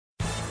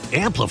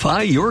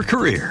Amplify your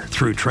career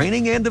through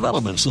training and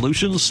development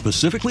solutions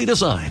specifically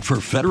designed for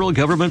federal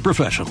government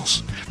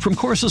professionals. From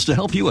courses to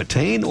help you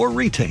attain or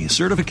retain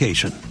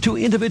certification, to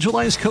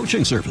individualized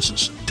coaching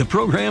services, to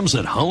programs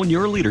that hone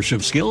your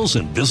leadership skills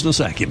and business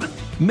acumen,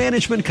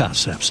 Management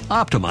Concepts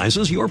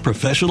optimizes your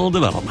professional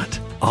development.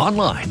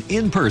 Online,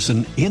 in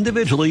person,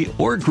 individually,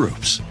 or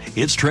groups,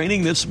 it's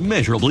training that's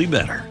measurably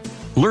better.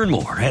 Learn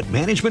more at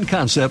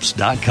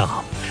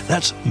managementconcepts.com.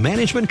 That's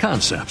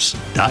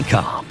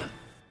managementconcepts.com.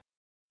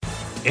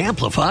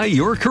 Amplify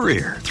your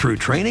career through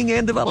training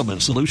and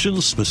development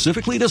solutions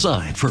specifically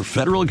designed for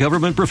federal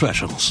government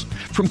professionals.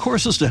 From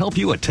courses to help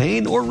you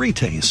attain or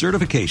retain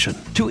certification,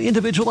 to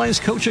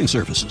individualized coaching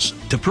services,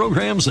 to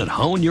programs that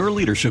hone your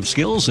leadership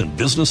skills and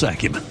business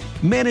acumen,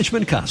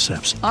 Management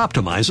Concepts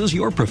optimizes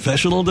your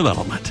professional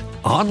development.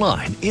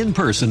 Online, in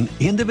person,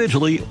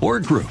 individually, or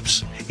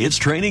groups, it's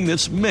training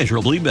that's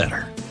measurably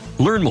better.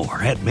 Learn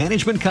more at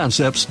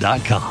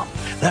managementconcepts.com.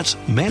 That's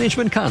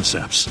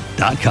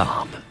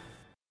managementconcepts.com.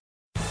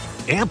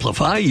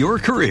 Amplify your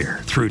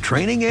career through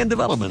training and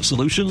development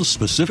solutions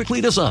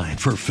specifically designed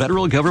for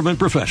federal government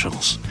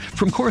professionals.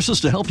 From courses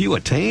to help you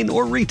attain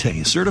or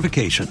retain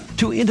certification,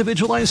 to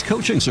individualized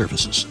coaching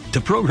services,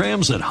 to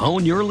programs that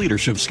hone your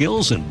leadership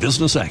skills and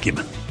business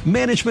acumen,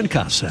 Management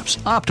Concepts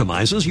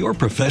optimizes your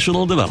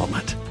professional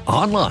development.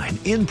 Online,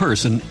 in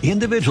person,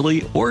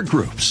 individually, or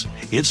groups,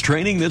 it's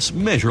training that's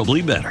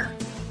measurably better.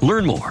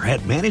 Learn more at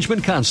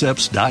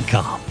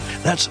managementconcepts.com.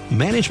 That's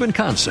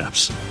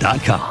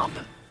managementconcepts.com.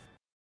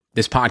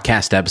 This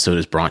podcast episode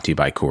is brought to you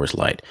by Coors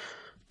Light.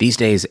 These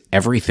days,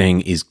 everything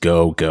is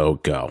go,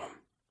 go, go.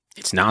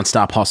 It's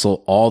nonstop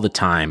hustle all the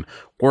time.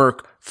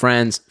 Work,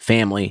 friends,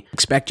 family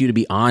expect you to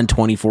be on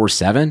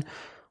 24/7.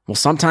 Well,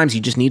 sometimes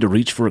you just need to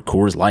reach for a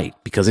Coors Light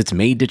because it's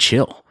made to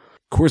chill.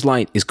 Coors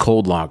Light is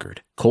cold lagered,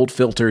 cold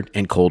filtered,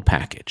 and cold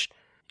packaged.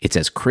 It's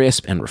as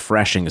crisp and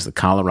refreshing as the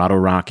Colorado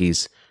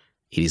Rockies.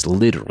 It is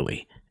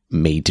literally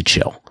made to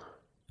chill.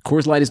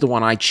 Coors Light is the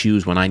one I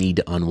choose when I need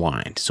to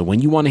unwind. So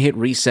when you want to hit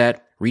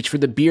reset, reach for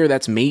the beer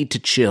that's made to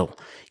chill.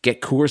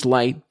 Get Coors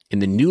Light in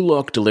the new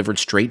look delivered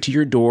straight to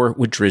your door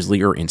with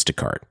Drizzly or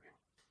Instacart.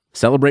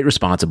 Celebrate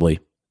responsibly.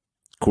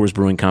 Coors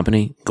Brewing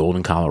Company,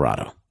 Golden,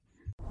 Colorado.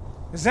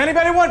 Does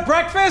anybody want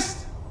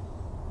breakfast?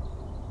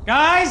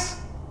 Guys,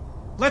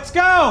 let's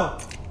go.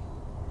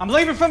 I'm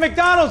leaving for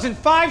McDonald's in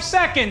 5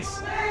 seconds.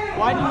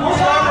 Why didn't you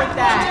start with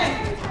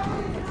that?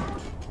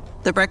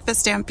 The Breakfast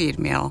Stampede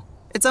Meal.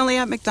 It's only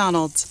at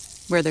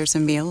McDonald's, where there's a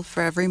meal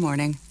for every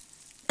morning.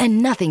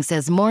 And nothing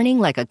says morning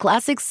like a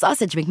classic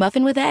sausage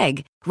McMuffin with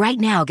egg. Right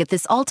now, get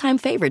this all-time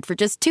favorite for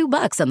just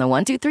 $2 on the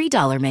 $1, $2,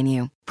 $3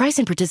 menu. Price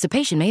and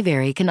participation may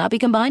vary. Cannot be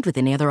combined with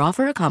any other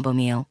offer or combo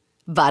meal.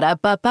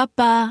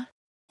 Ba-da-ba-ba-ba.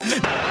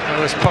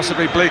 Well, as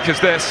possibly bleak as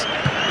this.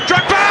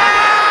 Drogba!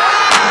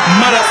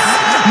 Mad up.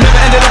 Never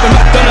ended up in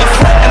McDonald's.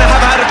 And I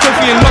haven't had a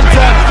trophy in long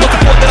time. Not the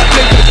fault that I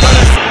played for the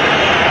Gunners.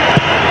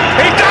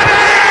 He done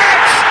it!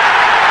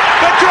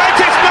 The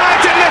greatest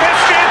night in the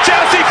history of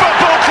Chelsea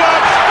Football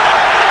Club.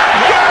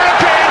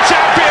 European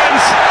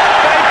champions.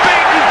 They've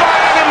beaten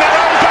Bayern in their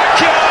own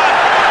backyard.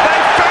 They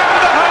found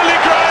the Holy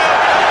Grail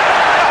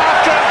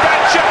after a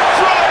venture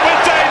fraught with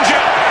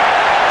danger.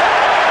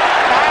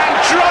 And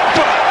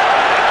Drogba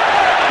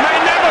may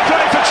never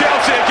play for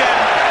Chelsea again.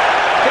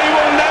 He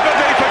will never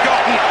be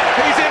forgotten.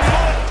 He's in.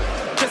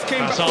 Just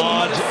came back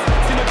Hazard.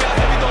 from the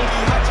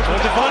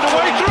Trying to find a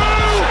way through.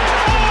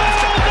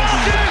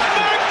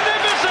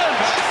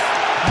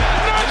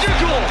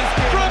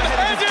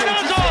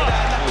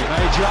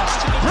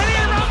 Just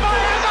brilliant run by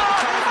Hazard!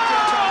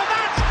 Oh,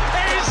 that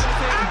is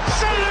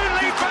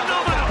absolutely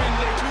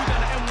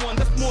phenomenal!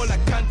 That's more like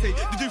Kante.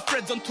 They do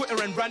threads on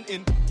Twitter and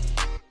ranting.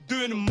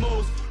 Doing the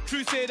most.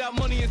 True say that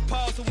money is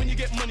power, so when you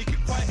get money,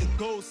 keep quiet and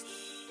ghost.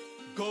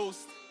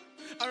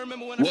 I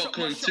remember when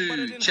Welcome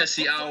to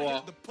Chelsea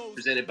Hour,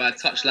 presented by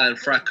Touchline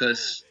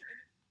Fracas.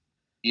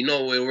 You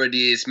know what it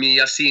already is. Me,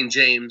 Yassine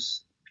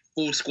James.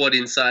 Full squad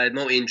inside,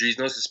 no injuries,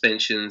 no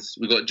suspensions.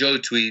 We got Joe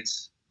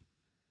Tweeds.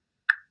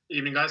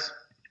 Evening, guys.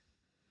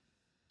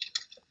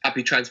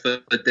 Happy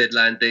transfer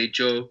deadline day,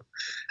 Joe.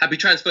 Happy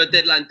transfer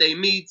deadline day,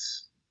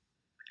 Meads.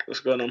 What's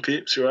going on,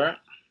 peeps? You alright?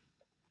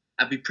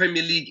 Happy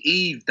Premier League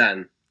Eve,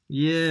 Dan.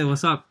 Yeah,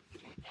 what's up?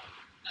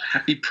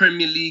 Happy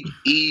Premier League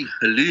Eve,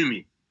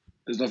 Halloumi.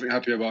 There's nothing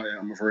happy about it,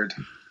 I'm afraid.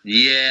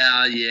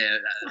 Yeah.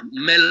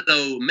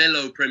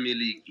 Mellow Premier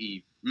League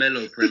Eve.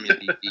 Mellow Premier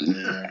League Eve.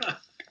 Yeah.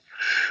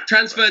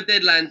 Transfer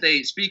deadline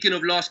day. Speaking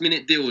of last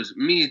minute deals,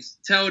 Meads,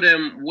 tell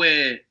them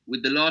where,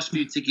 with the last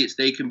few tickets,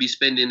 they can be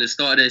spending the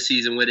start of their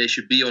season where they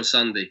should be on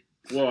Sunday.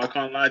 Well, I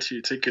can't lie to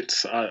you.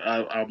 Tickets,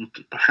 I'm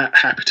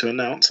happy to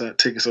announce that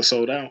tickets are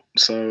sold out.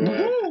 So,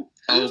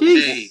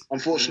 okay.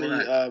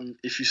 Unfortunately, right.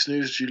 If you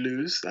snooze, you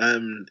lose.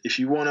 If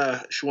you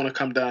wanna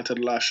come down to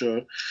the last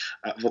show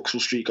at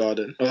Vauxhall Street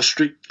Garden or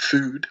Street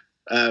Food,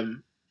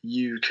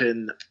 you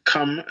can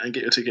come and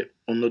get your ticket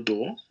on the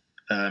door.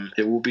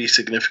 It will be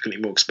significantly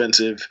more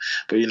expensive,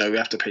 but we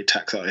have to pay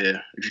tax out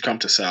here. If you come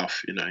to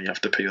South, you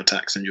have to pay your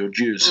tax and your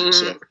dues.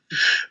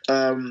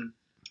 Mm-hmm.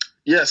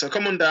 So, so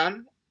come on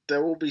down.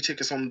 there will be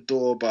tickets on the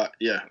door, but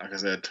yeah, like I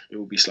said, it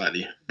will be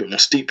slightly a bit more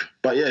steep.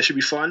 But yeah, it should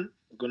be fun.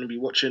 We're going to be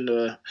watching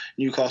the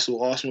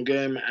Newcastle-Arsenal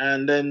game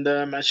and then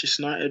the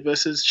Manchester United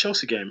versus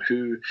Chelsea game,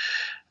 who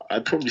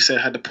I'd probably say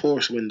had the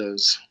poorest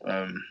windows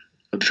of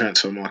the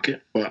transfer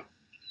market. But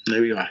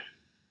there we are.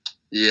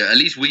 Yeah, at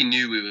least we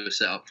knew we were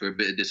set up for a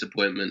bit of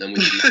disappointment, and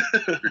we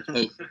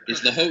hope.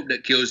 It's the hope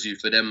that kills you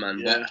for them, man.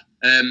 Yeah.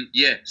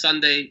 But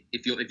Sunday,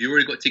 if you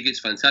already got tickets,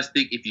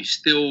 fantastic. If you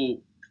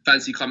still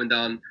fancy coming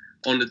down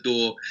on the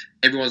door,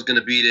 everyone's going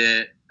to be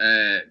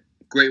there.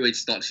 Great way to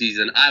start the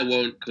season. I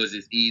won't because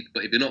it's Eid,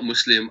 but if you're not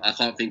Muslim, I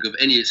can't think of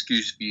any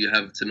excuse for you to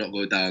have to not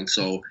go down.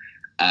 So,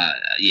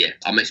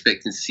 I'm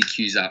expecting to see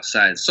queues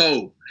outside.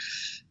 So,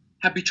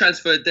 happy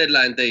transfer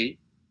deadline day.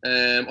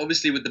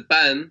 Obviously, with the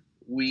ban,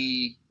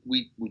 we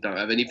don't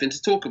have anything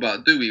to talk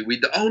about, do we?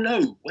 Oh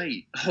no!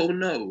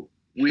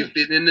 We've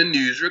been in the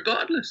news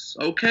regardless.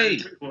 Okay.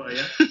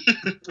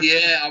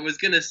 Yeah, I was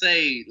gonna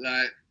say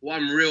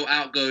one real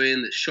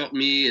outgoing that shocked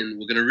me, and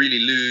we're gonna really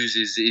lose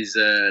is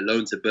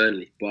loan to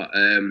Burnley. But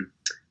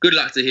good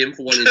luck to him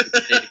for wanting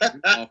to take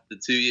him after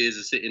 2 years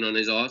of sitting on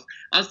his arse.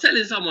 I was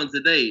telling someone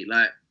today,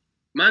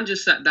 man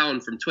just sat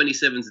down from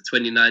 27 to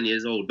 29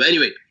 years old. But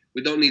anyway,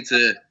 we don't need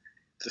to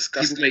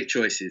discuss. People make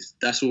choices.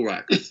 That's all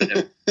right.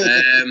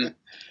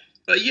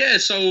 But yeah,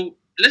 so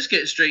let's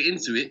get straight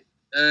into it.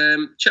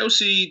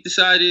 Chelsea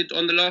decided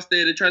on the last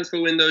day of the transfer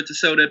window to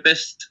sell their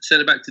best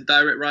centre-back to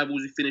direct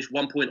rivals who finished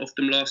 1 point off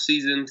them last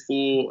season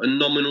for a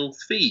nominal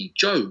fee.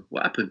 Joe,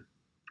 what happened?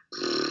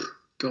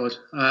 God.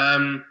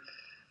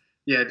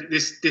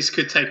 This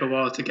could take a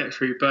while to get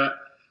through, but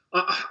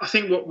I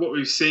think what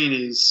we've seen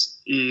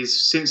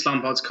is since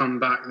Lampard's come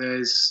back,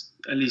 there's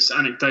at least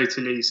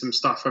anecdotally some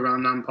stuff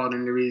around Lampard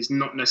and Luiz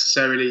not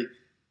necessarily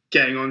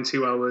getting on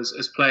too well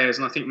as players,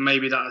 and I think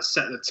maybe that has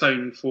set the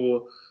tone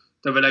for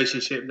the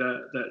relationship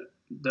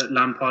that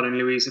Lampard and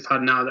Luiz have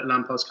had now that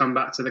Lampard's come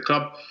back to the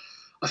club.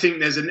 I think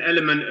there's an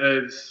element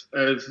of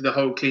the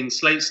whole clean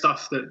slate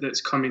stuff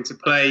that's come into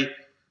play.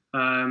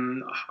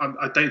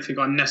 I don't think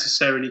I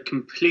necessarily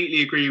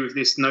completely agree with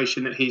this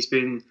notion that he's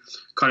been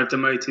kind of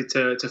demoted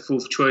to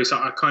fourth choice.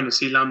 I kind of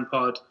see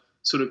Lampard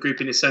sort of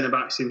grouping his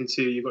centre-backs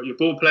into, you've got your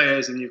ball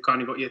players and you've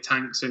kind of got your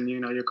tanks and,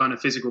 your kind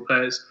of physical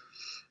players.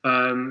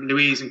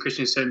 Luiz and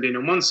Christensen being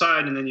on one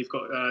side, and then you've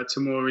got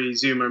Tomori,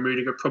 Zuma and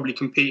Rudiger probably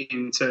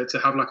competing to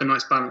have a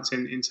nice balance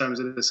in terms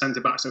of the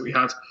centre-backs that we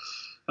have.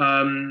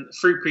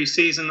 Through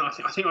pre-season,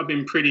 I think I've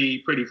been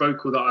pretty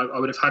vocal that I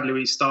would have had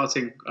Luiz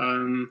starting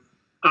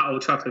at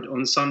Old Trafford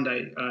on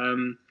Sunday.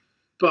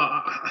 But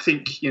I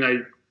think,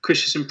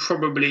 Christensen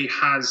probably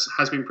has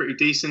been pretty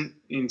decent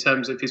in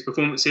terms of his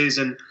performances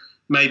and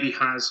maybe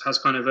has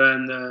kind of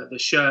earned the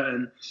shirt.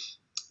 And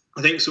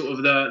I think sort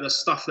of the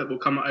stuff that will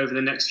come over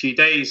the next few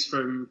days,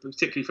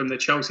 particularly from the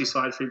Chelsea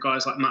side, through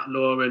guys like Matt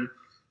Law and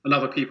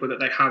other people that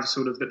they have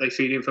that they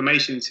feed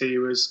information to,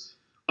 was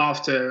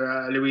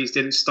after Luiz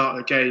didn't start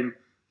the game,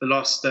 the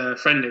last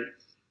friendly,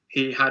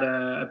 he had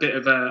a bit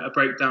of a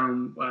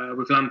breakdown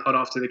with Lampard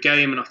after the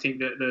game, and I think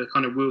that the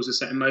kind of wheels are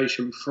set in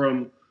motion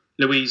from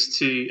Luiz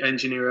to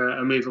engineer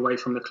a move away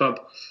from the club.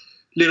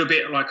 Little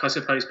bit like, I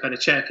suppose, Petr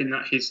Cech, in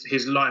that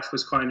his life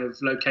was kind of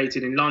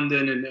located in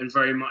London and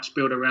very much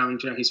built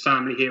around his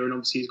family here, and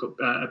obviously he's got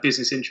a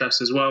business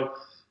interest as well.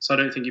 So I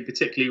don't think he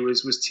particularly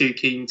was too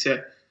keen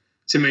to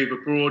move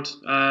abroad.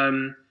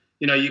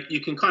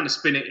 You can kind of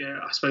spin it,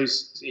 I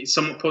suppose,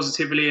 somewhat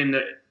positively in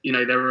that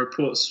there are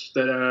reports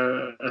that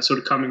are sort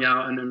of coming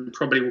out and then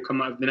probably will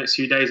come out over the next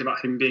few days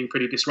about him being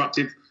pretty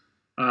disruptive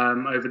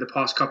over the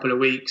past couple of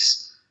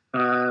weeks.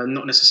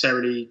 Not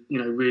necessarily,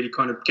 really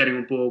kind of getting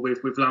on board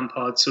with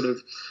Lampard's sort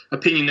of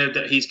opinion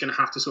that he's going to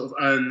have to sort of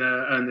earn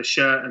the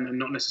shirt and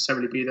not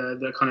necessarily be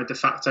the kind of de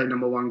facto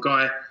number one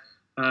guy.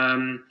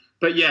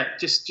 But yeah,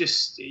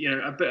 just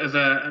a bit of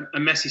a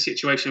messy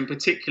situation,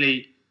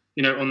 particularly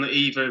on the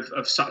eve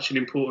of such an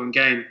important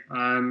game.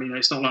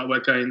 It's not like we're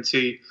going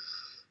to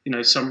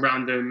some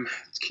random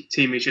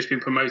team who's just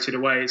been promoted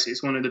away.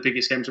 It's one of the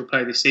biggest games we'll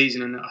play this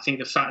season, and I think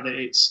the fact that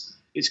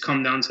it's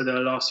come down to the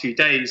last few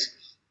days,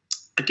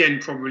 again,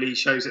 probably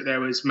shows that there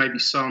was maybe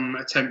some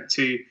attempt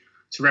to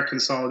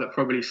reconcile that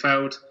probably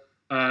failed.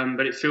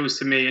 But it feels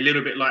to me a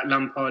little bit like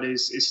Lampard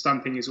is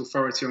stamping his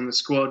authority on the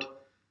squad.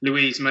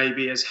 Luiz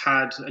maybe has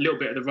had a little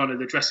bit of the run of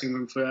the dressing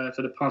room for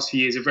the past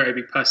few years, a very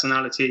big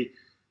personality,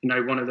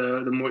 one of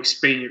the more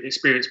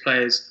experienced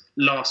players,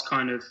 last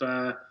kind of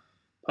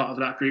part of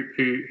that group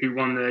who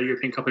won the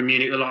European Cup in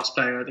Munich, the last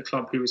player at the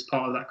club who was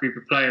part of that group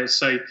of players.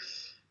 So,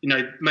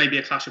 maybe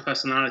a clash of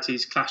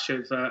personalities, clash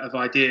of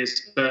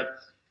ideas, but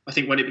I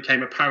think when it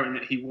became apparent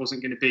that he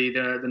wasn't going to be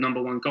the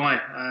number one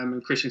guy,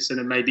 and Christensen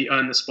had maybe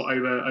earned the spot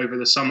over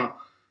the summer,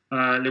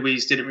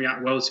 Luiz didn't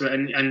react well to it.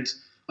 And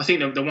I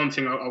think the one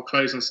thing I'll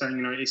close on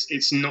saying,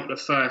 it's not the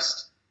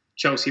first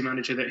Chelsea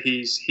manager that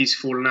he's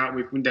fallen out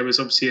with. There was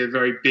obviously a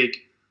very big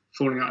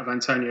falling out of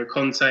Antonio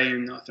Conte,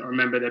 and I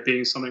remember there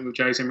being something with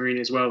Jose Mourinho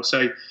as well.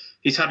 So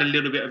he's had a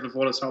little bit of a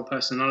volatile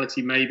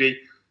personality, maybe.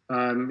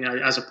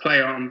 As a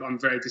player, I'm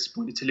very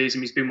disappointed to lose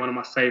him. He's been one of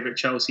my favourite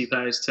Chelsea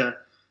players to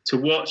to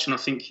watch. And I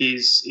think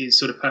his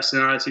sort of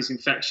personality is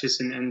infectious,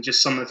 and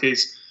just some of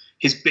his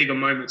bigger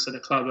moments at the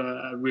club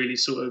are really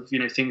sort of,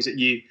 things that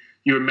you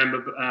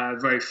remember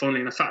very fondly.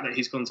 And the fact that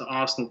he's gone to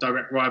Arsenal,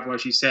 direct rival,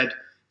 as you said,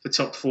 for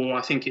top four,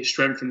 I think it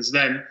strengthens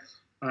them.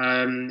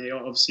 It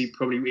obviously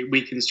probably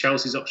weakens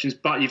Chelsea's options,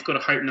 but you've got to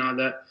hope now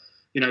that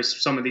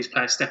some of these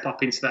players step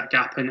up into that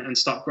gap and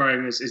start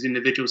growing as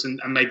individuals and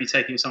maybe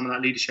taking some of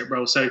that leadership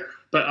role. So,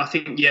 but I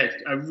think,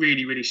 a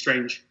really, really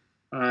strange,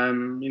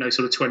 sort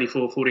of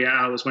 24, 48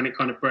 hours when it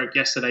kind of broke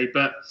yesterday.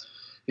 But,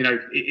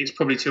 it's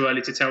probably too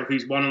early to tell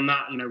who's won on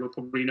that. We'll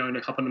probably know in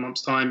a couple of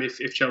months' time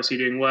if Chelsea are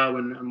doing well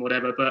and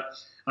whatever. But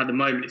at the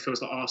moment, it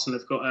feels like Arsenal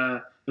have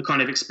got the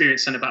kind of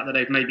experienced centre-back that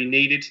they've maybe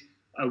needed,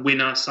 a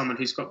winner, someone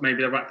who's got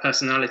maybe the right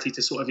personality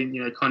to sort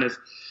of, kind of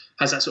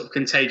has that sort of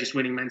contagious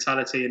winning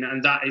mentality.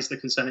 And that is the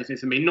concerning thing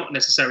for me, not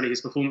necessarily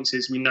his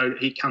performances. We know that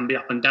he can be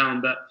up and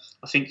down, but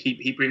I think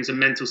he brings a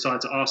mental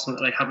side to Arsenal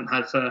that they haven't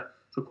had for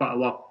quite a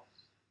while.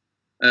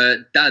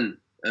 Dan,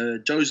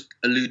 Joe's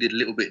alluded a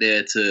little bit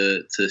there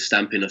to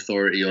stamping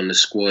authority on the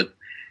squad.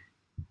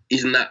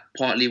 Isn't that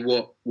partly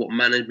what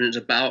management's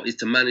about, is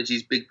to manage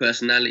these big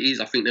personalities?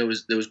 I think there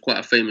was quite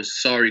a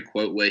famous Sarri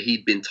quote where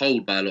he'd been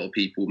told by a lot of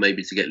people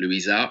maybe to get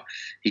Luiz out.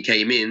 He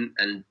came in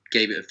and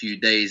gave it a few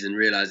days and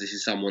realised this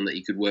is someone that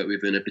he could work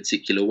with in a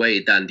particular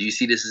way. Dan, do you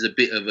see this as a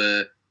bit of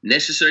a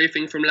necessary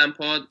thing from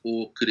Lampard,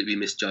 or could it be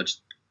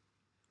misjudged?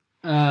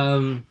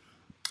 I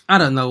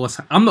don't know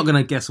I'm not going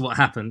to guess what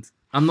happened.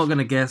 I'm not going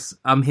to guess.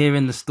 I'm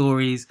hearing the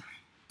stories.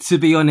 To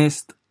be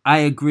honest, I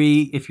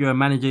agree if you're a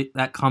manager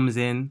that comes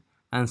in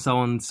and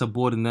someone's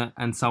subordinate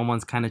and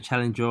someone's kind of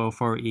challenge your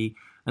authority.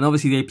 And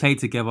obviously they played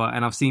together,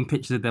 and I've seen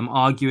pictures of them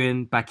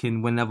arguing back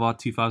in whenever,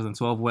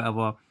 2012,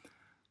 whatever.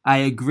 I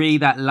agree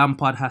that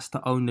Lampard has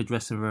to own the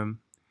dressing room.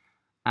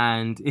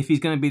 And if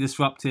he's going to be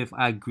disruptive,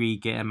 I agree,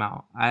 get him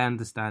out. I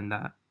understand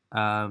that.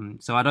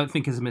 So I don't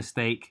think it's a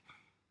mistake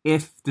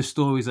if the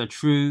stories are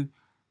true.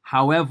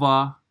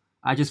 However,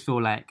 I just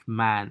feel like,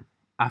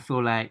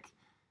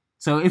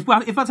 so if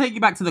I take you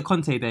back to the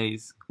Conte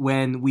days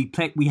when we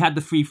had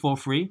the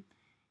 3-4-3,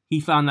 he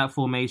found that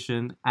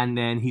formation, and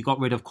then he got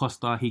rid of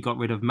Costa, he got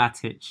rid of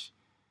Matic.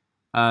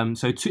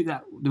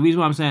 The reason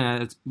why I'm saying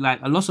that is like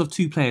a loss of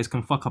two players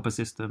can fuck up a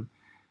system.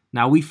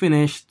 Now we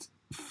finished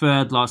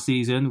third last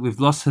season. We've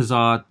lost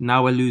Hazard.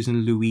 Now we're losing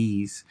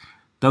Luiz.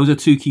 Those are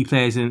two key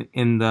players in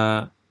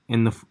that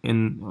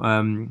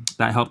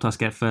helped us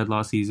get third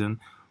last season.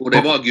 Well,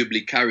 they've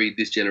arguably carried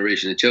this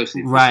generation of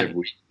Chelsea for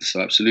several years,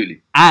 so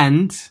absolutely.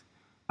 And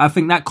I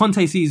think that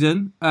Conte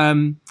season,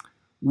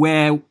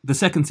 where the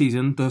second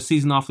season, the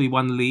season after we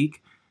won the league,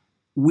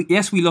 we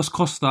lost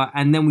Costa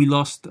and then we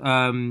lost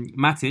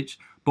Matic,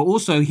 but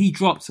also he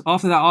dropped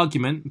after that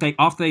argument.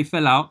 After they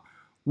fell out,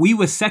 we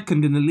were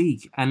second in the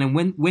league, and then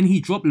when he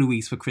dropped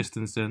Luiz for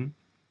Christensen,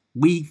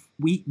 we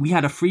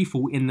had a free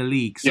fall in the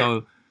league.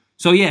 So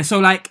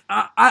like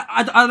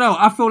I don't know.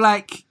 I feel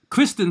like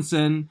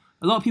Christensen.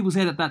 A lot of people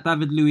say that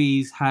David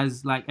Luiz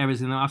has like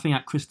errors in him. I think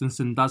that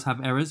Christensen does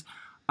have errors.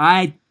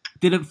 I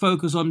didn't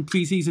focus on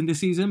pre-season this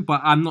season,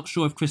 but I'm not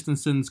sure if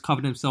Christensen's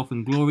covered himself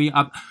in glory.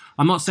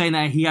 I'm not saying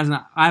that he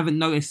hasn't. I haven't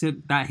noticed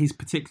that he's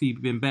particularly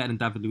been better than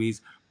David Luiz,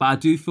 but I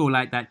do feel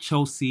like that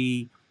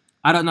Chelsea.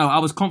 I don't know. I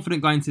was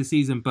confident going into the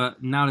season,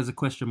 but now there's a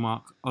question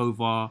mark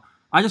over.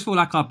 I just feel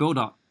like our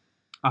build-up.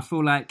 I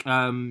feel like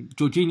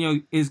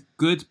Jorginho is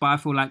good, but I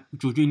feel like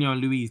Jorginho and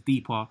Luiz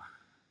deeper.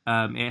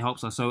 It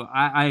helps us. So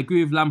I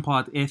agree with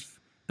Lampard if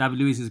David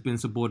Luiz has been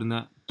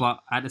subordinate,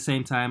 but at the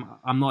same time,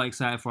 I'm not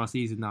excited for our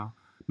season now.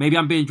 Maybe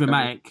I'm being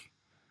dramatic.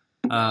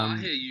 I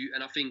hear you,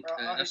 and I think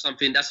that's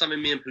something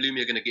me and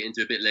Palumi are going to get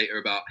into a bit later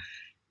about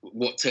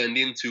what turned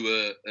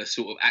into a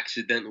sort of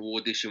accidental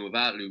audition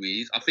without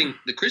Luiz. I think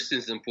the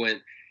Christensen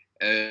point,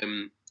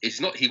 it's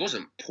not he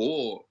wasn't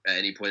poor at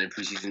any point in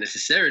preseason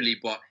necessarily,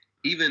 but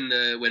even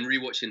when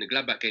rewatching the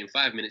Gladbach game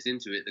 5 minutes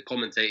into it, the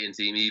commentating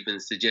team even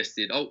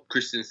suggested,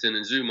 Christensen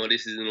and Zuma,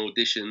 this is an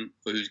audition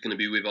for who's going to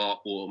be with our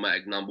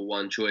automatic number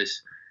one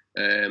choice,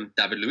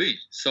 David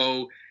Luiz.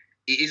 So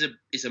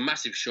it's a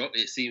massive shock.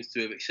 It seems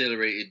to have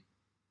accelerated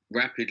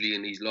rapidly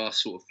in these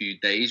last sort of few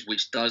days,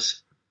 which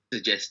does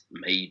suggest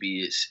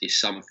maybe it's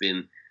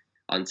something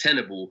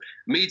untenable.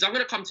 Meads, I'm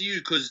going to come to you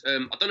because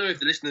I don't know if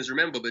the listeners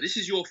remember, but this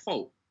is your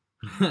fault.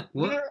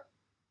 What?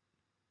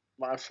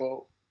 My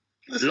fault.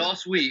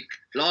 Last week,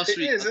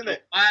 isn't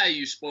it?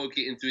 You spoke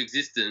it into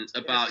existence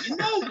about, you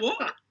know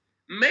what?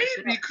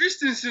 Maybe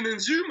Christensen and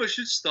Zuma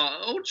should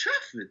start at Old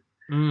Trafford.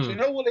 Do you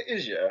know what it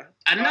is, yeah?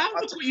 And now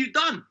look what you've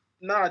done.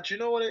 Nah, do you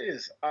know what it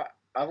is?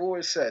 I've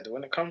always said,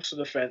 when it comes to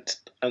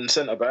defence and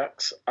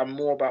centre-backs, I'm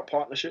more about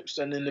partnerships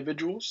than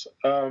individuals.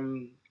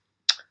 And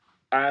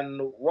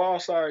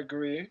whilst I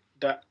agree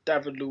that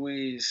David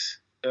Luiz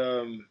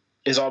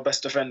is our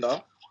best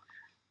defender,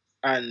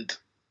 and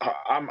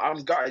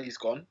I'm gutted he's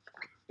gone,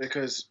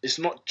 because it's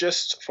not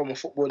just from a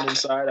footballing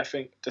side. I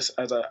think just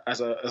as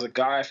a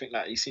guy, I think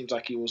that he seems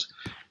like he was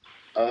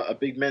a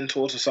big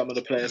mentor to some of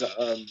the players,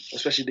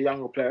 especially the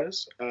younger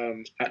players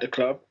at the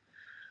club.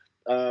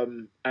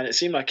 And it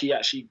seemed like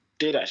he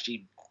did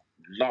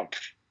love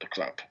the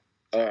club.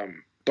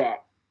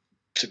 But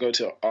to go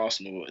to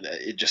Arsenal,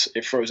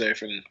 it throws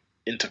everything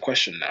into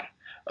question now.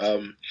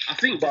 I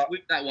think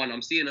with that one,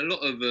 I'm seeing a lot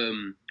of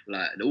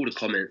like all the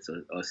comments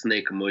are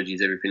snake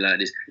emojis, everything like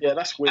this. Yeah,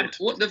 that's weird.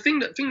 The thing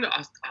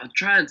that I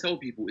try and tell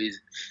people is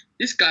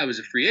this guy was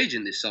a free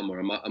agent this summer.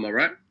 Am I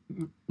right?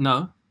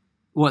 No.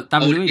 What,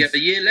 David Luiz? He had a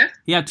year left?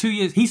 He had 2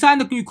 years. He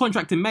signed a new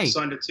contract in May. He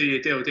signed a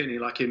 2-year deal, didn't he?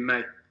 Like in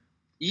May.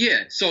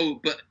 Yeah. So,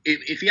 but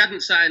if he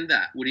hadn't signed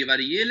that, would he have had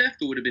a year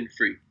left or would have been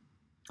free?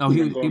 Oh,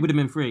 he would have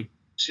been free.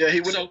 Yeah,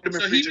 he would have been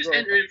so free he to was go.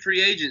 entering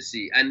free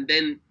agency and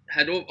then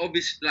had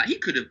obviously, like, he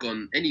could have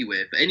gone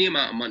anywhere for any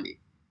amount of money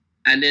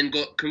and then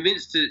got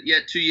convinced to,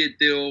 2-year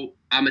deal.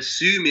 I'm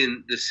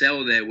assuming the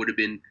sell there would have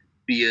been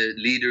be a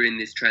leader in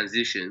this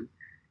transition.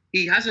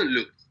 He hasn't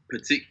looked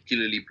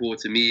particularly poor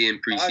to me in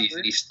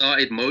pre-season. He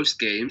started most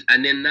games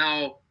and then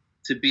now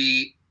to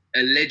be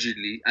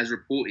allegedly, as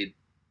reported,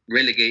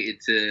 relegated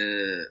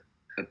to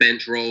a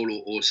bench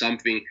role or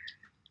something.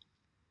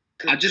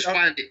 I just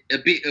find it a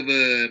bit of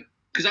a...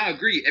 Because I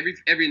agree,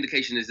 every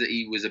indication is that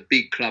he was a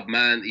big club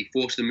man. He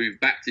forced a move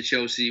back to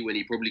Chelsea when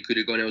he probably could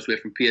have gone elsewhere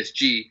from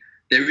PSG.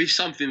 There is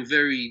something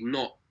very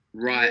not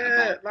right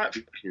about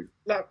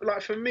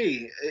like for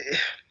me,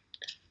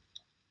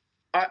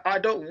 I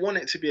don't want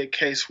it to be a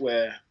case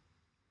where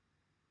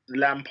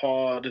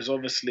Lampard is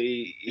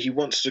obviously, he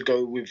wants to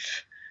go with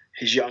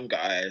his young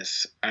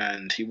guys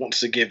and he wants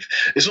to give...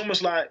 It's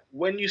almost like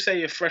when you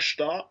say a fresh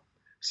start,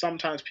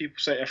 sometimes people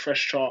say a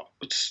fresh start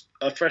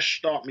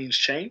means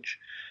change.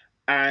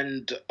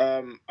 And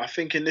I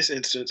think in this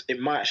instance, it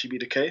might actually be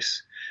the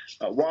case.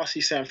 Whilst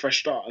he's saying fresh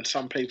start and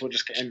some people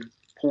just getting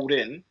pulled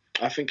in,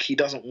 I think he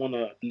doesn't want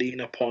to lean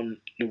upon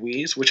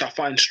Luiz, which I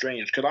find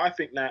strange. Because I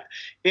think that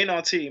in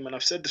our team, and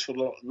I've said this for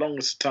the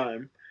longest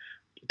time,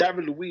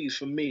 David Luiz,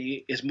 for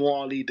me, is more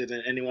our leader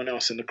than anyone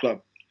else in the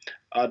club.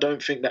 I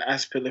don't think that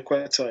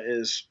Azpilicueta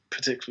is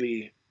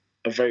particularly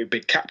a very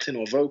big captain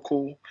or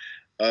vocal.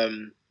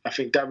 I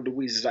think David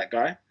Luiz is that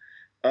guy.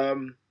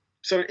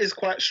 So it is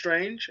quite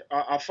strange.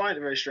 I find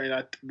it very strange.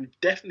 We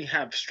definitely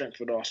have strength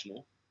with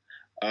Arsenal,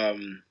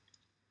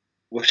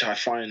 which I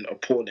find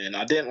appalling.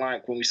 I didn't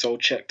like when we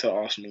sold Cech to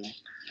Arsenal,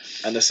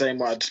 and the same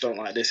way I just don't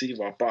like this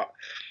either. But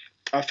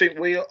I think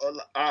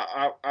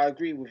I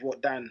agree with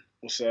what Dan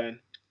was saying.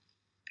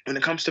 When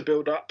it comes to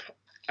build-up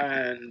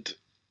and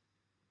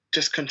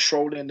just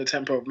controlling the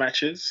tempo of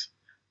matches,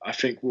 I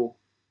think we'll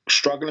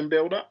struggle in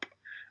build-up.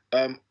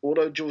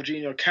 Although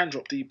Jorginho can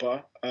drop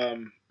deeper,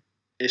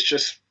 it's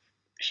just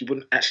he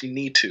wouldn't actually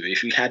need to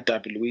if we had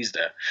David Luiz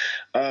there.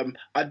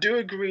 I do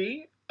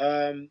agree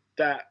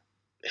that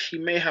he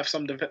may have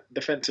some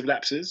defensive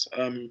lapses.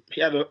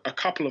 He had a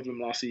couple of them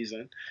last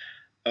season,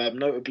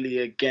 notably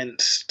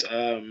against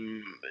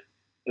Eintracht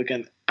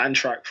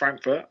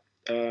Frankfurt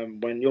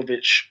when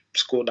Jovic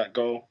scored that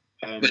goal.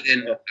 But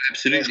then,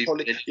 absolutely,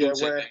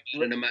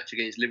 in a match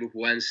against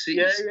Liverpool and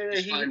City,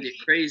 I find it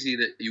crazy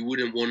that you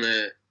wouldn't want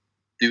to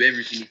do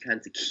everything you can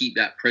to keep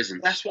that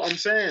presence. That's what I'm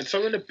saying.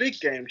 So in the big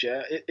games,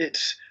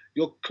 it's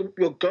you're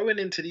going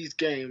into these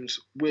games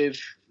with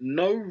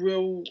no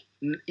real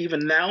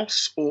even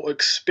nous or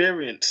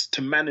experience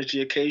to manage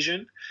the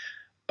occasion.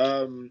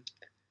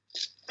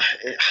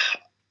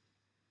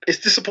 It's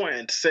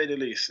disappointing, to say the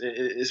least.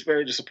 It's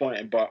very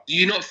disappointing. But do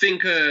you not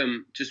think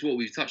just what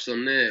we've touched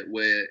on there,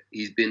 where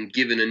he's been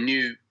given a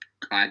new,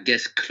 I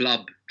guess,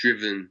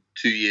 club-driven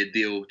 2-year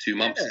deal 2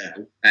 months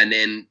ago, and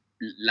then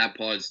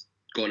Lampard's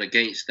gone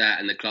against that,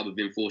 and the club have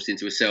been forced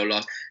into a sell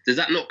last? Does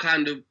that not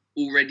kind of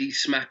already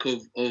smack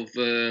of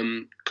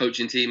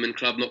coaching team and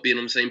club not being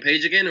on the same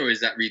page again, or is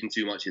that reading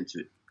too much into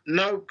it?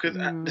 No, because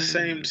at the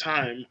same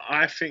time,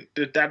 I think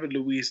the David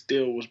Luiz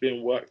deal was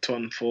being worked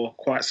on for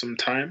quite some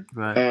time.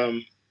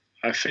 Right.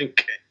 I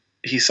think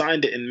he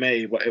signed it in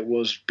May, but it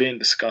was being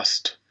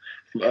discussed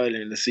from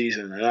early in the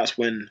season, and that's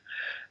when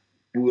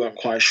we weren't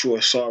quite sure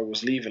if Sarri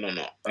was leaving or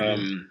not.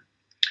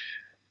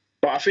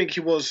 But I think he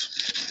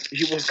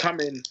was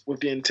coming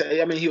with the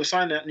intent. I mean, he was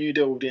signing that new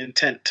deal with the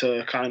intent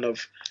to kind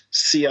of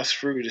see us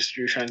through this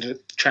new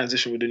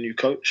transition with the new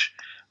coach.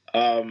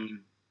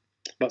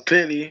 But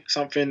clearly,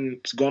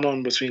 something's gone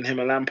on between him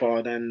and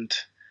Lampard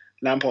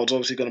Lampard's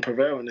obviously going to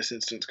prevail in this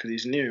instance because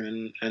he's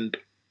new and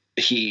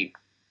he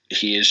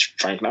is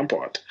Frank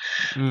Lampard.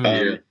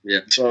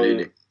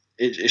 So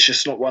it's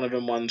just not one of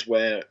them ones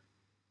where.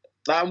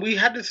 We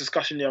had this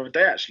discussion the other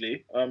day,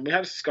 actually. We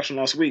had this discussion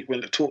last week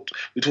when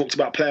we talked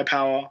about player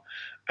power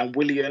and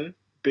Willian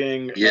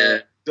being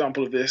an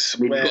example of this.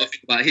 We've got to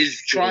think about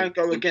his try and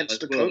go against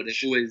the coach.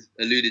 They've always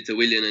alluded to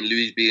Willian and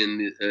Luiz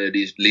being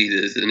these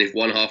leaders, and if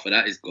one half of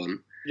that is gone.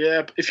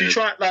 Yeah, if you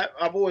try, like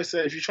I've always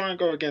said, if you try and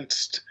go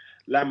against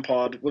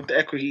Lampard with the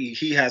equity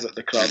he has at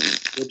the club,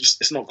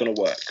 it's not going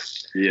to work.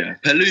 Yeah.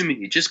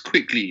 Palumi, just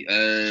quickly,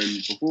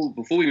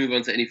 before we move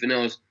on to anything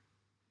else,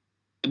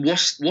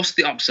 what's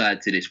the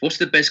upside to this? What's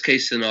the best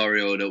case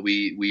scenario that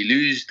we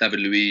lose David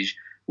Luiz,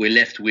 we're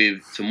left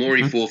with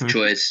Tomori fourth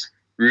choice,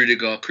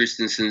 Rudiger,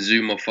 Christensen,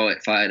 Zuma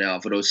fighting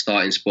out for those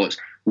starting spots?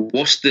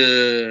 What's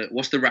the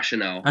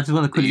rationale? I just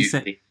want to quickly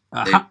say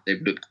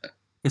they've looked at?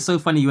 It's so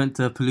funny you went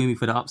to Palumi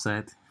for the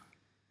upside.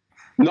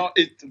 No,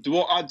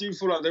 I do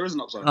feel like there is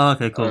an upside. Oh,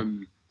 okay,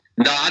 cool.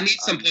 I need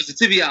some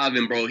positivity out of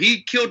him, bro.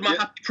 He killed my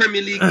happy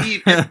Premier League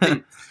Eve.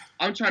 Everything.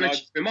 I'm trying to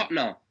cheer him up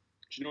now.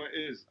 Do you know what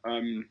it is?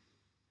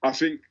 I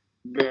think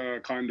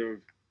the kind of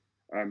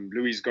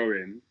Luis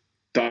going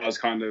does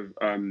kind of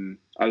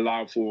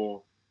allow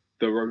for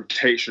the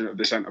rotation of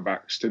the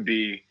centre-backs to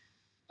be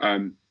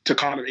to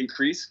kind of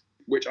increase,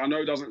 which I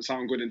know doesn't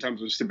sound good in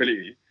terms of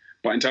stability,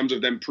 but in terms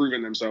of them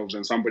proving themselves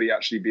and somebody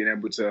actually being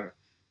able to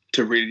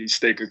really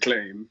stake a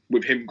claim,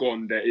 with him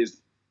gone, there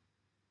is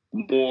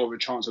more of a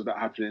chance of that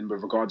happening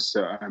with regards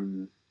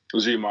to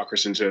Zuma,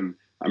 Christensen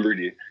and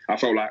Rudy. I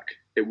felt like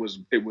it was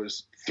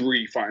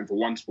 3 fighting for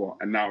one spot,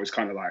 and now it's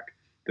kind of like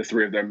the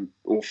 3 of them,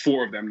 or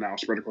 4 of them now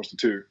spread across the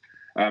 2.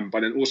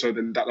 But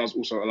then that does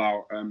also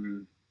allow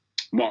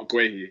Mark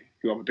Guehi,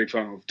 who I'm a big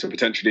fan of, to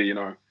potentially,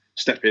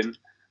 step in.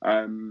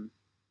 And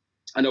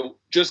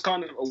just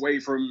kind of away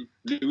from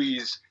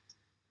Luis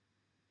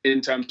in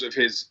terms of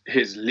his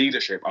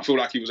leadership. I feel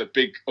like he was a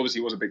big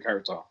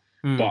character,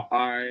 but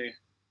I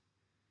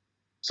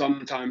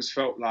sometimes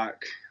felt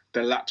like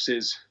the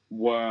lapses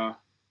were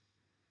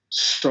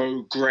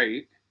so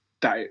great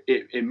that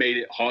it made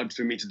it hard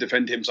for me to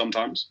defend him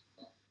sometimes.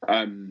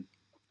 And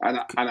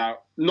I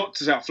not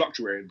to say I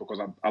fluctuated, because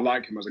I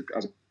like him as a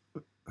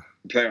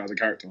player, as a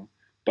character,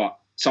 but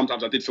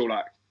sometimes I did feel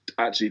like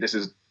actually this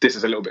is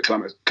a little bit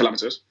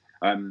calamitous.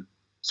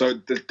 So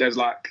there's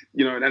like,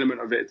 an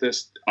element of it.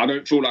 I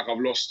don't feel like I've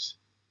lost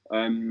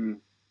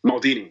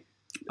Maldini.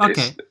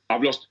 Okay,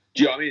 I've lost.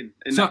 Do you know what I mean?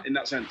 In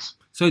that sense.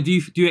 So do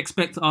you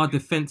expect our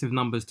defensive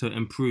numbers to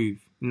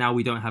improve now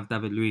we don't have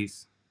David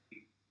Luiz?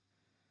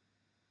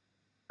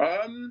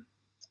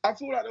 I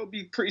feel like they'll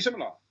be pretty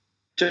similar.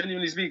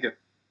 Genuinely speaking,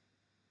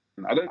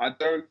 I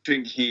don't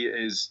think he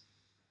is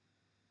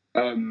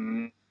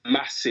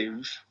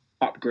massive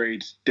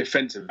upgrade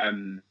defensive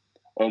on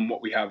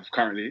what we have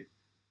currently.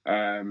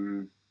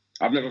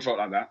 I've never felt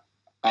like that.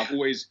 I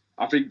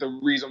think the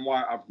reason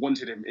why I've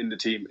wanted him in the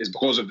team is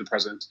because of the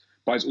presence,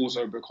 but it's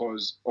also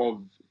because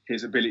of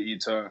his ability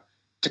to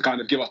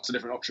kind of give us a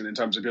different option in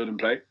terms of build and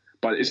play.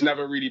 But it's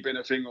never really been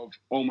a thing of,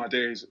 oh my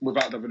days,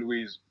 without David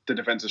Luiz, the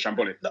defence is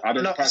shambolic. I've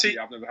never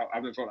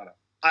felt like that.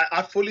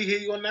 I fully hear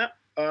you on that.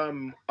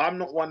 I'm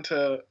not one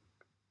to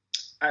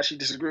actually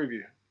disagree with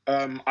you.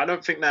 I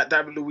don't think that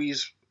David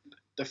Luiz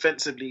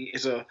defensively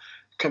is a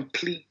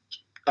complete,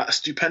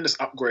 stupendous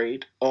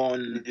upgrade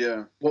on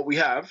what we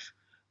have.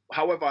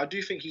 However, I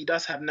do think he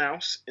does have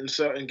nous in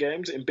certain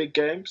games, in big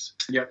games.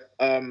 Yeah.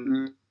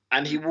 And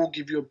he will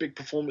give you a big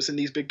performance in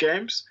these big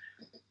games.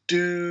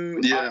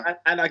 And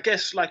I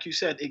guess, like you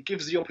said, it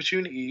gives the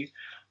opportunity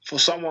for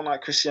someone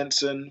like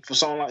Christensen, for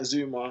someone like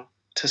Zuma,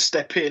 to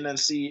step in and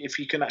see if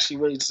they can actually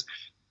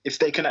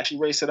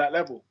raise to that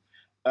level.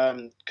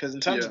 Because in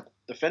terms of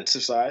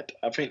defensive side,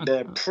 I think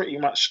they're pretty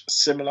much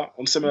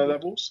on similar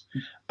levels.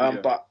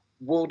 But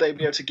will they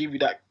be able to give you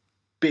that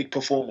big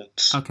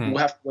performance? Okay. We'll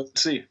have to wait and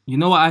see. You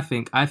know what I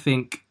think? I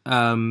think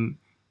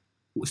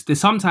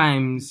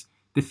sometimes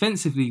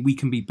defensively we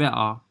can be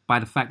better by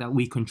the fact that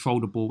we control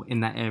the ball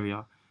in that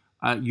area.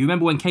 You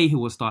remember when Cahill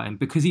was starting,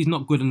 because he's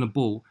not good on the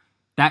ball,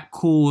 that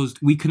caused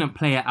we couldn't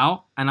play it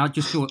out. And I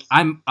just thought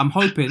I'm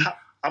hoping.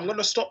 I'm going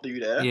to stop you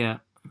there. Yeah.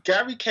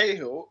 Gary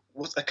Cahill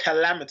was a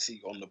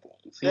calamity on the ball.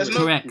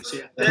 Correct.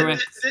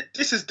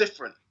 This is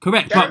different.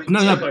 Correct. But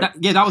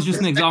that was just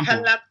an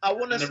example. I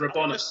want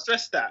to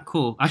stress that.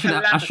 Cool. I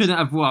shouldn't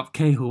have brought up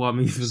Cahill while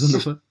he was on the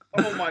phone.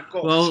 Oh my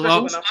God.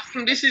 Well, I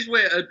think this is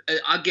where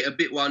I get a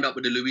bit wound up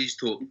with the Luiz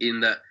talk, in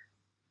that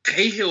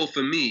Cahill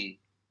for me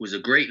was a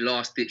great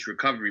last-ditch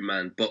recovery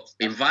man, but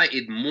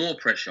invited more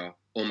pressure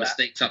or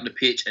mistakes up the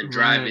pitch and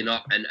driving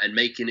up and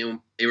making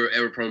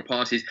error-prone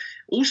passes.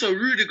 Also,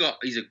 Rudiger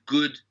is a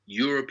good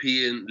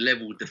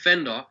European-level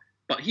defender,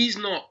 but he's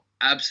not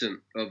absent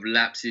of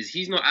lapses.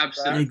 He's not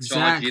absent of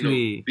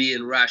charging,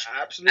 being rash.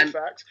 Absolute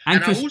fact.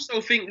 And I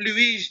also think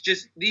Luiz,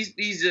 just these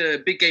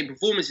big game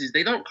performances,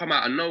 they don't come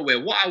out of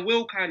nowhere. What I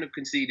will kind of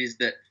concede is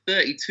that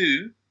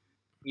 32,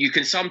 you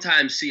can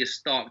sometimes see a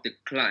stark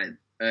decline.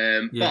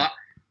 But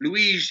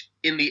Luiz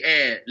in the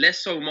air, less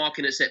so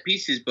marking at set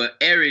pieces, but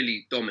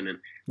aerially dominant.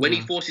 When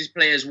he forces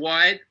players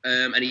wide,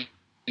 and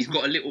he's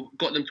got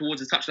them towards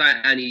the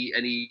touchline, and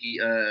he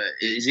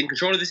is in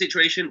control of the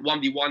situation.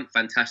 1v1,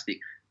 fantastic.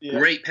 Yeah.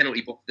 Great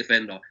penalty box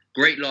defender.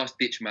 Great last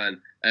ditch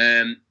man.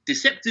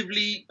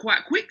 Deceptively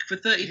quite quick for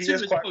 32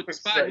 as well,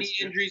 despite knee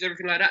injuries,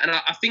 everything like that. And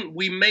I think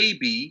we may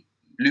be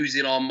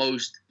losing our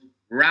most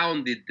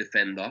rounded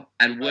defender.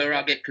 And where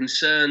I get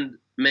concerned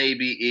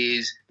maybe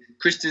is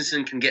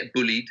Christensen can get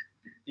bullied.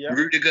 Yeah.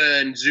 Rudiger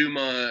and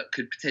Zuma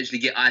could potentially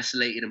get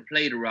isolated and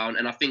played around.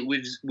 And I think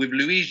with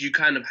Luiz, you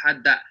kind of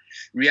had that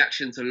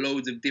reaction to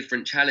loads of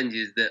different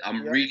challenges that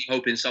I'm really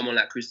hoping someone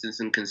like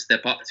Christensen can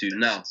step up to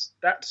now.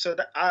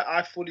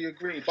 I fully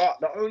agree. But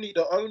the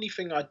only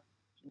thing I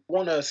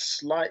want to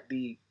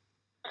slightly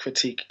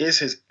critique is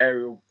his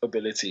aerial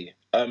ability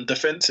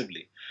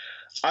defensively.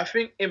 I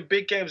think in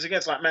big games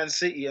against like Man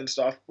City and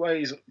stuff, where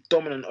he's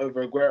dominant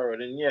over Aguero,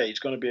 then yeah, he's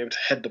going to be able to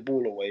head the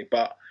ball away.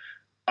 But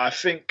I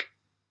think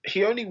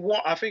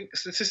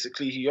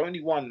statistically, he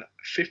only won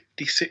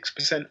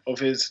 56% of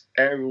his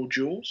aerial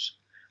duels,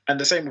 and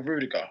the same with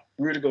Rudiger.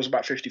 Rudiger was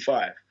about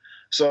 55.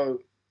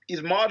 So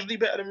he's marginally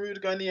better than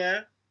Rudiger in the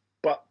air,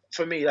 but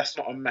for me, that's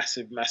not a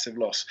massive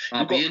loss.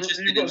 I'll be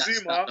interested in that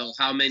stat, though.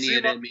 How many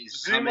of them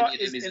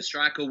is a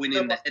striker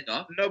winning the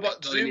header? No,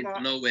 but going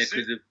into nowhere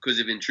because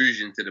of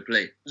intrusion to the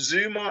play.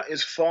 Zuma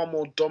is far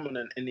more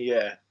dominant in the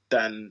air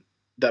than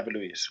David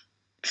Luiz.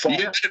 You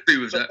would agree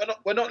with that?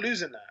 We're not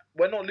losing that.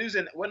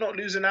 We're not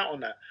losing out on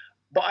that.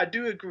 But I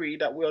do agree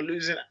that we're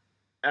losing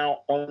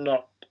out on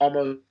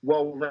a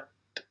well-rounded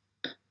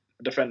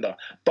defender.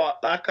 But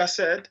like I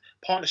said,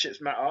 partnerships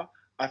matter.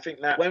 I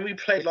think that when we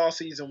played last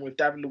season with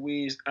David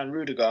Luiz and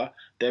Rudiger,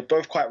 they're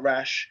both quite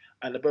rash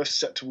and they're both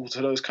susceptible to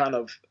those kind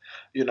of,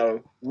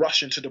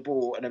 rushing to the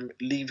ball and then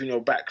leaving your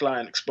back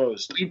line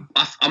exposed.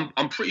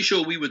 I'm pretty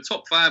sure we were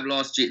top 5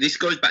 last year. This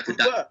goes back to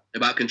that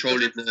about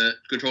controlling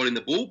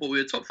the ball, but we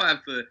were top 5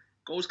 for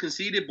goals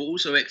conceded, but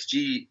also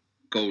XG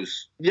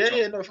goals.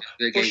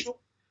 For sure.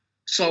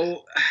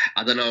 So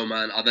I don't know,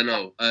 man. I don't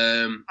know.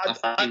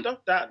 I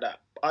don't doubt that.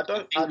 I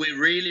think we're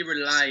really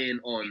relying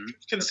on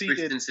a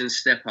Christensen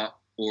step up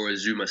or a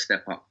Zuma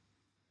step up.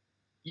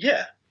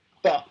 Yeah,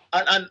 but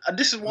and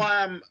this is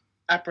why I'm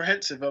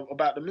apprehensive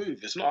about the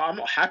move. I'm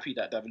not happy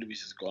that David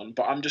Luiz is gone,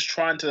 but I'm just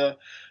trying to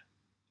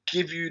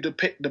give you the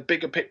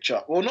bigger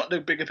picture. Well, not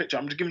the bigger picture.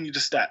 I'm just giving you the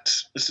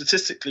stats.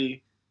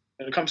 Statistically,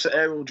 when it comes to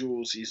aerial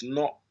duels, he's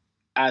not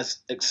as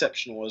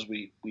exceptional as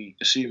we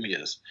assume he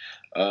is,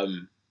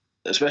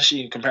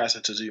 especially in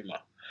comparison to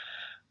Zuma.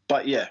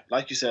 But yeah,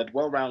 like you said,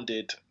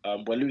 well-rounded.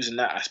 We're losing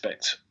that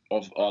aspect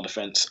of our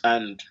defence.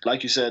 And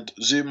like you said,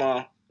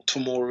 Zuma,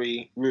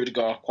 Tomori,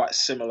 Rudiger, quite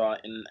similar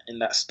in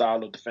that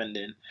style of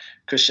defending.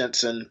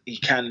 Christensen, he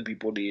can be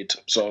bullied.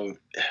 So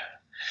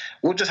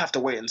we'll just have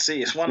to wait and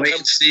see. It's wait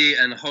and see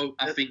and hope.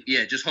 I think,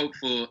 just hope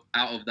for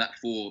out of that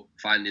 4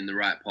 finding the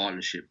right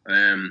partnership.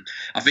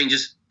 I think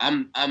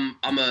I'm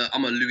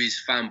a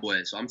Luiz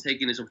fanboy, so I'm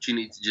taking this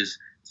opportunity to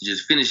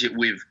just finish it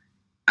with,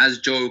 as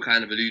Joe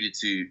kind of alluded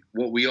to,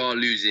 what we are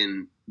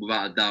losing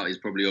without a doubt is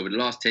probably over the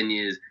last 10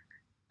 years,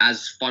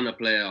 as fun a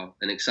player,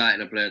 an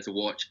exciting player to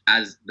watch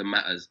as the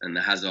Matters and the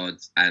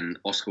Hazards and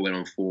Oscar went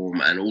on form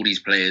and all these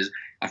players.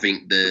 I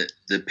think the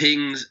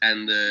pings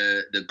and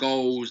the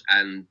goals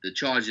and the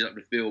charges up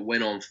the field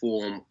when on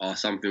form are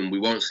something we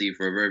won't see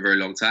for a very, very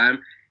long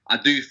time. I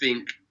do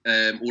think,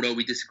 although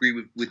we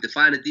disagree with the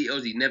finer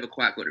details, he never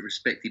quite got the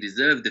respect he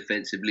deserved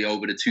defensively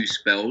over the 2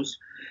 spells.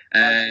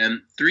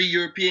 3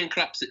 European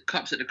cups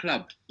at the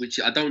club, which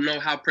I don't know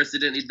how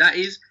precedented that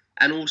is.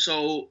 And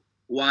also,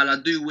 while I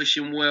do wish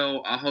him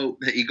well, I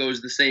hope that he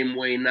goes the same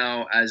way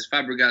now as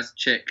Fabregas,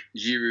 Cech,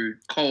 Giroud,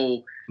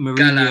 Cole, Mourinho,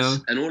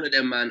 Gallas, and all of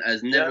them, man,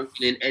 has never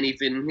been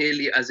anything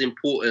nearly as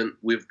important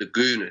with the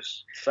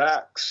Gooners.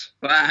 Facts.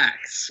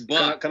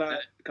 But can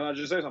I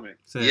just say something?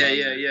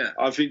 Yeah.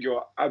 I think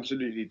you're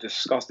absolutely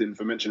disgusting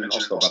for mentioning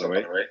Oscar, by the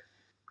way.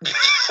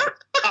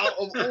 Out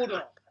of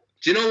order.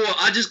 Do you know what?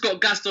 I just got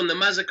gassed on the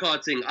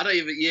Mazakar thing. I don't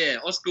even. Yeah,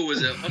 Oscar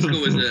was a.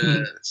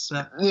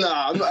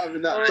 Nah, I'm not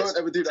having that. Don't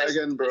ever do that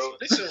again, bro.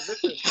 Listen.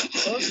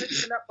 Don't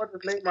mention that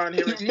brother's name around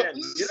here again.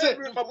 You don't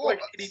ruin my boy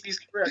KDB's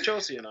career at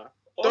Chelsea,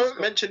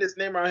 Don't mention his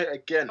name around here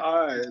again.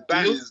 It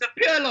was the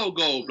Pirlo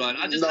goal, blood.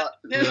 I just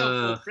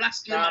Pirlo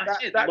flashing in my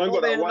head. That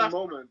goal ain't enough.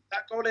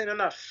 That goal ain't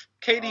enough.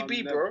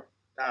 KDB, bro.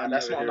 Nah,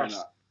 that's not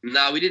enough.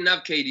 Nah, we didn't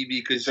have KDB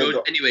because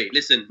Joe. Anyway,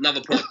 listen,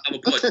 another pod.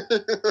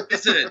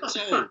 Listen,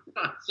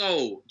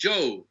 so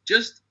Joe,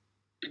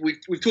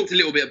 we've talked a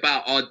little bit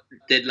about our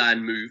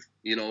deadline move.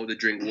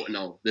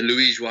 The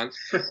Luiz one.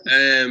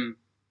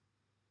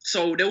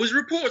 So there was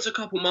reports a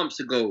couple months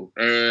ago,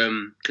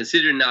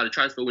 considering now the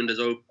transfer window's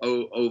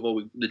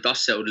over, the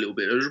dust settled a little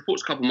bit. There was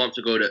reports a couple months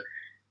ago that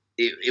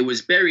it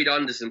was buried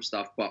under some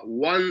stuff, but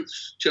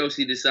once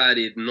Chelsea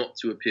decided not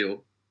to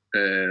appeal,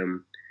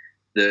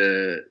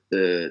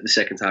 the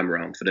second time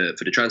around for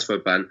the transfer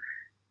ban.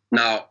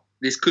 Now,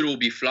 this could all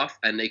be fluff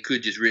and they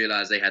could just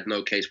realise they had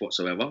no case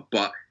whatsoever,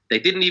 but they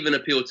didn't even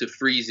appeal to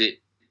freeze it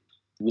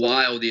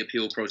while the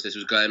appeal process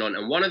was going on.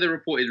 And one of the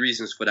reported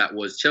reasons for that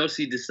was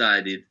Chelsea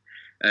decided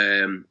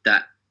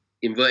that,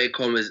 inverted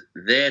commas,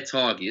 their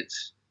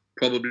targets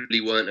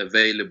probably weren't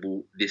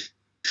available this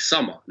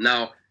summer.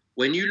 Now,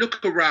 when you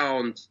look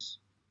around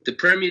the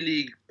Premier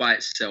League by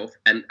itself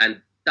and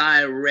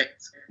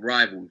direct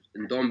rivals,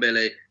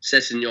 Ndombele,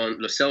 Sessegnon,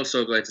 Lo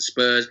Celso going to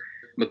Spurs,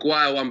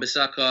 Maguire,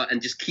 Wan-Bissaka,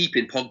 and just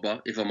keeping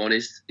Pogba, if I'm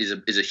honest, is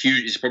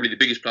probably the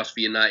biggest plus for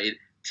United.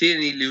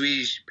 Tierney,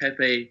 Luiz,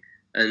 Pepe,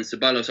 and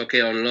Ceballos, okay,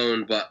 on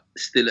loan, but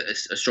still a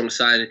strong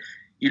signing.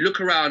 You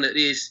look around at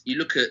this, you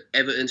look at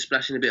Everton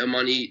splashing a bit of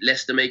money,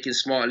 Leicester making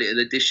smart little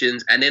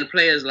additions, and then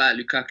players like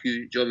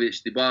Lukaku,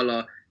 Jovic,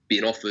 Dybala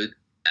being offered,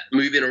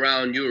 moving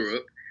around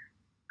Europe.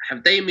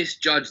 Have they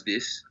misjudged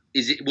this?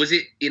 Was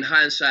it in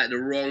hindsight the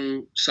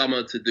wrong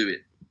summer to do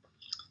it?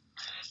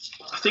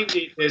 I think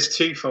there's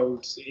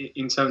twofold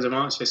in terms of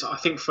answers. I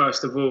think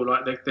first of all,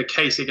 like the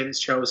case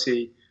against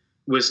Chelsea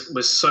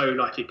was so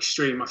like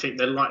extreme. I think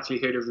the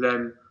likelihood of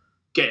them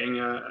getting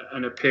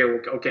an appeal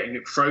or getting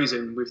it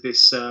frozen with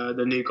this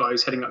the new guy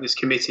who's heading up this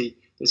committee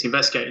that's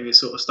investigating this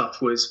sort of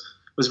stuff was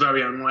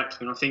very unlikely.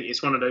 And I think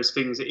it's one of those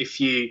things that if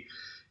you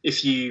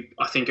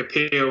I think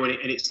appeal and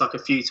it's like a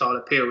futile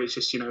appeal, it's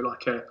just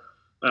like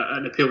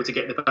an appeal to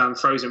get the ban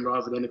frozen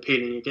rather than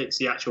appealing against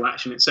the actual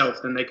action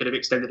itself, then they could have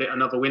extended it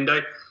another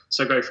window.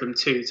 So go from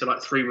 2 to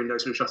like 3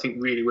 windows, which I think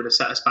really would have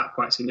set us back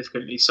quite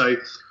significantly. So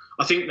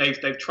I think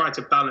they've tried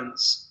to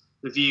balance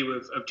the view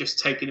of just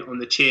taking it on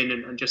the chin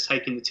and just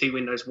taking the 2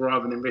 windows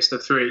rather than risk the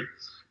 3.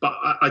 But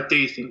I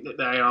do think that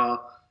they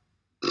are,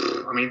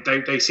 I mean,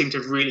 they seem to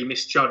have really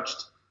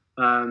misjudged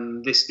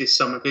this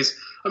summer. Because,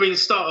 I mean, to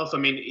start off, I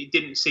mean, it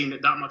didn't seem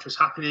that much was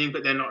happening,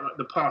 but then like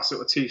the past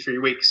sort of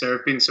 2-3 weeks, there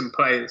have been some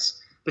players,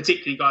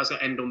 particularly guys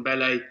like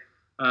Ndombele,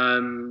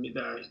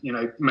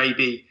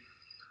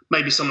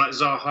 maybe someone like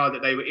Zaha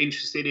that they were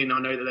interested in. I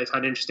know that they've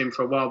had interest in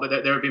for a while, but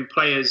there have been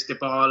players,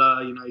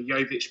 Dybala,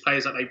 Jovic,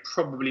 players that they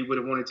probably would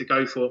have wanted to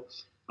go for.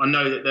 I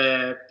know that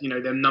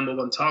their number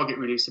one target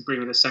really is to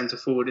bring in a centre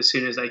forward as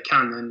soon as they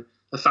can. And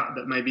the fact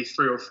that maybe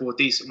 3 or 4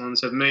 decent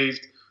ones have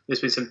moved, there's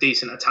been some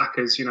decent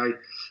attackers.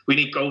 We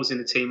need goals in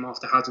the team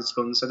after Hazard's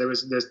gone, so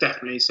there's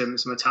definitely some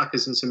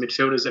attackers and some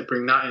midfielders that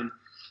bring that in.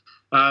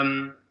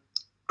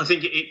 I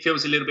think it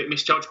feels a little bit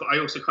misjudged, but I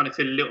also kind of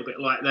feel a little bit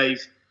like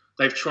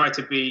they've tried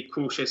to be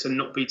cautious and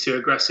not be too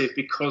aggressive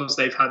because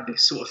they've had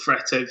this sort of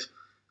threat of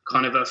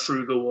kind of a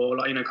frugal or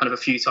kind of a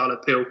futile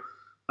appeal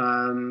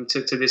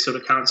to this sort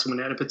of council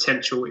and a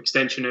potential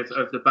extension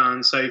of the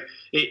ban. So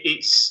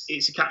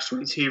it's a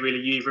catch-22 really.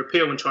 You either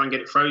appeal and try and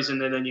get it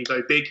frozen and then you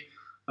go big,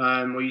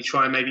 or you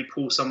try and maybe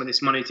pull some of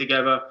this money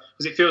together,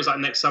 because it feels like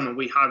next summer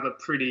we have a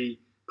pretty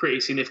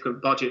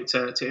significant budget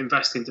to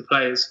invest into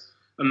players.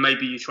 And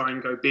maybe you try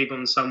and go big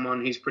on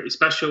someone who's pretty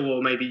special,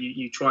 or maybe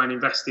you try and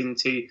invest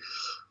into,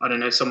 I don't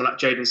know, someone like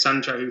Jadon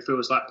Sancho, who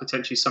feels like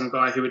potentially some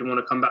guy who would want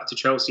to come back to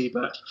Chelsea.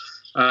 But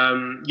I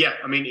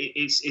mean,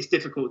 it's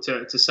difficult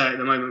to say at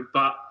the moment.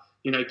 But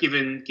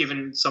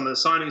given some of the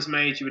signings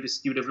made, you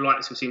would have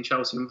liked to have seen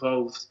Chelsea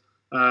involved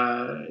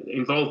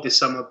this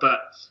summer.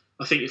 But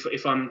I think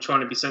if I'm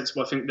trying to be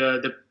sensible, I think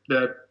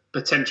the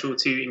potential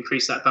to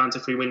increase that ban to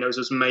 3 windows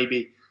was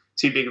maybe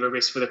too big of a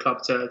risk for the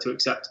club to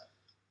accept.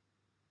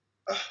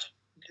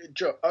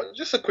 Joe,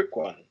 just a quick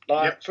one.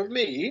 For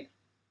me,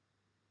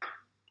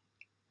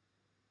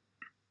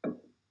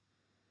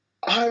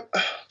 I'm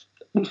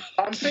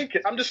just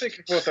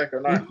thinking for a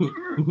second.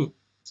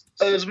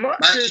 As much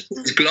as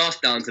his glass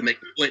down to make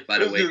a point, by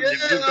the way.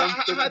 I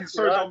had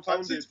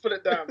to put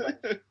it down,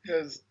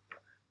 because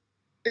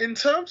in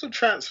terms of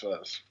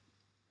transfers,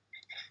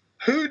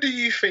 who do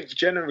you think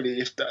generally,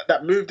 if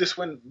that move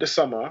this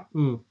summer,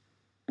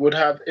 would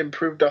have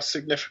improved us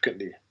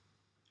significantly?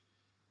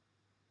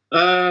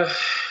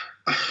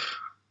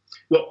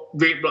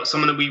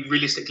 Someone that we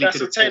realistically that's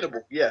could have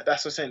attainable. Yeah,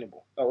 that's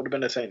attainable. That would have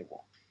been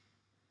attainable.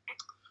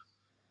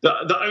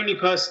 The only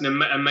person,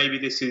 and maybe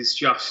this is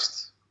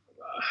just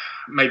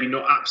maybe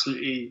not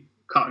absolutely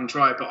cut and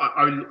dry, but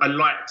I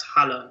liked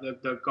Haller,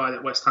 the guy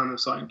that West Ham have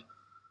signed.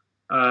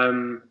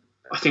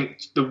 I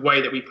think the way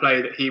that we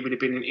play, that he would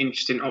have been an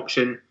interesting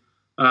option.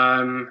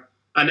 And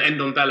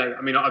Ndombele,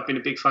 I mean, I've been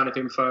a big fan of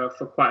him for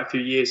quite a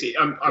few years.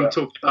 I'm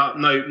talking about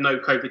no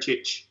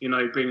Kovacic,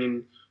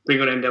 bringing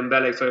on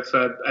Ndombele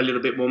for a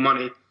little bit more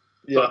money.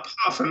 Yeah. But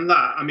apart from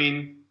that, I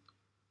mean,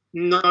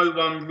 no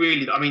one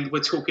really. I mean,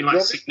 we're talking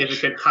like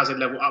significant Hazard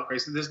level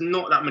upgrades. There's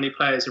not that many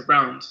players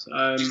around.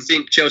 Do you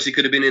think Chelsea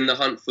could have been in the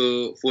hunt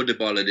for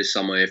Dybala this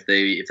summer if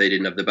they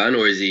didn't have the ban,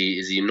 or is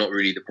he not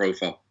really the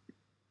profile?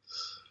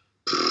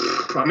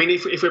 I mean,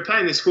 if we're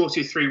playing this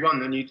 4-2-3-1,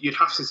 then you'd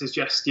have to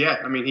suggest,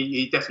 I mean,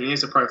 he definitely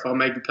is a profile,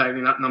 maybe playing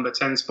in that number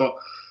 10 spot.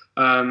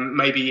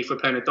 Maybe if we're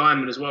playing a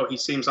diamond as well, he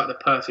seems like the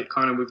perfect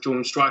kind of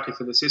withdrawn striker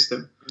for the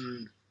system.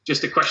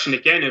 Just a question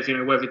again of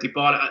whether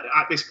Dybala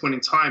at this point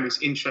in time is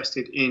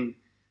interested in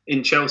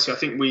Chelsea. I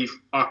think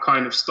our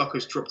kind of stock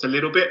has dropped a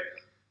little bit.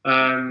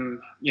 I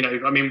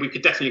mean, we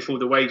could definitely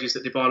afford the wages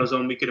that Dybala's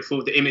on. We could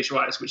afford the image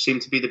rights, which seem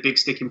to be the big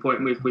sticking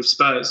point with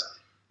Spurs.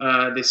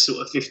 This sort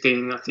of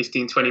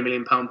 15-20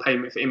 million pound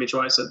payment for image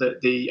rights that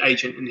the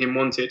agent and him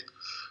wanted.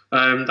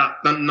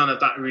 None of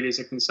that really is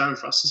a concern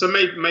for us. So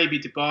maybe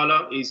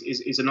Dybala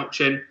is an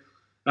option.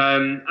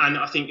 And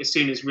I think as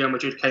soon as Real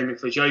Madrid came in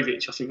for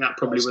Jovic, I think that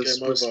probably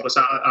was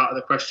out of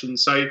the question.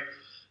 So,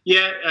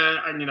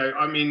 I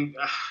mean,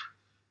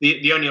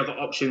 the only other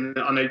option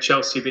that I know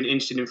Chelsea have been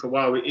interested in for a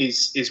while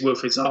is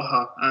Wilfried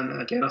Zaha. And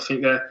again, I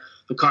think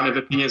the kind of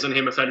opinions on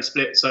him are fairly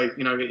split. So,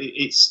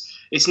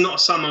 it's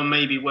not someone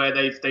maybe where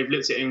they've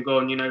looked at it and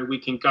gone, we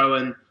can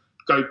go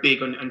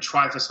big and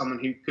try for someone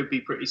who could be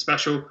pretty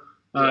special.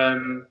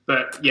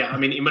 But I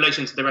mean, in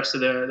relation to the rest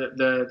of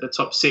the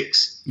top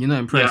 6, you're not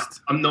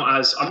impressed. I'm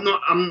not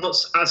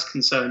as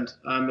concerned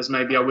as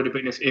maybe I would have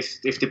been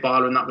if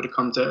Dybala and that would have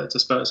come to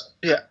Spurs.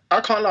 Yeah,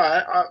 I can't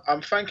lie.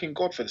 I'm thanking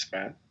God for this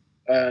man.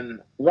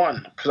 And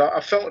one, because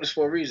I felt this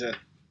for a reason.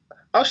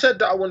 I've said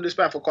that I wanted this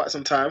ban for quite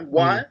some time.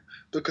 Why?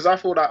 Because I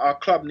feel that our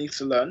club needs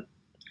to learn.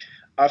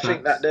 I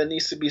think that there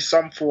needs to be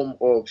some form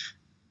of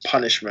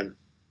punishment,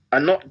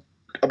 and not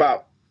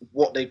about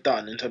what they've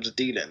done in terms of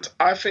dealings.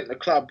 I think the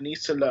club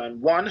needs to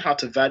learn, one, how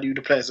to value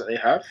the players that they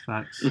have.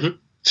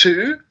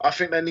 Two, I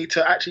think they need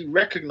to actually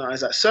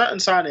recognise that certain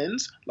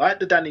signings, like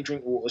the Danny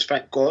Drinkwaters,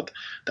 thank God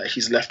that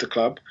he's left the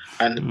club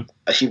and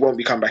he won't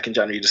be coming back in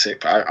January the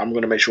 6th. I'm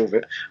going to make sure of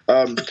it.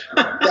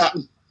 But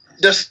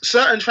just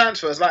certain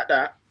transfers like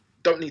that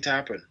don't need to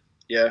happen.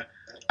 Yeah.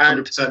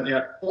 And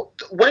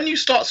when you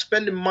start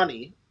spending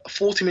money,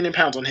 £40 million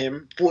on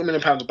him, £40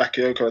 million on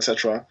Bakayoko,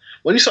 etc.,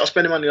 when you start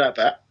spending money like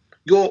that,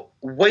 you're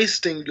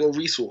wasting your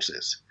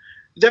resources.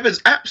 There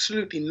is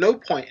absolutely no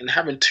point in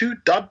having two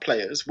dud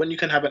players when you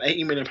can have an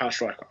 £80 million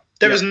striker.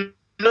 There is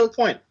no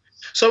point.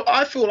 So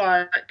I feel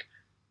like,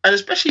 and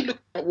especially look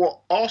at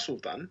what Arsenal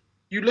have done,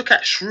 you look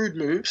at shrewd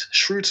moves,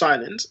 shrewd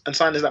signings, and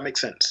signings that make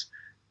sense.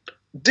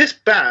 This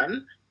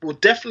ban will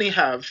definitely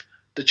have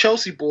the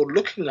Chelsea board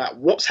looking at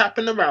what's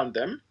happened around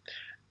them,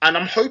 and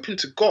I'm hoping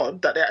to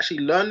God that they actually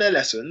learn their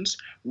lessons,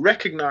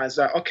 recognise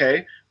that,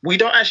 okay, we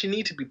don't actually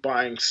need to be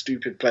buying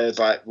stupid players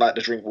like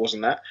the Drinkwaters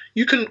and that.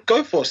 You can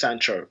go for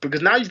Sancho,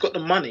 because now you've got the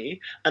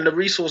money and the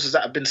resources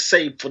that have been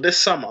saved for this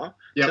summer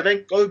to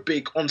then go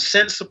big on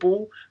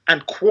sensible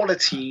and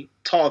quality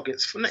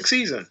targets for next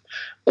season.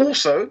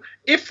 Also,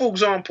 if, for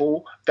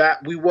example,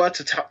 that we were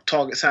to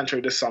target Sancho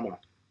this summer,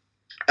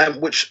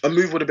 which a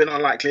move would have been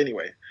unlikely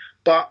anyway,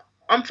 but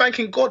I'm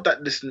thanking God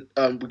that this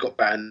we got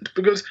banned,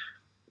 because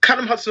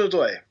Callum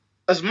Hudson-Odoi,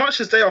 as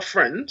much as they are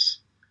friends,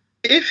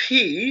 if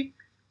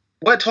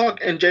we're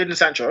targeting Jadon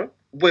Sancho,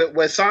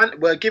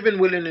 we're giving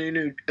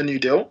Willian a new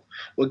deal,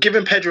 we're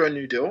giving Pedro a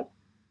new deal,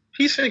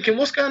 he's thinking,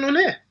 what's going on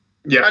here?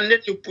 Yeah. And then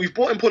we've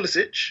bought in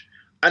Pulisic,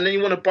 and then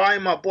you want to buy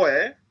my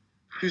boy,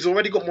 who's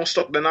already got more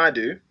stock than I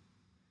do,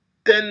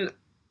 then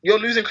you're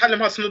losing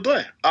Callum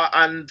Hudson-Odoi.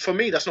 And for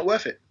me, that's not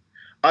worth it.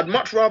 I'd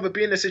much rather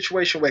be in a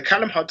situation where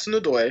Callum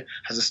Hudson-Odoi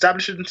has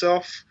established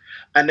himself,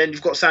 and then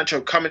you've got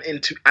Sancho coming in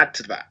to add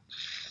to that.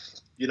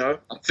 You know,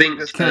 I think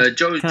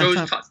Joe's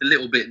touched a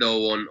little bit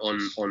though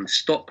on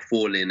stock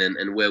falling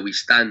and where we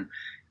stand.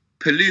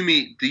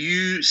 Palumi, do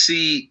you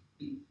see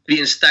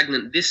being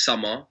stagnant this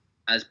summer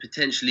as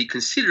potentially,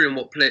 considering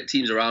what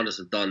teams around us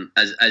have done,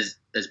 as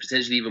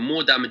potentially even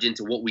more damaging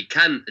to what we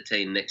can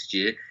attain next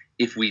year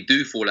if we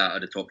do fall out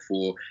of the top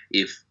four?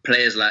 If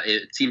teams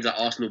like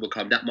Arsenal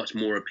become that much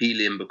more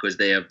appealing because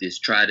they have this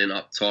trident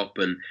up top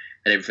and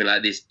everything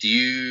like this, do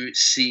you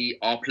see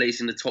our place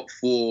in the top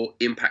four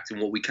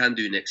impacting what we can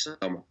do next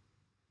summer?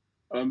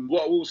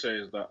 What I will say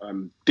is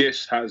that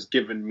this has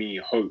given me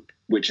hope,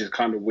 which is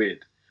kind of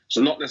weird.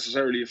 So not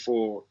necessarily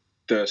for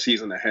the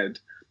season ahead,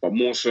 but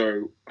more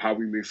so how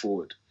we move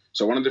forward.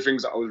 So one of the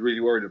things that I was really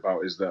worried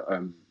about is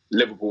that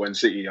Liverpool and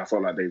City, I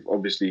felt like they've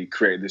obviously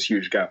created this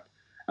huge gap.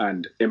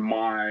 And in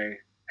my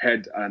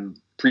head, and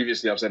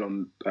previously I've said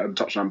on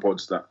Touchline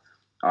Pods that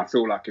I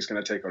feel like it's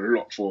going to take a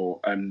lot for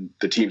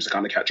the teams to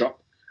kind of catch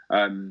up.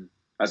 And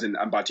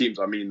by teams,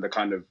 I mean the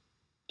kind of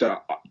the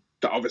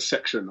other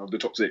section of the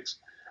top six.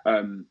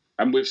 And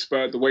with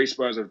Spurs, the way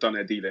Spurs have done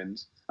their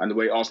dealings and the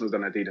way Arsenal's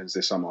done their dealings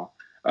this summer,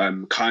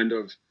 kind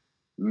of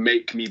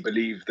make me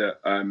believe that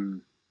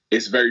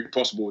it's very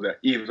possible that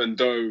even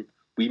though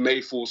we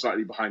may fall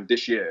slightly behind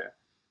this year,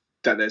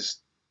 that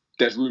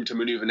there's room to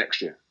manoeuvre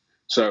next year.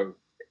 So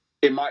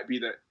it might be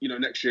that,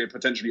 next year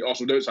potentially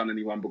Arsenal don't sign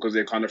anyone because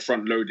they're kind of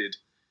front-loaded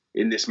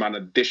in this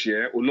manner this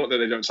year, or not that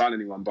they don't sign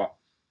anyone, but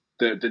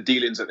the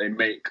dealings that they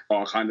make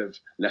are kind of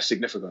less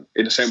significant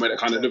in the same way that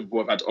kind of Liverpool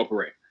have had to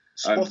operate.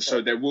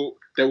 So there will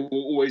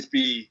always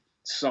be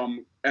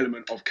some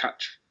element of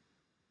catch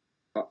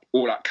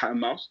or like cat and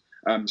mouse.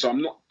 So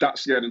I'm not that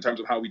scared in terms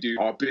of how we do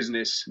our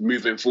business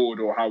moving forward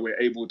or how we're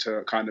able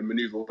to kind of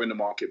maneuver within the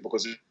market,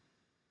 because the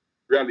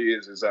reality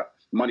is that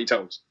money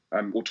tells,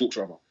 or talks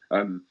rather.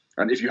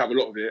 And if you have a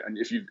lot of it, and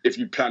if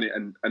you plan it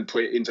and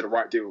put it into the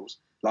right deals,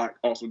 like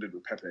Arsenal did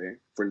with Pepe,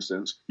 for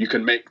instance, you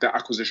can make that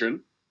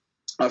acquisition.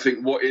 I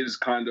think what is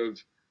kind of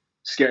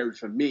scary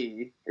for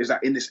me is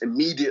that in this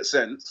immediate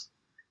sense,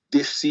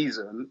 this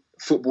season,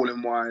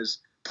 footballing-wise,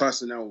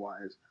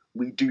 personnel-wise,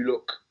 we do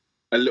look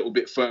a little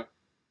bit further.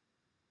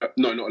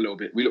 No, not a little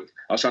bit.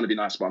 I was trying to be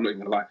nice, but I'm not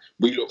even going to lie.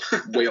 We look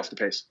way off the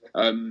pace.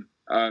 And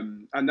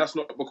that's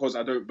not because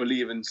I don't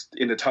believe in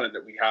the talent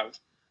that we have.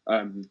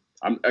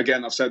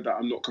 I've said that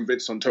I'm not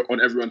convinced on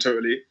everyone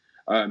totally.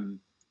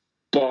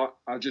 But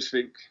I just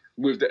think,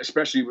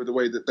 especially with the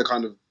way that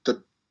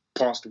the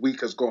past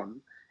week has gone,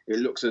 it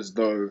looks as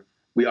though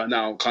we are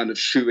now kind of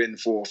shoo-in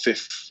for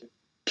 5th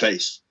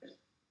place.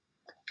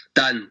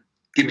 Dan,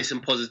 give me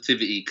some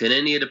positivity. Can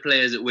any of the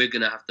players that we're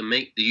going to have to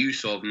make the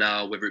use of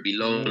now, whether it be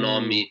loan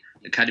army,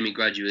 academy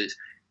graduates,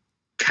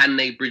 can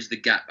they bridge the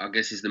gap? I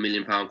guess is the £1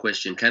 million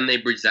question. Can they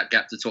bridge that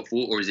gap to top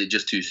four, or is it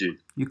just too soon?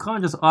 You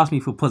can't just ask me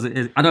for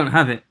positive. I don't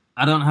have it.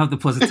 I don't have the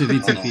positivity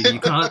for you. You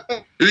can't.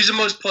 Who's the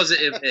most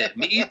positive here?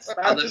 Me?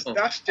 Man just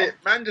dashed it.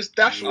 Man just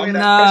dashed away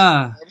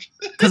Nah, that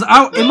because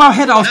in my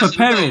head I was That's a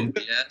preparing.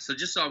 goal, yeah. So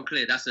just so I'm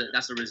clear, that's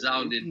a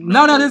resounding.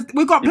 No,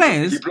 we got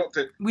players. He blocked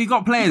it. We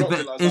got players, He blocked but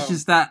it like it's that.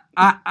 just that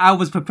I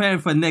was preparing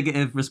for a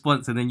negative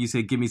response, and then you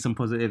said, give me some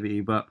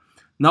positivity. But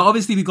no,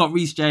 obviously we got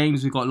Reece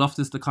James, we got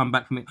Loftus to come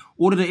back from it.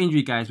 All of the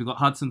injury guys, we got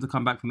Hudson to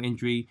come back from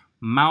injury.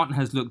 Mount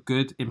has looked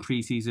good in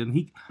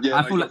pre-season.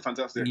 I feel like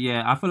fantastic.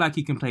 Yeah, I feel like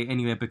he can play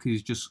anywhere because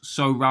he's just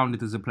so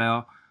rounded as a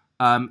player.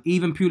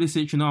 Even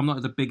Pulisic, I'm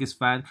not the biggest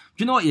fan. Do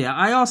you know what? Yeah,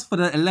 I asked for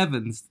the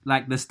 11s,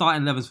 like the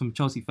starting 11s from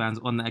Chelsea fans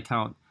on the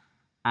account,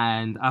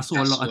 and I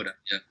saw a lot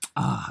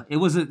of. It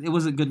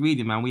wasn't good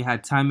reading, man. We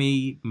had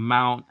Tammy,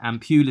 Mount,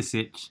 and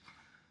Pulisic,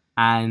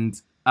 and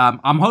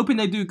I'm hoping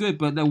they do good,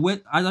 but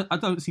I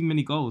don't see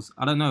many goals.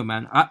 I don't know,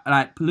 man.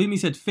 Like Palumi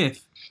said,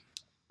 5th.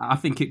 I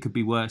think it could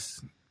be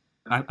worse.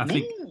 I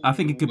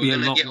think it could be a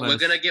lot worse. We're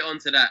gonna get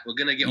onto that. We're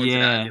gonna get onto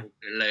that a little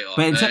bit later.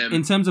 But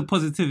in terms of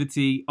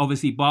positivity,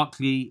 obviously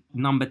Barkley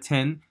number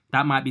 10,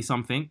 that might be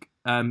something.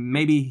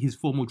 Maybe his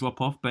form will drop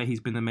off, but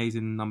he's been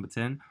amazing in number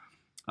 10.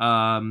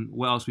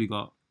 What else we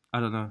got? I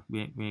don't know.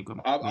 We ain't got.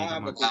 I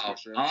have a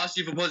question. I'll ask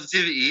you for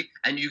positivity,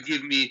 and you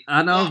give me.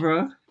 I know,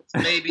 bro.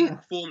 Maybe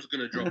form's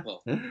gonna drop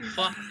off.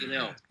 Fucking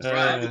hell! Right?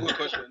 I have a good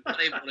question. I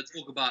don't even want to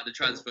talk about the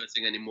transfer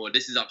thing anymore.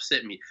 This has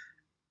upset me.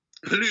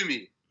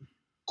 Palumi.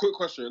 Quick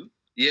question.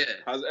 Yeah.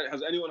 Has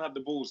anyone had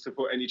the balls to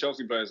put any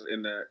Chelsea players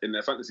in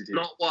their fantasy team?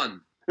 Not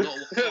one.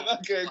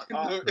 Okay.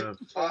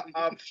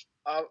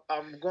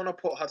 I'm gonna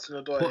put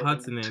Hudson-Odoi. Put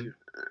Hudson in.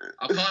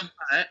 I can't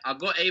lie. I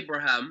got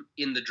Abraham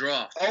in the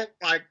draft. Oh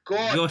my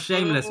god! You're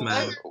shameless,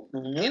 man.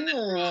 In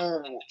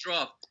the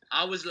draft,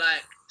 I was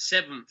like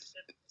 7th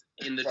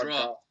in the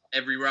draft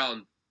every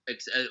round. I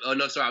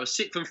was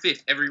 6th and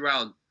 5th every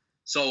round.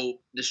 So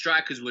the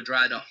strikers were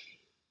dried up.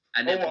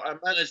 And then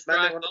third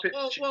striker,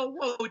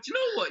 whoa. Do you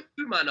know what?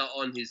 You man are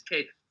on his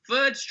case.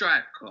 Third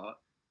striker,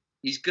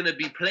 he's going to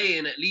be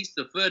playing at least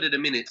a third of the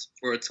minutes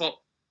for a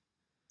top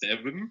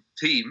 7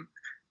 team.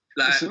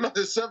 Like, it's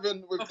another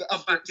 7 with the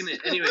back in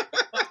it. Anyway,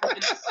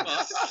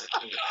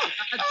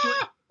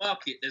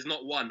 market, there's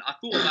not one. I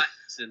thought about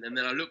Edson, and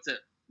then I looked at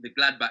the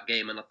Gladbach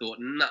game and I thought,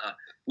 nah,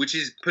 which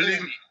is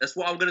Palumi. That's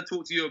what I'm going to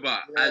talk to you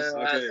about.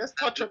 Let's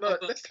touch on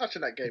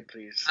that game,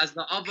 please. As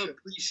the other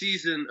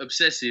pre-season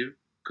obsessive,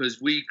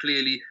 because we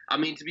clearly, I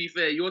mean, to be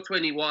fair, you're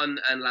 21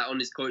 and like on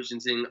this coaching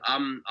thing,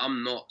 I'm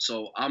not,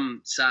 so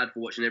I'm sad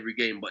for watching every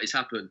game, but it's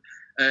happened.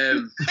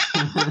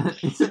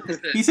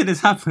 He said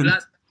it's happened.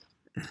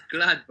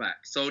 Gladbach.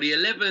 So the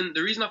 11,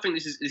 the reason I think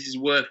this is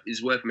worth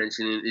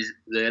mentioning is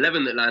the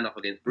 11 that lined up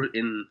against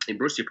in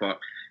Borussia Park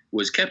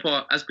was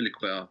Kepa,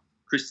 Azpilicueta,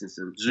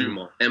 Christensen,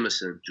 Zuma,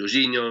 Emerson,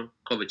 Jorginho,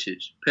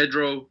 Kovacic,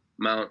 Pedro,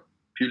 Mount,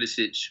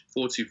 Pulisic,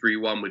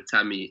 4-2-3-1 with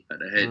Tammy at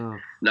the head.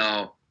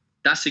 Now,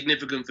 that's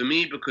significant for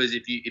me because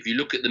if you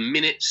look at the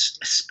minutes,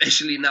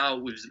 especially now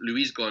with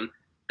Luis gone,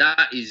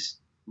 that is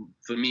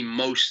for me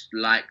most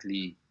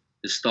likely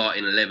the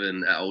starting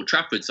 11 at Old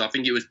Trafford. So I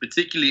think it was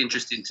particularly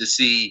interesting to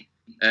see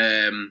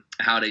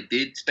how they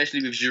did,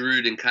 especially with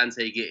Giroud and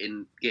Kante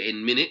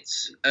getting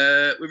minutes.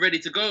 We're ready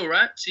to go,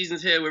 right?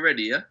 Season's here. We're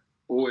ready, yeah.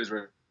 Always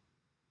ready.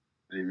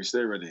 We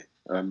stay ready.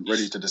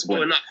 Ready to disappoint.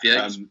 Well, enough,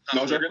 yeah.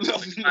 No,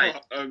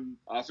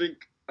 I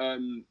think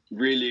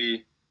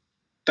really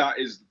that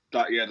is.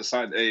 The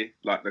side A,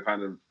 like the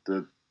kind of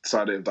the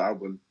side A of the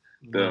album,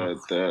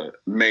 the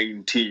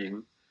main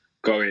team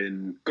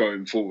going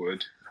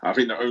forward. I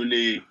think the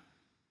only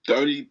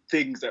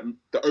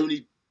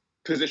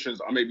positions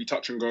that are maybe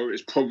touch and go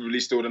is probably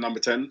still the number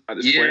 10 at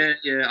this point.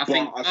 Yeah. I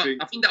think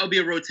that would be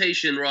a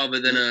rotation rather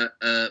than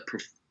a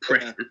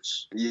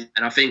preference. Yeah.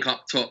 And I think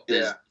up top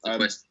there's the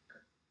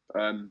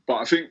question. But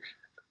I think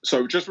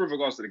so. Just with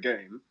regards to the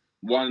game,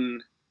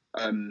 one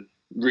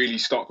really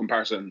stark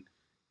comparison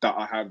that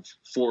I have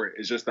for it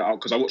is just that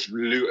because I watched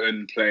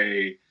Luton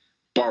play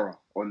Borough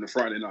on the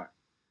Friday night,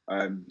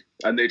 and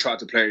they tried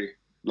to play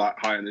like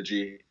high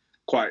energy,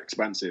 quite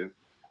expansive,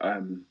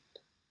 and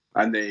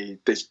they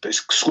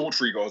scored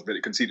 3 goals, but they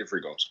conceded 3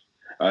 goals.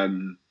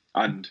 And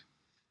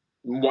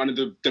one of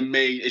the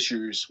main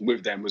issues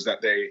with them was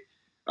that they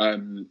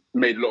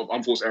made a lot of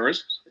unforced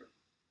errors,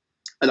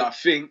 and I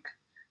think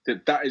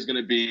that is going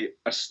to be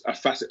a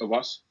facet of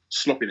us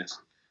sloppiness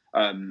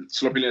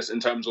in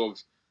terms of.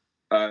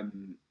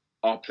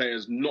 Our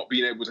players not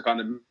being able to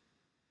kind of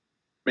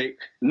make,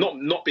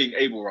 not being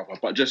able rather,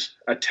 but just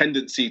a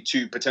tendency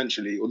to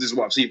potentially, or this is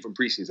what I've seen from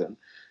preseason,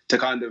 to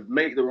kind of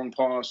make the wrong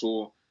pass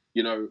or,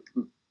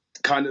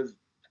 kind of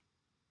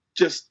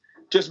just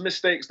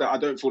mistakes that I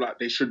don't feel like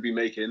they should be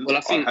making. Well,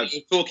 I think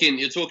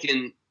you're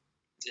talking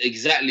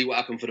exactly what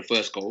happened for the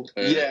first goal.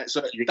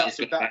 So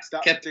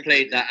Kepa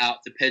played that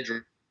out to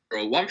Pedro.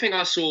 One thing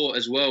I saw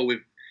as well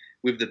with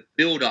the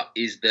build-up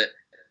is that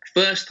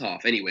first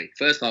half,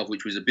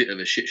 which was a bit of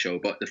a shit show,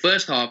 but the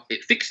first half,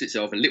 it fixed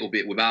itself a little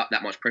bit without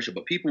that much pressure,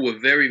 but people were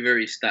very,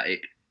 very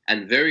static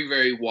and very,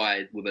 very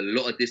wide with a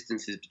lot of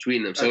distances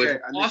between them. So if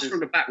the pass from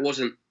the back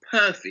wasn't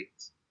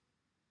perfect,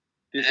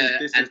 This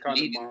is kind of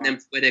leading them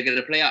where they're going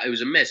to play out. It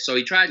was a mess. So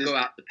he tried to go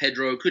out to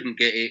Pedro, couldn't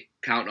get it.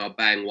 Counter,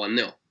 bang,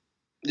 1-0.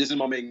 This is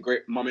my main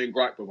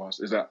gripe with us,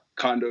 is that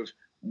kind of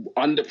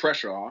under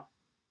pressure,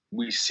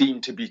 we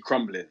seem to be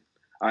crumbling.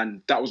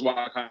 And that was why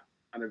I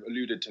kind of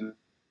alluded to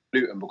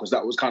Luton, because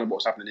that was kind of what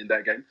was happening in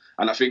their game.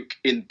 And I think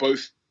in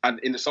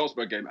the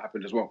Salzburg game, it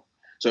happened as well.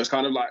 So it's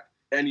kind of like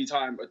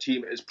anytime a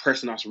team is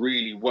pressing us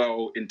really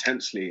well,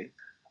 intensely,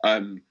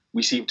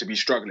 we seem to be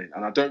struggling.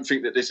 And I don't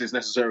think that this is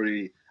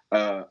necessarily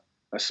a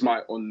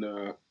smite on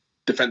the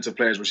defensive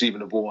players receiving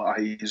the ball,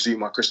 i.e.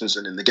 Zuma,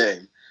 Christensen in the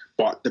game.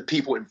 But the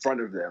people in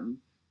front of them,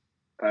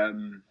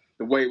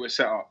 the way we're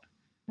set up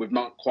with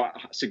Mount quite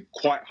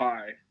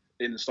high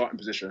in the starting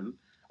position,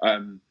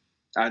 and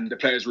the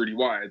players really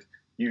wide,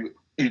 you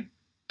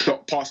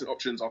passing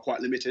options are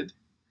quite limited.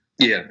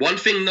 Yeah, one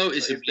thing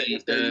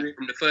noticeably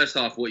from the first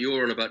half, what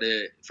you're on about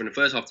there, from the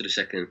first half to the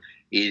second,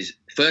 is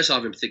first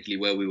half in particular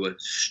where we were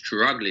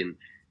struggling.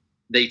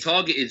 They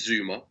targeted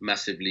Zuma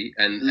massively,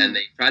 and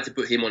they tried to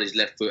put him on his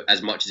left foot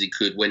as much as he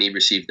could when he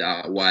received it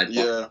out wide.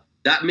 Yeah.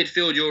 That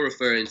midfield you're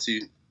referring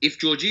to, if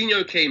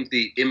Jorginho came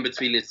deep in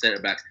between his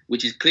centre-backs,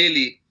 which is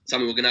clearly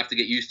something we're going to have to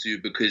get used to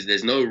because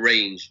there's no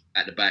range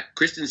at the back.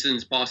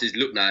 Christensen's passes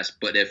look nice,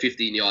 but they're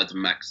 15 yards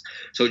max.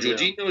 So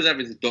Jorginho was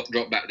having to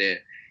drop back there.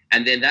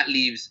 And then that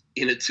leaves,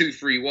 in a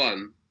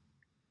 2-3-1,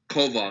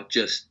 Kova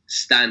just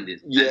standing.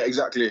 Yeah,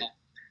 exactly.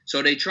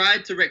 So they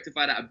tried to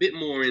rectify that a bit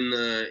more in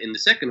the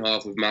second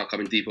half with Mount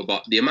coming deeper,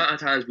 but the amount of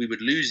times we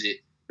would lose it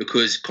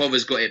because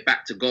Kova's got it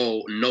back to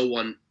goal, no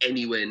one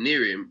anywhere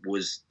near him,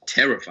 was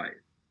terrifying.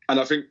 And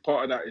I think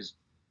part of that is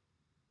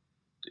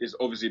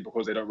obviously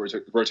because they don't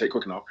rotate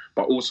quick enough,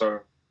 but also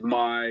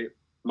my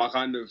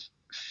kind of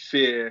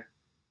fear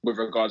with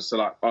regards to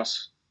like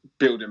us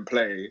building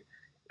play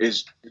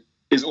is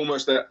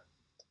almost that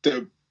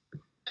the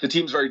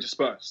team's very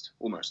dispersed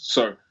almost.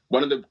 So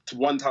one of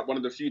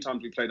the few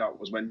times we played out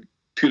was when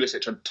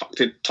Pulisic had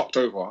tucked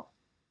over,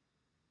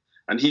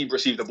 and he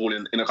received the ball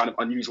in a kind of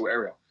unusual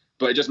area.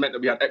 But it just meant that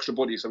we had extra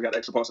bodies, so we had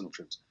extra passing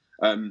options.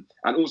 And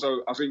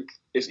also, I think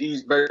it's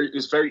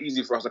very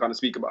easy for us to kind of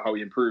speak about how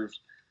we improved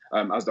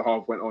as the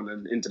half went on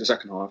and into the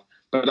second half.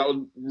 But that was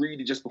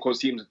really just because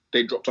teams,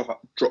 they dropped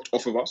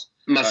off of us.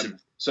 Massive.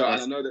 And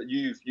I know that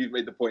you've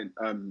made the point,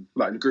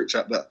 like in the group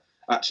chat, that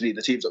actually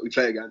the teams that we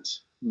play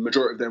against,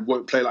 majority of them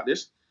won't play like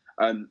this.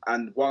 And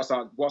whilst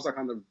I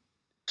kind of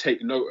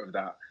take note of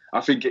that,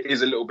 I think it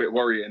is a little bit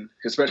worrying,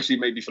 especially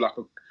maybe for like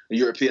a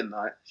European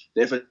night,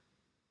 if a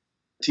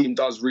team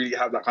does really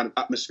have that kind of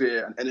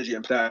atmosphere and energy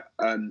and play,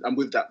 and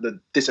with that, the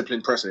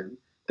disciplined pressing,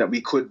 that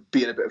we could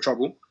be in a bit of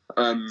trouble.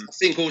 I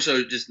think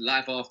also just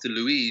life after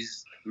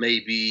Luiz,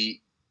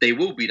 maybe they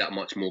will be that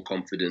much more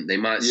confident. They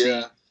might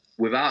see,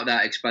 without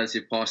that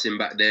expansive passing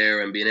back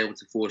there and being able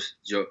to force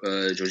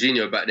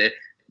Jorginho back there,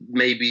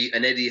 maybe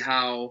an Eddie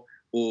Howe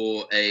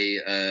or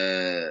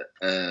a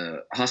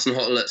Hassan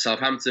Hotel at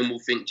Southampton will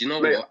think, do you know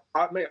what?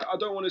 I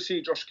don't want to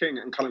see Josh King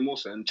and Callum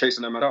Wilson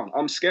chasing them down.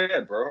 I'm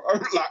scared, bro.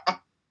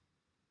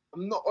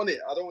 I'm not on it.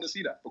 I don't want to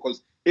see that,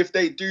 because if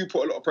they do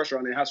put a lot of pressure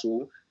on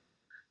Hassel,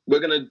 we're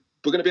gonna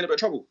be in a bit of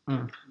trouble.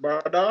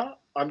 Brother,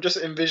 I'm just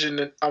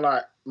envisioning. I'm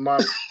like my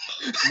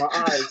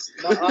eyes.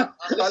 I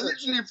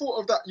literally thought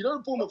of that. You know,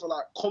 Bournemouth are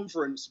like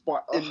conference,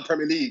 but in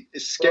Premier League,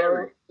 it's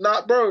scary.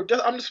 Bro,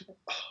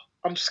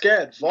 I'm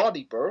scared.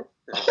 Vardy, bro.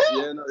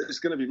 Yeah, no, it's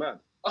gonna be mad.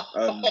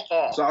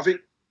 So I think,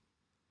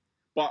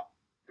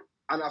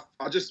 I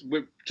just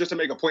to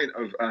make a point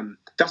of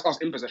that's us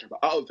in possession, but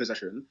out of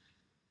possession,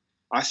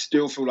 I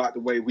still feel like the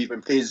way we've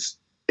been is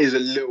a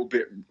little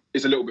bit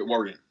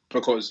worrying,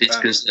 because it's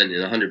concerning,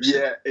 100%.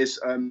 Yeah, it's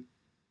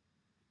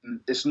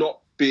not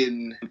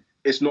been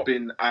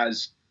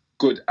as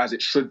good as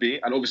it should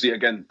be, and obviously,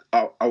 again,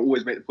 I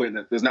always make the point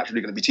that there's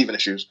naturally going to be teething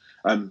issues,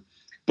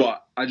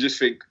 but I just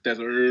think there's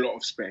a lot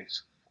of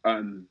space,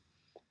 and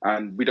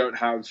we don't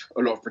have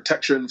a lot of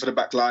protection for the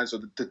back line.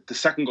 So the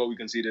second goal we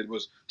conceded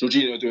was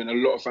Jorginho doing a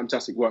lot of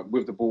fantastic work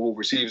with the ball,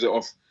 receives it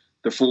off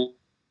the full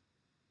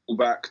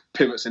back,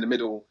 pivots in the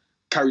middle,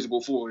 carries the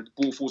ball forward,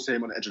 ball falls to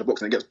him on the edge of the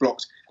box and it gets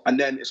blocked, and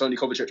then it's only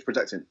Kovacic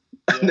protecting.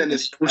 And then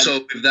it's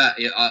also with that,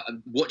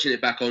 watching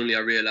it back only, I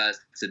realised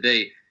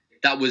today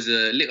that was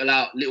a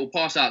little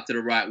pass out to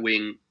the right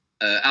wing,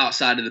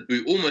 outside of the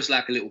boot, almost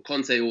like a little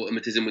Conte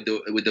automatism with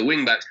the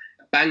wing backs.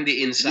 Banged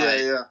it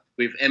inside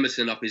with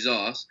Emerson up his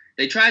arse.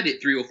 They tried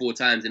it 3 or 4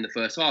 times in the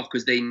first half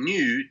because they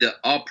knew that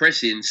our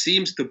pressing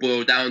seems to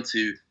boil down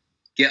to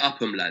get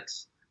up 'em,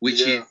 lads,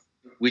 which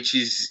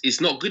is it's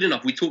not good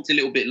enough. We talked a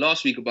little bit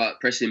last week about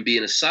pressing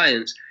being a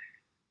science.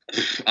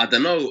 I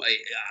don't know.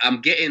 I'm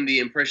getting the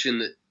impression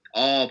that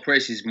our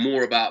press is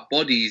more about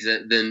bodies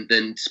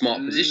than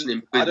smart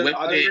positioning. Because when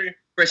we're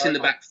pressing the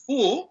back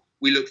 4,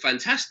 we look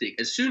fantastic.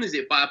 As soon as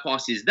it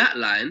bypasses that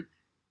line,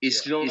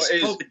 it's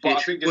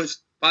Kovacic.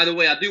 By the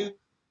way, I do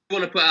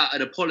want to put out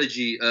an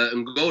apology,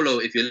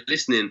 N'Golo, if you're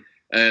listening.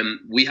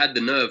 We had the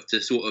nerve to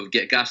sort of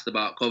get gassed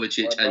about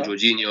Kovacic and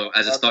Jorginho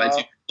as a starting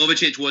team.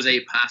 Kovacic was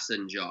a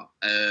passenger.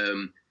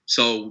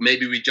 So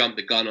maybe we jumped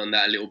the gun on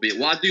that a little bit.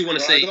 What I do want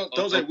to say...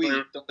 Don't say we.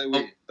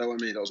 That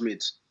was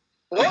Mids.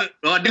 What?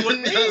 No, I do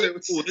want to say...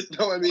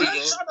 Why are you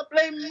trying to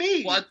blame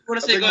me? What I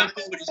want to say going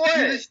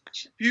forward is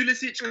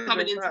Pulisic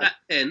coming into that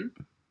 10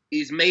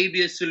 is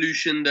maybe a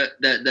solution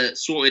that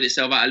sorted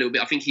itself out a little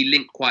bit. I think he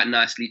linked quite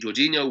nicely.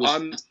 Jorginho was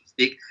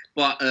fantastic.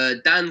 But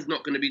Dan's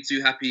not going to be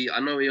too happy.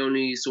 I know he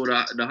only saw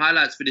the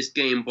highlights for this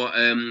game, but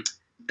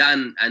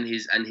Dan and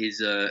his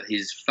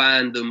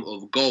fandom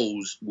of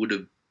goals would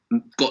have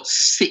got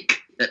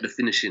sick at the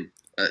finishing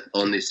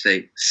on this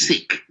day.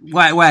 Sick.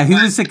 Why? Who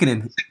was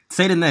sickening?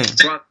 Say the name.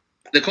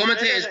 The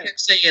commentators kept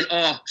saying,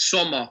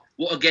 Sommer,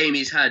 what a game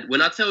he's had. When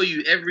I tell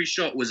you every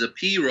shot was a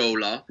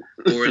P-roller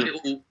or a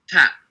little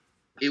tap,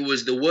 it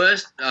was the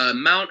worst.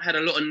 Mount had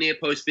a lot of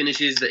near-post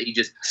finishes that he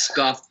just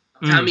scuffed.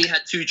 Tammy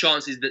had 2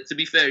 chances that, to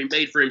be fair, he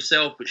made for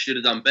himself but should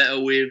have done better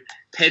with.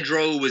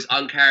 Pedro was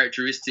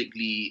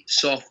uncharacteristically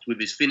soft with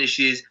his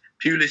finishes.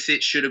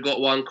 Pulisic should have got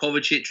one.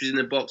 Kovacic was in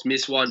the box,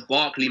 missed one.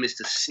 Barkley missed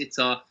a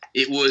sitter.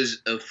 It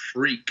was a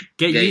freak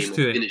game used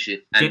to of finishing.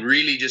 And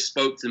really just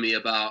spoke to me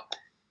about...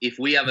 if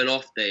we have an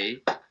off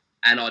day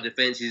and our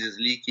defence is as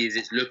leaky as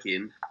it's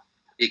looking,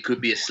 it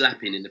could be a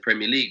slapping in the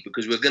Premier League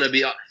because we're going to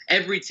be...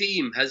 every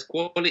team has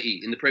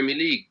quality in the Premier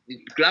League.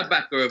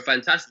 Gladbach are a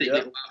fantastic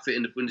little outfit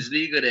in the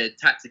Bundesliga. They're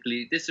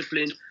tactically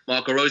disciplined.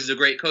 Marco Rose is a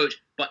great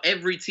coach. But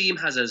every team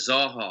has a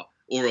Zaha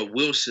or a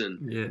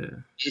Wilson. Yeah,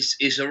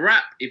 It's a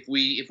wrap if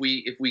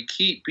we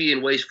keep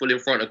being wasteful in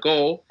front of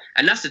goal.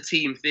 And that's a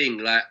team thing.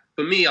 Like,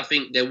 for me, I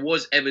think there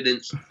was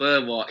evidence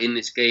further in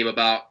this game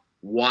about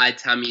why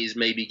Tammy is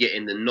maybe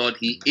getting the nod.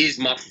 He is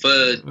my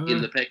third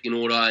in the pecking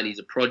order, and he's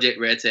a project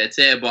rare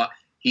tear, but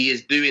he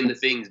is doing the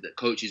things that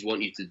coaches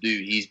want you to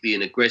do. He's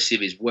being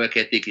aggressive. His work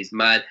ethic is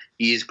mad.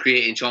 He is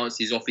creating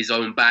chances off his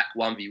own back,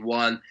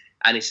 1v1,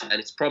 and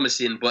it's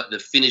promising. But the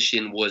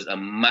finishing was a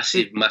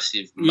massive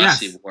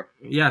work.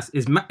 Yes,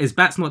 is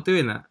Bats not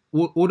doing that?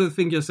 All the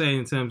things you're saying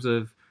in terms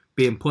of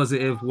being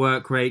positive,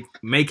 work rate,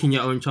 making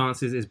your own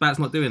chances, is Bats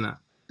not doing that?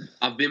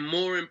 I've been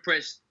more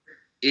impressed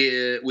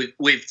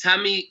with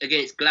Tammy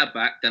against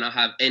Gladbach than I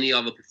have any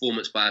other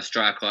performance by a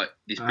striker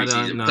this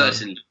preseason,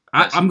 personally.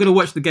 I'm going to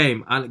watch the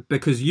game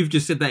because you've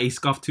just said that he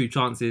scuffed 2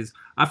 chances.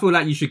 I feel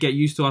like you should get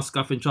used to us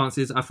scuffing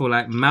chances. I feel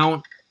like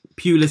Mount,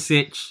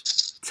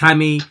 Pulisic,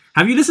 Tammy.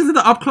 Have you listened to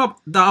the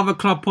other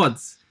club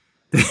pods?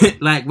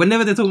 Like,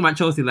 whenever they're talking about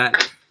Chelsea, like,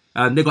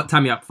 they got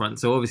Tammy up front,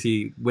 so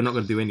obviously we're not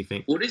going to do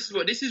anything. Well, this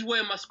is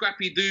where my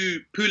scrappy do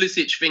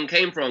Pulisic thing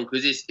came from,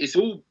 because it's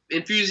all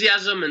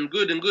enthusiasm and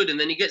good, and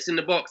then he gets in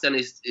the box and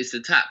it's a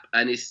tap,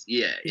 and it's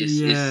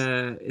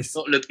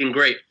not looking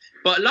great.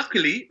 But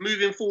luckily,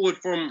 moving forward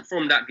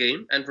from that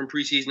game and from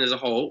pre-season as a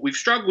whole, we've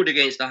struggled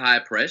against the high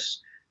press.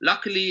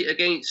 Luckily,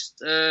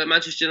 against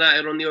Manchester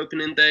United on the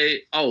opening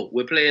day,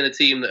 we're playing a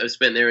team that have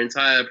spent their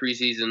entire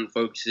pre-season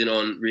focusing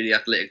on really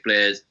athletic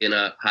players in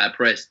a high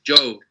press.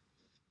 Joe,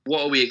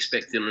 what are we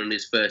expecting on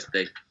this first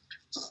day?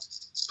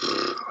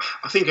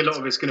 I think a lot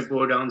of it's going to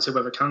boil down to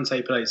whether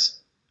Kante plays.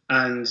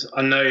 And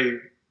I know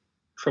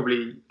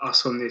probably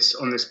us on this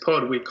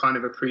pod, we kind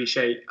of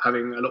appreciate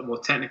having a lot more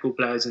technical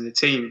players in the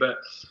team. But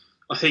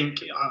I think,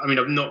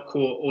 I've not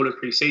caught all of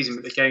pre-season,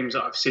 but the games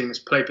that I've seen us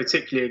play,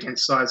 particularly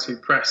against sides who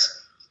press,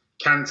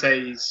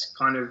 Kante's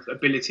kind of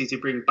ability to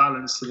bring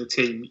balance to the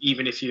team,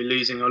 even if you're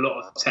losing a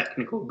lot of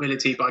technical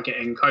ability by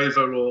getting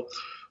Kova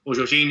or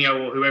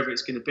Jorginho or whoever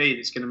it's going to be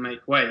that's going to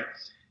make way.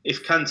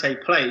 If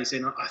Kante plays,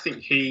 then I think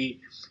he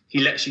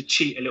lets you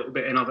cheat a little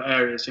bit in other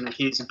areas.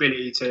 His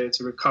ability to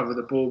recover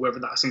the ball, whether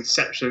that's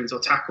interceptions or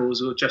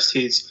tackles or just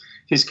his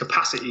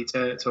capacity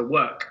to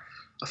work.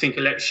 I think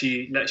it lets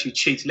you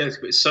cheat a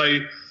little bit. So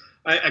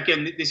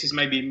again, this is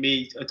maybe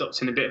me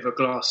adopting a bit of a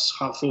glass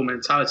half full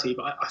mentality,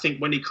 but I think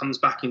when he comes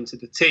back into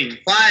the team,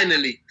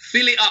 finally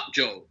fill it up,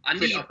 Joe.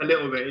 Fill it up a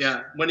little bit,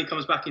 yeah. When he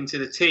comes back into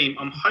the team,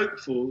 I'm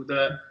hopeful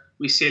that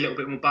we see a little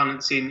bit more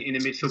balance in the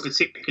midfield,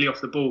 particularly off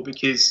the ball,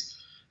 because,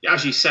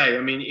 as you say,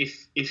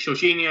 if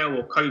Jorginho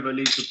or Kova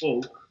lose the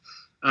ball,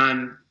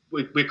 and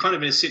we're kind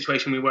of in a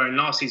situation we were in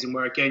last season,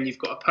 where again you've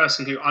got a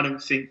person who I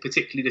don't think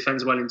particularly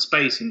defends well in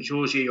space, in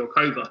Georgie or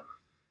Kova,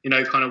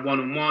 kind of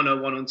 1-on-1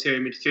 or 1-on-2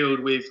 in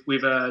midfield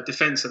with a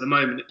defence at the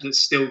moment that's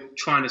still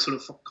trying to sort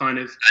of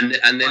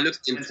and they're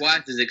looking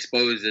twice as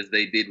exposed as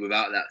they did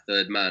without that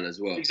third man as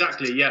well.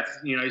 Exactly, yeah.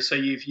 So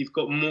you've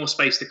got more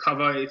space to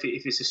cover if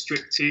it's a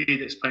strict 2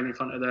 that's playing in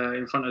front of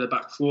the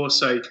back 4.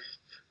 So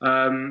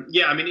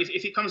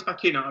if he comes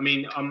back in,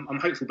 I'm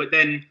hopeful. But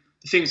then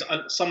the things,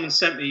 someone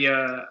sent me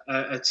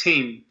a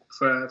team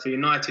for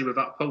United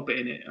without Pogba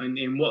in it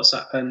in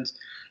WhatsApp, and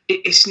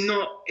it's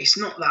not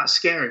that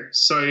scary.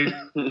 So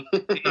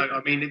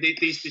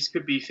this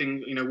could be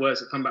words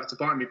that come back to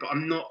bite me, but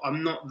I'm not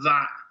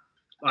that.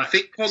 I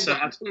think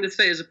Pogba. I think the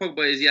status of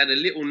Pogba is he had a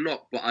little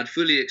knock, but I'd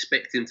fully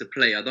expect him to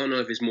play. I don't know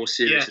if it's more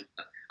serious.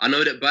 Yeah. I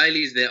know that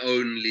Bailey's their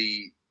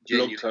only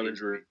long-term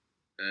injury.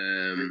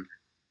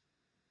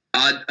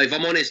 If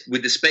I'm honest,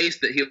 with the space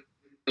that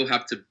he'll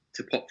have to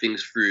pop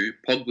things through,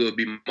 Pogba would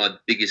be my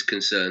biggest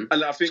concern.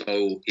 And I think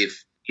so.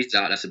 If He's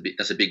out.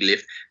 That's a big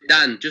lift.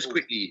 Dan, just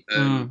quickly,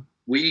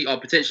 we are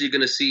potentially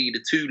going to see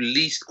the two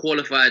least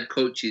qualified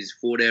coaches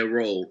for their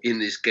role in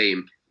this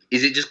game.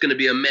 Is it just going to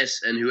be a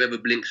mess and whoever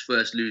blinks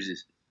first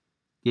loses?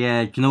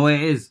 Yeah, do you know what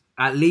it is?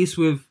 At least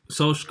with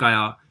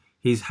Solskjaer,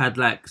 he's had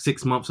like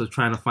 6 months of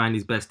trying to find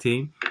his best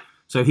team.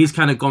 So he's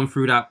kind of gone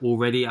through that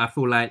already. I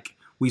feel like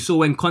we saw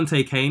when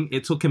Conte came,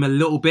 it took him a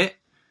little bit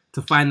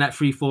to find that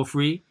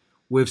 3-4-3.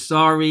 With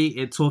Sarri,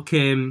 it took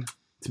him,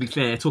 to be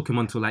fair, it took him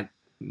until like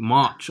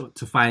March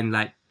to find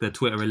like the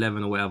Twitter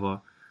 11 or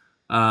whatever.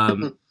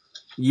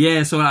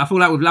 Yeah, so I feel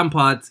like with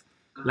Lampard,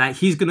 like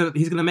he's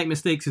gonna make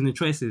mistakes in the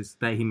choices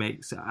that he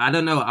makes. I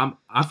don't know.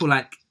 I feel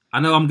like I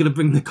know I'm gonna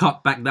bring the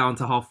cup back down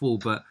to half full,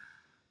 but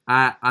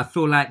I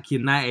feel like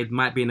United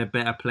might be in a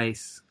better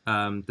place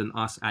than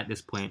us at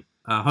this point.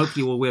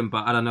 Hopefully we'll win,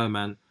 but I don't know,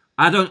 man.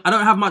 I don't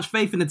have much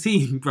faith in the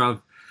team,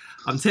 bro.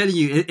 I'm telling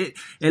you, it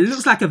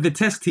looks like a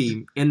Vitesse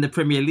team in the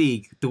Premier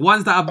League. The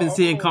ones that I've been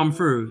seeing come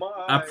through,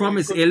 I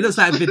promise, it looks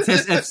like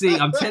Vitesse FC.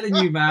 I'm telling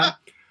you, man.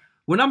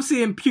 When I'm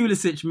seeing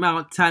Pulisic,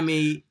 Mount,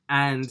 Tammy,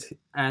 and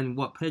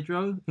what,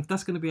 Pedro, if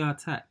that's going to be our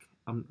attack,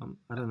 I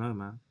don't know,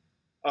 man.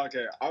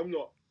 Okay, I'm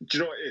not. Do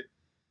you know what it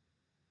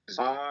is?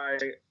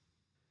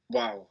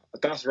 Wow,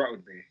 that's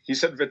rattled me. He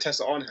said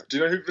Vitesse Arnhem. Do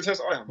you know who Vitesse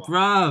Arnhem are?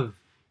 Bruv.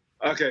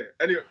 Okay,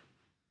 anyway,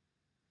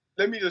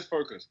 let me just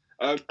focus.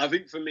 I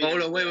think for me...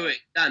 Hold on, wait.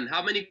 Dan,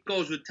 how many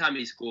goals would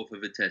Tammy score for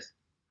Vitesse?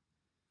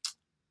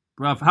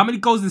 Bruv, how many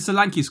goals did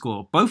Solanke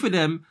score? Both of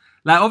them...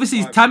 Like,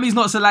 obviously, Tammy's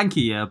not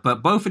Solanke, yeah,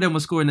 but both of them were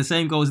scoring the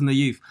same goals in the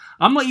youth.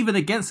 I'm not even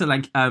against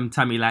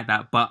Tammy like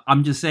that, but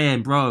I'm just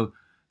saying, bro,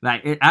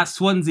 like, at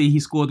Swansea, he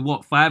scored,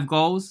 5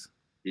 goals?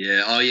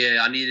 Yeah,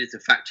 I needed to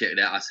fact check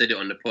that. I said it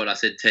on the pod. I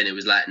said 10. It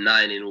was like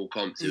 9 in all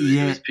comps.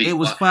 It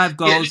was 5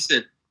 goals.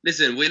 Yeah,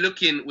 listen, we're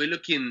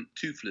looking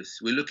toothless.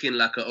 We're looking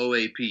like an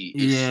OAP.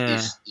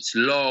 It's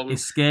long.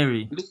 It's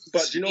scary.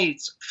 But you know,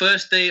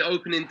 first day,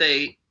 opening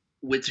day,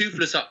 we're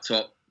toothless up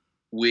top.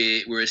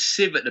 We're a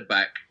sieve at the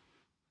back.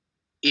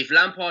 If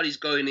Lampard is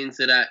going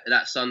into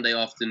that Sunday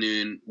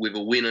afternoon with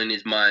a win on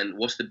his mind,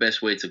 what's the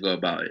best way to go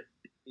about it?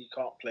 He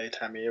can't play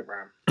Tammy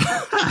Abraham.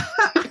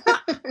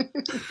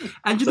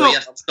 And so he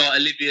has to start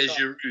Olivier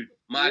Giroud.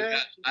 God,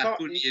 I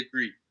fully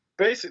agree.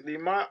 Basically,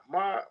 my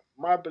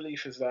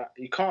belief is that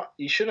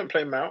he shouldn't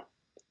play Mount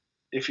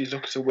if he's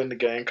looking to win the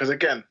game. Because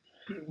again,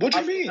 what do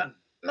you mean?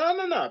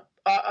 No.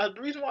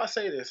 The reason why I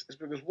say this is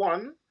because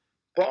one,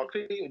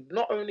 Barkley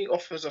not only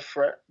offers a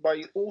threat, but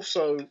he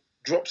also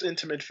drops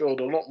into midfield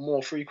a lot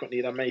more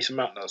frequently than Mason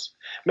Mount does.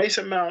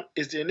 Mason Mount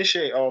is the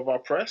initiator of our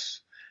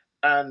press,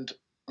 and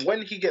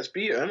when he gets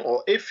beaten,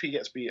 or if he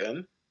gets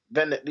beaten,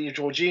 then it leaves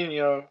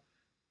Jorginho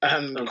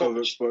and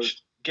Kovac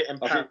getting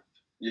packed.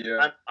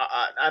 Yeah.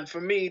 And for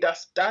me,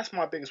 that's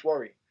my biggest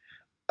worry.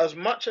 As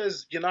much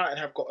as United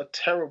have got a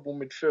terrible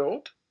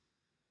midfield,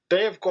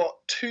 they have got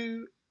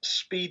 2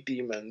 speed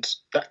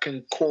demons that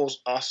can cause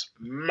us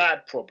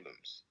mad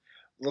problems.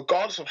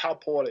 Regardless of how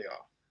poor they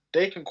are,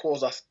 they can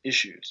cause us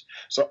issues.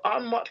 So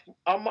I'm much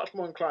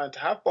more inclined to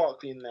have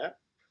Barkley in there,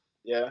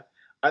 yeah,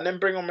 and then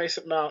bring on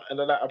Mason Mount in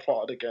the latter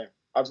part of the game.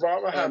 I'd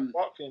rather have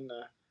Barkley in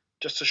there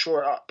just to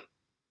shore it up.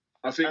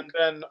 And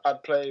then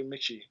I'd play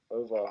Michy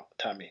over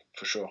Tammy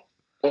for sure.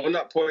 On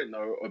that point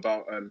though,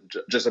 about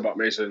just about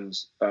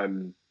Mason's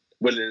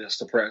willingness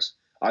to press,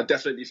 I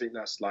definitely think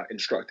that's like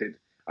instructed,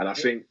 and I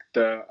think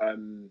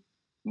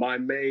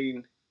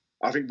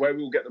I think where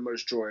we'll get the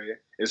most joy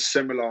is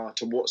similar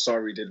to what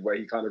Sarri did, where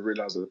he kind of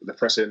realised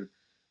that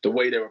the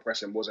way they were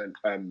pressing wasn't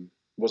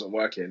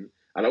working.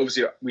 And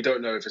obviously, we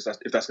don't know if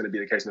that's going to be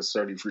the case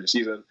necessarily through the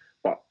season.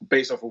 But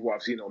based off of what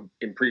I've seen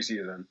in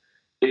pre-season,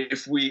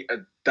 if we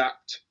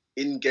adapt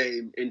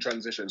in-game, in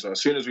transition, so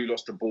as soon as we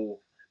lost the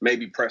ball,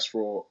 maybe press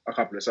for a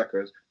couple of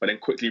seconds, but then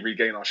quickly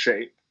regain our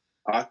shape,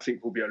 I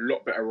think we'll be a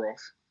lot better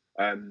off.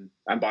 And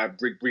by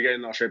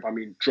regaining our shape, I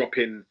mean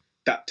dropping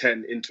that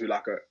 10 into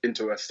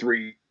a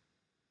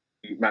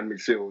 3-man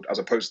midfield as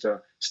opposed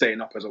to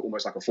staying up as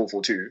almost like a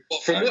 4-4-2.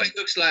 But from what it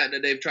looks like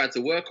that they've tried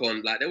to work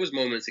on, like there was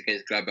moments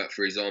against Gladbach,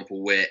 for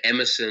example, where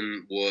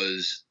Emerson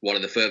was one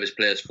of the furthest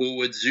players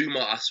forward. Zuma,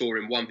 I saw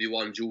him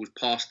 1v1 duels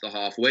past the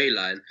halfway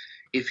line.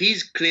 If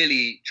he's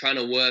clearly trying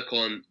to work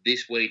on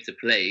this way to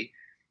play,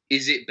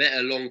 is it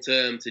better long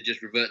term to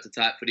just revert to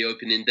type for the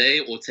opening day,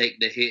 or take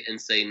the hit and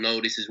say, no,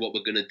 this is what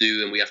we're going to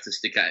do and we have to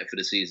stick at it for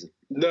the season?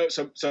 No,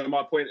 so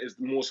my point is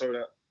more so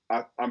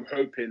that I'm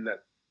hoping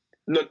that...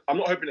 No, I'm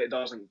not hoping that it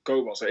doesn't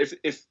go well. So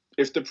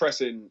if the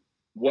pressing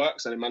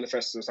works and it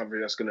manifests as something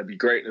that's going to be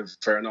great, then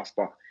fair enough.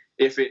 But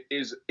if it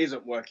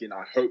isn't working,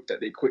 I hope that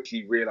they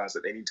quickly realise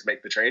that they need to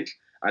make the change.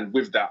 And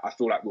with that, I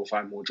feel like we'll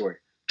find more joy.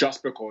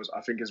 Just because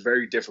I think it's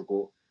very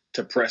difficult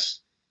to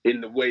press in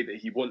the way that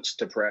he wants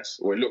to press,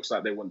 or it looks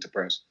like they want to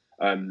press,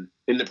 in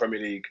the Premier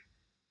League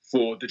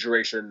for the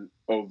duration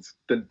of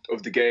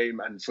the game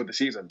and for the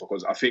season.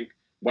 Because I think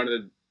one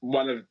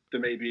of the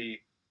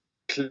maybe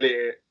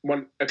a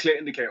clear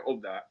indicator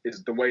of that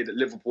is the way that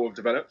Liverpool have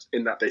developed,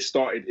 in that they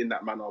started in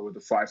that manner with the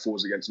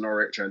 5-4s against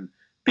Norwich and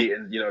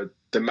beating,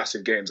 the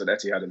massive games at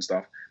Etihad and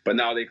stuff. But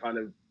now they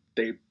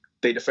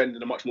they defend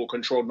in a much more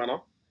controlled manner.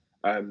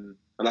 And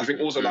I think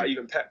also like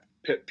even Pep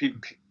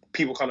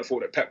people kind of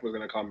thought that Pep was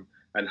going to come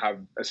and have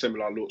a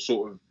similar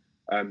sort of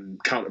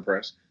counter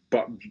press.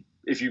 But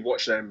if you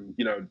watch them,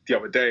 the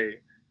other day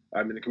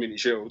in the Community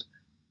Shield,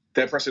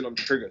 they're pressing on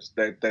triggers.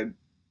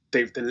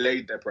 They've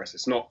delayed their press.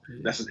 It's not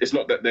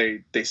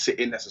that they sit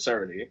in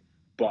necessarily,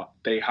 but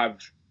they have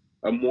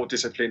a more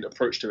disciplined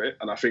approach to it.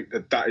 And I think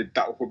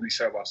that will probably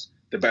serve us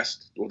the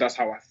best. Or that's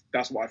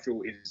what I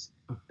feel is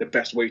the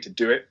best way to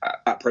do it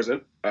at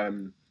present.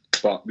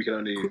 But we can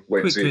only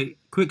wait and see.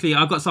 Quickly,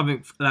 I've got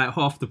something like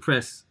half the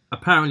press.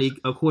 Apparently,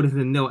 according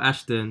to Neil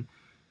Ashton,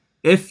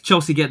 if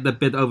Chelsea get the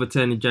bid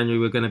overturned in January,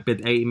 we're going to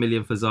bid 80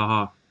 million for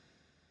Zaha.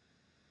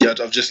 Yeah,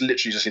 I've just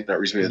literally seen that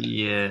recently.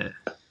 Yeah.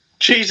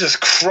 Jesus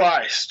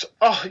Christ.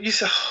 Oh, you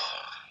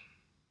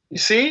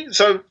see?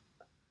 So,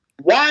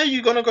 why are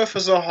you going to go for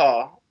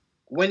Zaha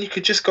when you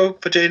could just go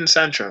for Jadon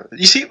Sancho?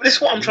 You see, this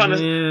is what I'm trying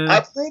to...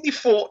 I really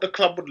thought the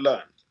club would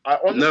learn.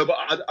 No, but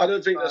I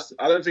don't think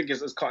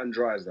it's as cut and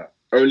dry as that.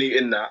 Only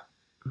in that.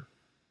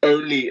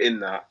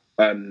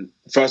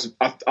 First,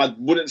 I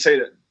wouldn't say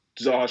that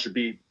Zaha should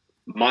be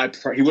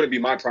he wouldn't be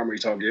my primary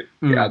target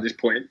at this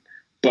point.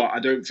 But I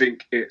don't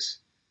think I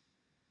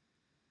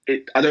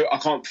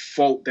can't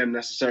fault them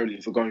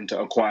necessarily for going to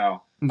acquire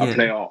a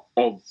player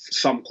of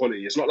some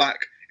quality. It's not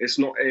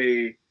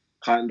a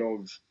kind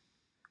of,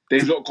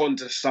 they've not gone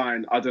to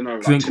sign, I don't know,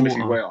 like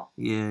Timothy Weah.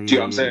 Do you know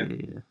what I'm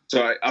saying? Yeah.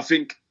 So I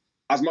think,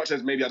 as much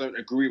as maybe I don't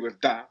agree with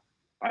that,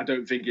 I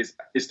don't think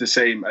it's the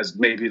same as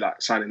maybe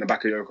like signing the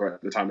Bakayoko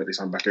at the time that they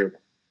signed Bakayoko.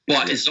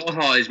 But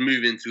Zaha is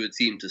moving to a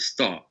team to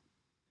start.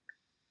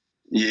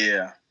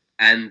 Yeah.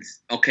 And,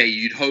 okay,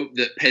 you'd hope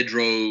that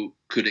Pedro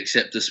could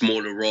accept a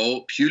smaller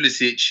role.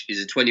 Pulisic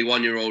is a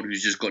 21-year-old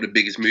who's just got the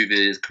biggest move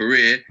in his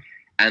career.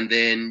 And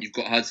then you've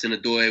got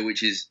Hudson-Odoi,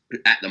 which is,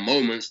 at the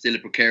moment, still a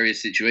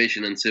precarious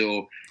situation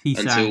until we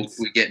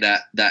get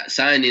that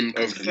signing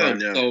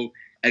confirmed. Yeah. So,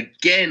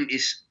 again,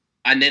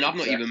 and then I've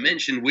not even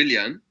mentioned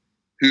Willian,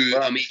 who,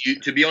 I mean,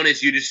 to be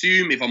honest, you'd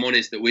assume, if I'm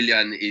honest, that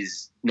Willian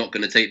is not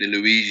going to take the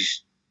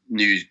Luiz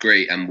news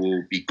great and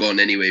will be gone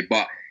anyway.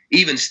 But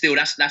even still,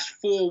 that's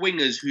four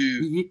wingers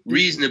who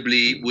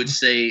reasonably would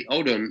say,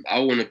 hold on, I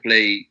want to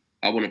play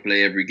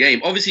every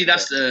game. Obviously,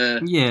 that's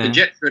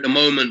conjecture at the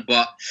moment,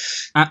 but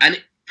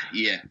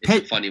it's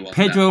a funny one.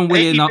 Pedro and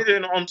Willian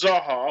on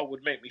Zaha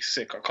would make me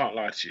sick. I can't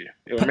lie to you.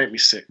 It would make me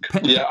sick.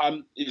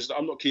 I'm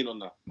not keen on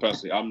that,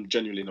 personally. I'm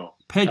genuinely not.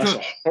 That's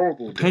a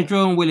horrible deal.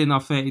 Pedro and Willian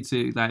are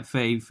 32, like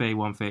 30,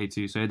 31,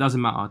 32, so it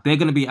doesn't matter. They're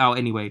going to be out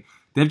anyway.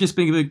 They've just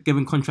been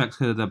given contracts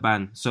because of the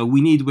ban, so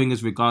we need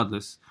wingers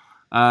regardless.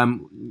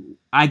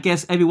 I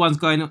guess everyone's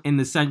going in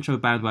the Sancho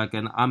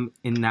bandwagon. I'm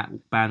in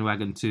that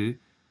bandwagon too.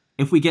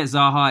 If we get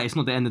Zaha, it's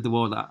not the end of the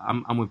world.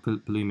 I'm with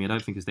Palumi. I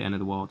don't think it's the end of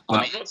the world.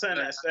 I'm not saying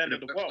that it's the end of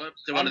the world.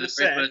 One of the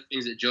first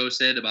things that Joe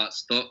said about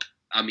stock,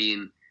 I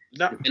mean,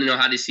 depending on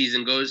how this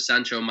season goes,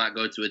 Sancho might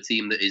go to a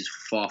team that is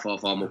far, far,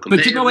 far more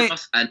competitive with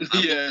us. And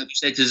I would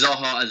say to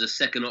Zaha as a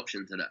second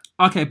option to that.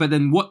 Okay, but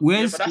then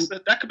where's...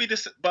 that could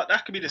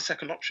be the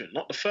second option,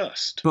 not the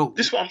first. But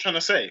this is what I'm trying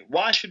to say.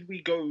 Why should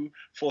we go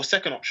for a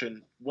second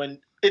option when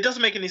it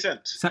doesn't make any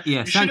sense?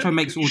 Sancho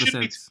makes all the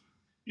sense.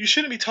 You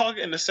shouldn't be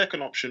targeting the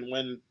second option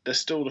when they're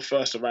still the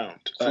first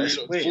around.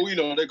 Before you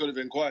know, they could have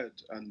inquired,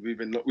 and we've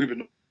been.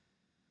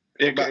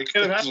 It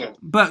could have happened.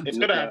 But it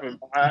could have happened.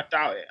 I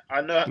doubt it.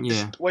 I know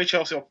the way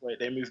Chelsea operate,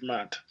 they move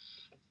mad.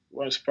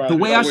 Won't surprise the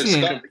way I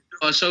see it.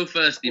 So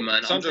firstly,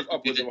 man, the transfer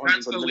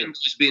window's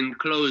just been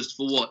closed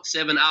for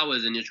 7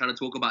 hours, and you're trying to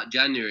talk about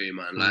January,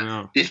 man.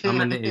 Like this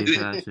ban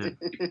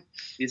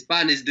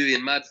is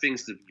doing mad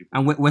things to people.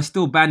 And we're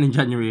still banned in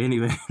January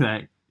anyway.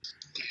 Like.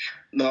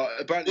 No,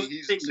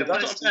 apparently that's what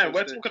I'm saying.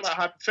 We're talking about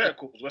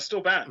hypotheticals. We're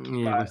still banned.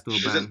 Yeah, we're still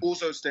banned. It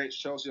also states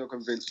Chelsea are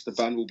convinced the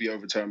ban will be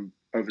overturned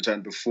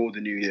before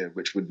the new year,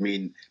 which would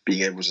mean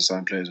being able to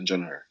sign players in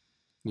January.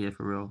 Yeah,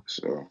 for real.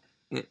 So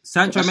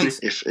Sancho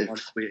makes.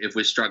 If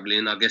we're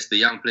struggling, I guess the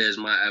young players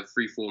might have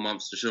 3-4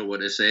 months to show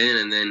what they're saying,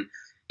 and then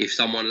if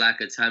someone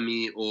like a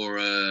Tammy or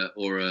a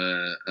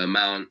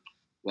Mount,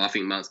 well, I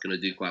think Mount's going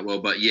to do quite well.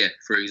 But yeah,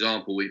 for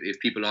example,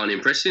 if people aren't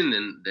impressing,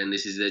 then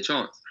this is their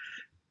chance.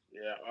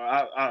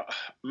 Yeah,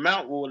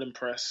 Mount will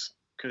impress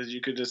because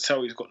you could just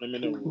tell he's got the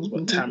minerals.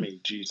 But Tammy,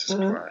 Jesus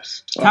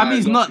Christ,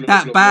 Tammy's not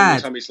that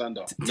bad. Tammy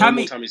slander.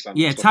 Tammy's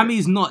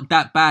not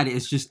that bad.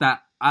 It's just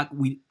that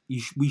we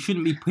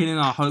shouldn't be pinning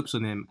our hopes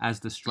on him as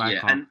the striker.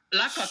 Yeah, and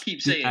like I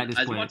keep saying,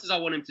 as much as I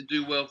want him to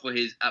do well for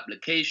his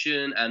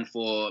application and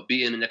for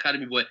being an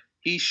academy boy,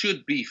 he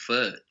should be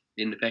third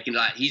in the pecking.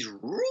 Like he's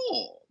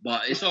raw,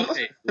 but it's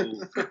okay.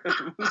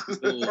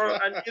 Bro,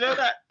 and you know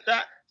that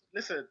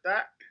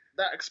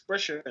that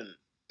expression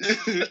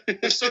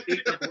it's so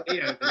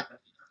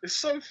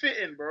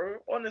fitting, bro.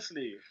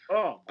 Honestly.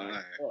 Oh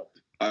my God.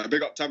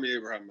 Big up Tammy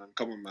Abraham, man.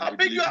 Come on, man. I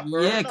big you up,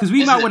 bro. Yeah, because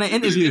we might want to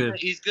interview him.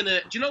 He's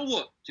gonna. Do you know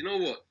what?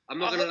 I'm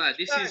not gonna lie.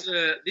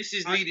 This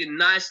is leading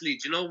nicely.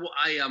 Do you know what?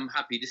 I am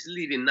happy. This is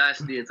leading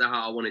nicely into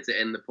how I wanted to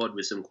end the pod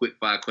with some quick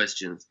fire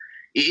questions.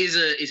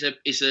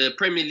 It's a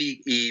Premier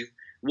League Eve.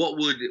 What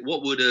would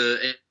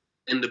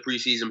end the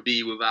preseason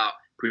be without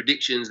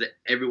predictions that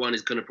everyone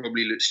is going to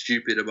probably look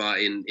stupid about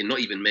in not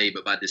even May,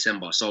 but by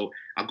December. So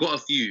I've got a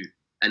few,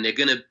 and they're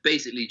going to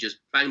basically just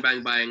bang,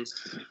 bang, bang.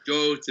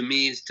 Joe to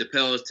me, to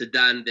Pels, to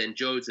Dan, then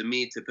Joe to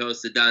me, to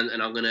Pels, to Dan.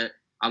 And I'm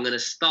gonna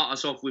start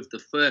us off with the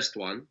first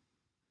one.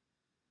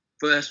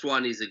 First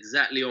one is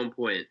exactly on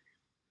point.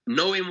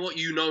 Knowing what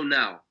you know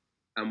now,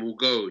 and we'll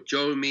go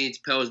Joe, me,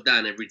 Pels,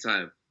 Dan every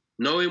time.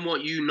 Knowing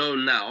what you know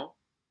now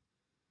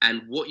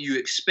and what you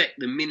expect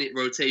the minute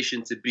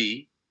rotation to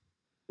be,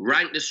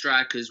 rank the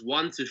strikers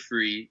 1 to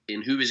 3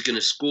 in who is going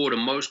to score the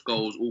most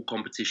goals all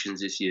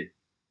competitions this year.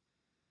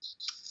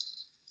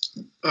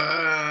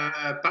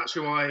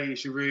 Batshuayi,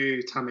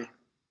 Giroud, Tammy.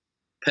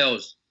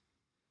 Pels.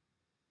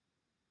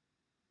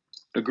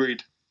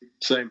 Agreed.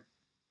 Same.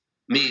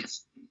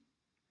 Meads.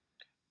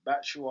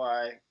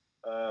 Batshuayi,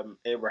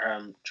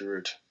 Abraham,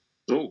 Giroud.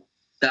 Oh.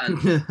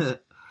 Dan.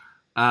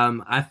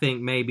 I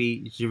think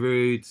maybe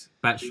Giroud,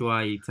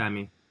 Batshuayi,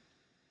 Tammy.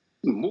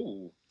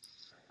 Ooh.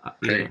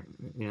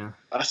 Yeah.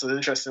 That's an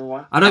interesting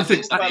one. I don't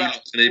think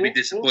they'd be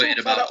disappointed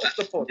about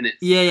that.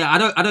 Yeah.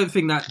 I don't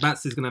think that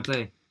Bats is gonna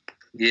play.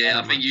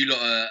 Yeah, I think you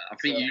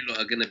lot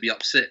are gonna be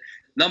upset.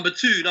 Number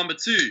two,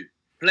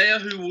 player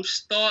who will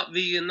start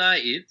the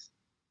United,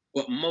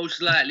 but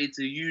most likely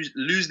to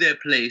lose their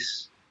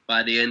place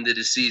by the end of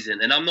the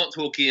season. And I'm not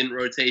talking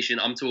rotation.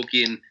 I'm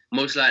talking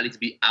most likely to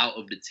be out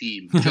of the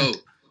team. Joe.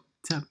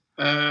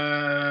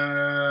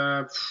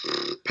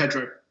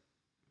 Pedro.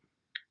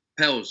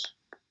 Pels.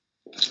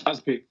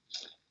 Aspi.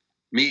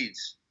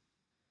 Meads.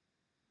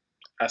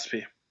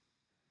 Aspi.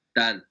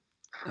 Dan.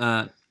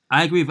 I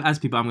agree with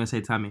Aspi, but I'm going to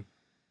say Tammy.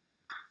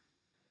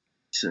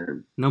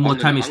 Listen, no more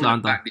Tammy slander.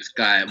 I'm going to back this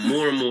guy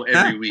more and more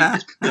every week.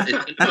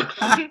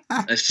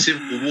 It's a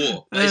civil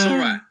war. But it's all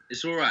right.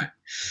 It's all right.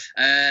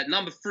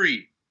 Number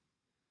 3.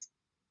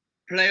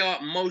 Player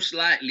most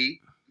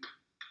likely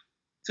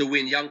to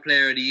win Young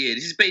Player of the Year.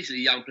 This is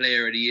basically Young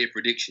Player of the Year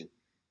prediction.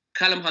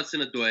 Callum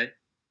Hudson-Odoi,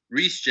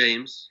 Reece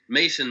James,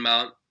 Mason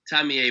Mount,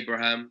 Tammy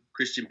Abraham,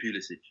 Christian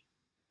Pulisic.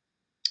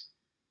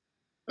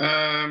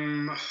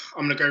 I'm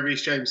going to go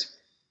Reece James.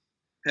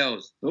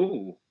 Pels.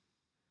 Ooh.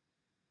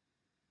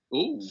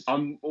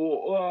 I'm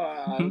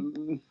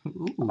going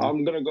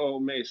to go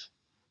Mace.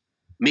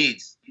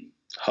 Meads.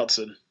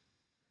 Hudson.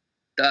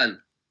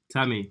 Dan.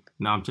 Tammy.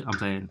 No, I'm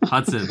saying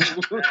Hudson.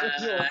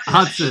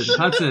 Hudson.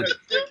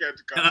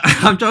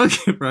 I'm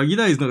joking, bro. You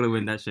know he's not going to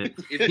win that shit.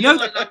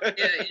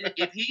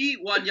 If he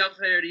won Young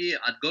Player of the Year,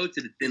 I'd go to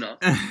the dinner.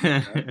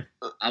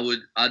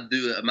 I'd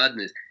do a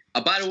madness.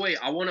 By the way,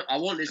 I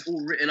want this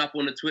all written up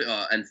on the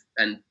Twitter and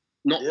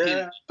not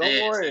pinned.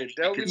 Don't worry.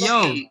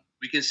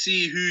 We can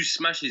see who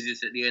smashes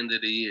this at the end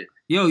of the year.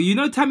 Yo, you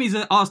know Tammy's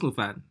an Arsenal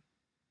fan.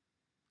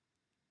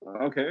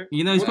 Okay.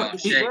 You know he's probably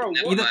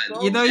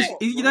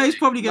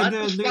going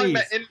to do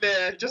Louise. In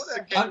there just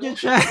I'm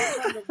just trying.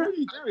 What are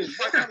you doing?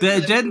 The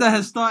agenda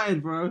has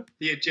started, bro.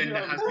 The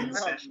agenda has been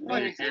set.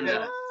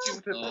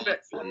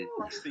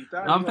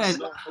 I'm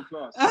paying.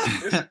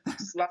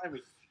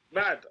 Slimy.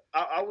 Mad.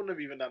 I wouldn't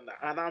have even done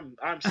that. And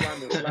I'm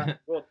slimy.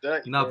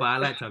 No, but I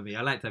like Tammy.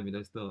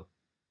 Though still.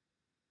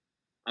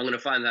 I'm going to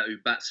find out who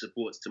Bat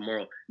supports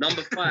tomorrow.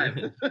 Number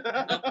 5.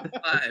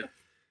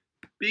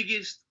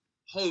 Biggest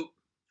hope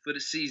for the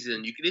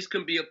season. This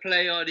can be a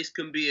player. This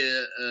can be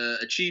a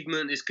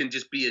achievement. This can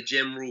just be a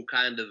general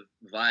kind of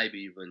vibe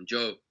even.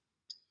 Joe.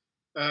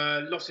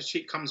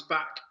 Loftus-Cheek comes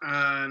back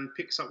and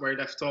picks up where he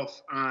left off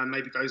and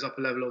maybe goes up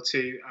a level or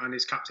 2 and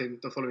is captain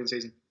the following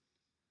season.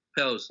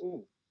 Pels.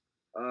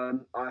 I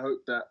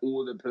hope that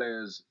all the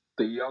players,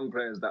 the young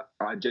players that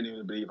I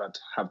genuinely believe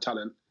have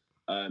talent,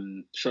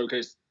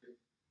 showcase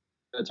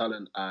their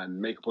talent and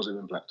make a positive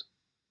impact.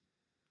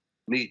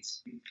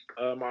 Meads.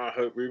 I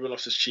hope Ruben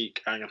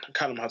Loftus-Cheek and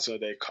Callum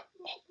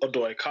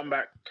Hudson-Odoi come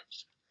back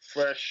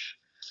fresh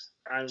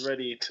and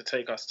ready to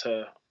take us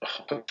to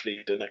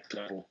hopefully the next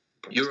level.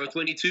 Euro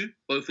 22,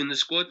 both in the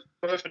squad?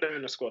 Both of them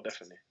in the squad,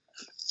 definitely.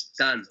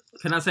 Dan.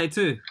 Can I say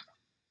 2?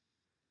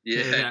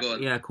 Yeah, go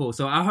on. Yeah, cool.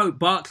 So I hope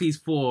Barkley's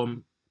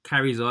form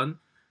carries on,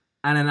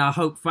 and then I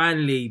hope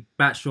finally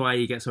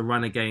Batshuayi gets a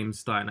run of games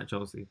starting at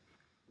Chelsea.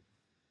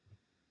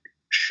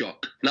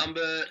 Shock.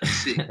 Number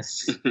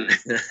 6.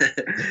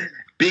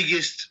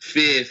 Biggest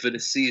fear for the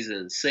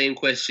season. Same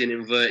question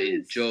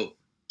inverted. Joe.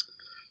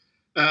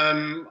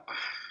 I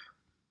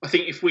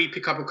think if we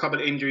pick up a couple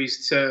of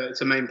injuries to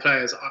main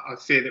players, I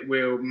fear that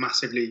we'll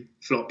massively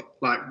flop,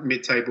 like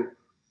mid-table.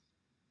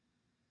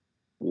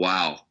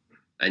 Wow.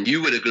 And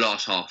you were the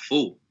glass half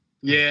full.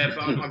 Yeah,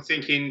 but I'm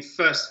thinking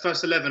first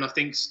 11, I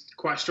think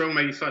quite strong,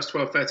 maybe first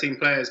 12, 13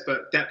 players,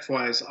 but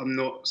depth-wise, I'm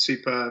not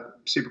super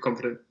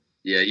confident.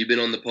 Yeah, you've been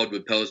on the pod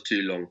with Pels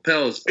too long.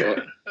 Pels.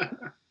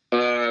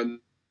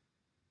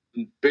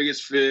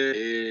 Biggest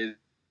fear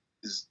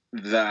is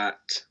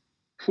that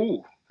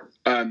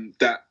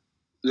that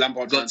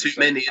Lampard got too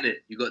many in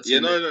it. You got too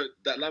many. No,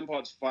 that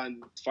Lampard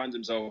finds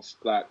himself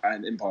like at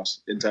an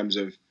impasse in terms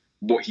of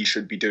what he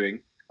should be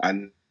doing,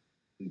 and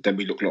then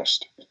we look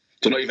lost.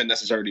 So not even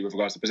necessarily with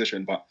regards to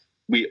position, but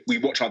we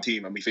watch our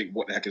team and we think,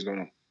 what the heck is going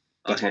on?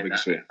 That's my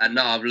biggest fear. And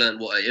now I've learned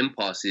what an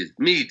impasse is.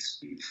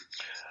 Meads.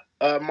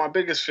 My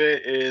biggest fear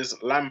is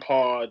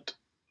Lampard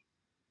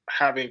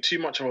having too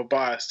much of a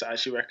bias to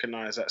actually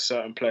recognise that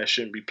certain players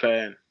shouldn't be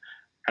playing,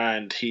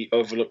 and he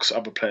overlooks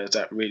other players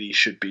that really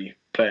should be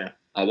playing.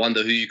 I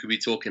wonder who you could be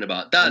talking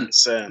about. Dan.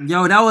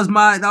 Yo, that was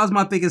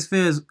my biggest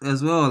fear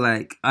as well.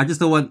 Like, I just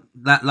don't want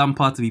that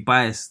Lampard to be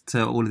biased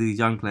to all of these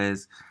young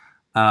players.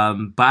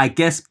 But I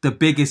guess the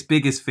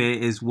biggest fear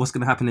is what's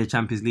going to happen in the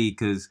Champions League,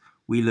 because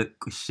we look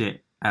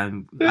shit.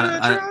 And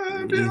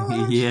yeah. Do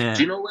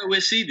you know where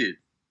we're seeded?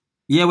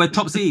 Yeah, we're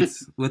top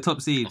seeds.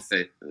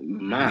 Okay.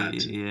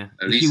 Mad. Yeah.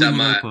 At least I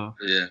might.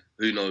 Yeah.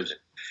 Who knows?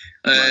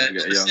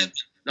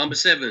 Number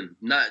 7.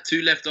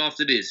 2 left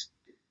after this.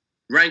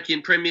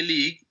 Ranking Premier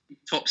League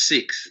top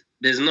 6.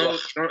 There's no.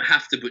 Don't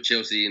have to put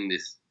Chelsea in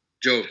this.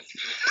 Joe.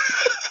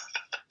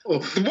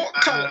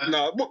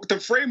 The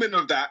framing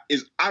of that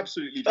is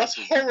absolutely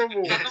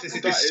horrible. That's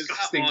a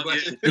disgusting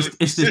question.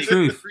 It's the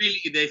truth.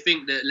 Really, they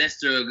think that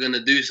Leicester are going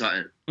to do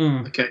something.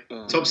 Okay,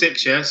 top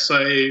 6, yeah.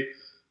 So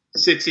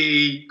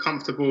City,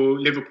 comfortable.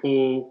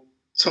 Liverpool,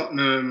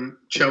 Tottenham,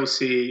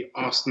 Chelsea,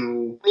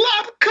 Arsenal.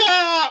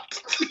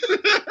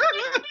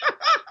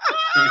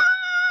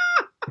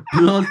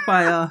 Blood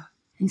fire.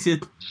 He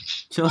said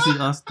Chelsea,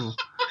 Arsenal.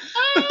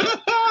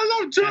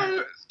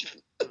 I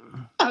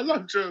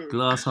love Joe.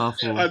 Glass half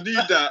full. I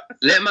need that.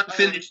 Let man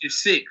finish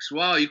his 6.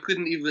 Wow, you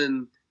couldn't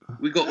even.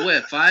 We got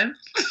where 5?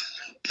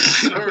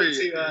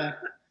 Sorry.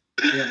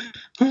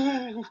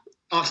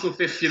 Arsenal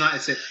 5th, United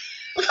 6th.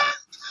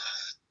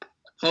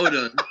 Hold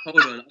on. I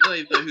don't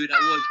even know who that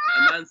was. A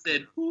man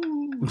said,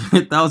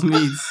 that was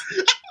Meads.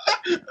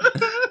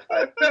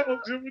 That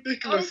was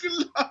ridiculous.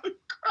 I'm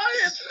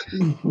crying.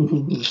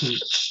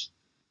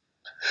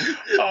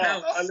 So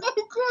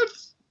good.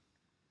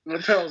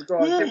 Lapels, go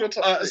on. Give your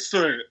top 6.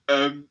 Sorry.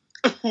 Can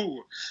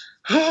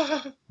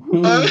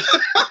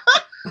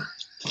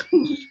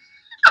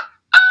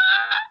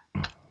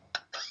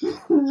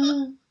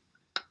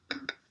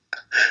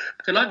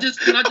I just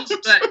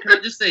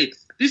say,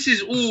 this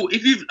is all.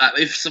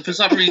 If for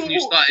some reason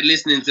you started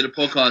listening to the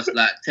podcast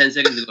like 10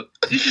 seconds ago,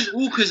 this is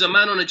all because a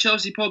man on a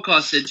Chelsea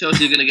podcast said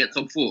Chelsea are going to get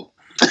top 4.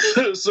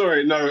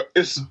 Sorry, no,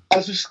 I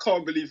just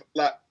can't believe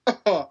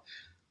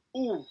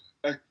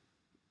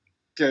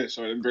Okay,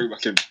 sorry, let me bring it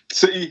back in.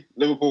 City,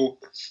 Liverpool,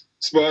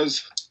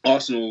 Spurs,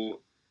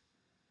 Arsenal,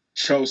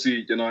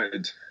 Chelsea,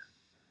 United.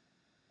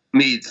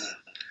 Meads.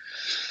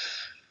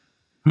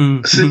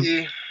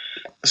 City,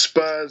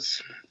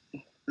 Spurs,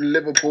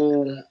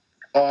 Liverpool,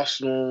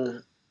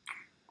 Arsenal,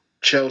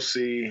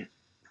 Chelsea,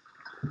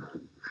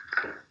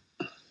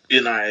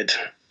 United.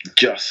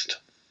 Just.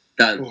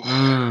 Done.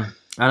 I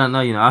don't know,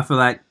 I feel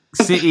like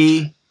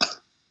City,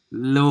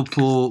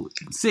 Liverpool,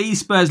 City,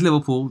 Spurs,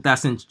 Liverpool,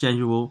 that's in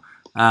general.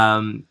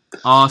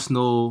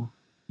 Arsenal,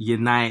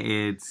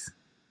 United,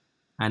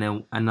 and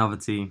then another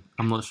team.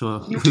 I'm not sure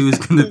who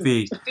it's going to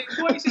be.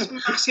 What is this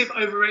massive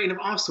overrating of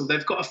Arsenal?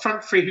 They've got a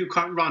front three who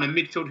can't run, a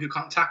midfield who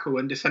can't tackle,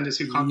 and defenders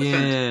who can't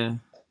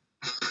defend.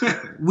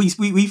 We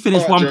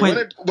finished one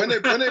point.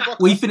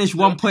 We finished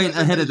 1 point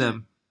ahead of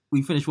them.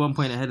 We finished 1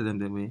 point ahead of them,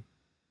 didn't we?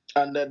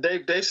 And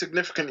they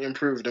significantly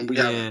improved, and we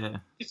haven't.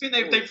 You think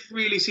they've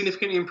really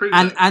significantly improved?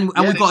 And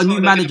we've got a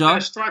new manager. A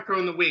striker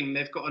on the wing.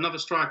 They've got another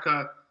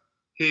striker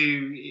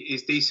who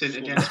is decent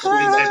against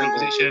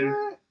opposition.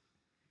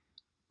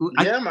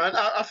 Yeah, man.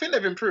 I think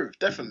they've improved,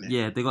 definitely.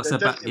 Yeah, they got set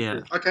back. Yeah.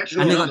 Okay.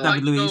 And they got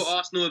David Luiz.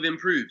 Arsenal have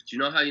improved. Do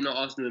you know how you know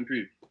Arsenal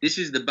improved? This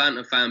is the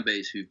banter fan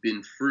base who've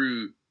been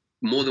through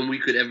more than we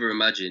could ever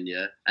imagine,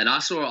 yeah? And I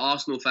saw an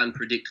Arsenal fan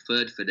predict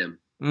 3rd for them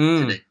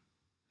today.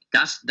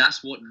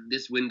 That's what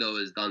this window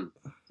has done.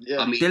 Yeah.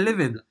 I mean, they're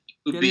living. It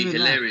could be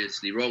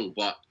hilariously wrong,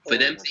 but for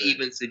them to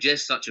even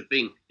suggest such a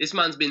thing, this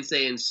man's been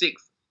saying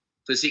 6th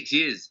for 6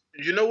 years.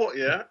 You know what,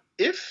 yeah?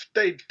 If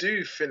they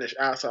do finish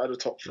outside the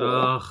top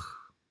 4,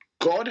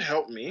 God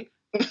help me.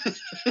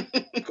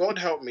 God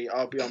help me,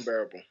 I'll be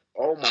unbearable.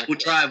 Oh my God. We'll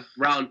drive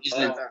round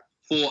Islington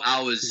 4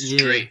 hours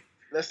straight.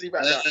 Let's leave it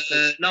at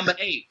that. Number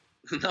 8.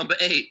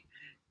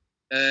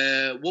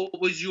 What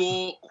would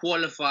your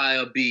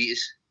qualifier be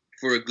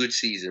for a good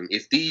season?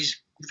 If these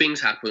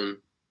things happen,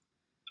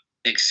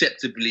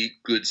 acceptably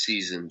good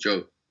season,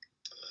 Joe?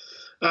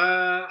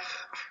 I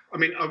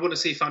mean, I want to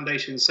see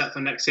foundations set for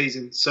next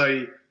season.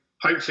 So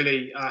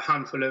hopefully a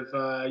handful of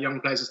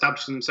young players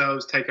establish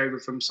themselves, take over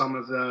from some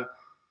of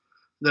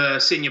the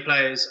senior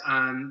players,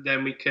 and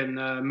then we can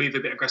move a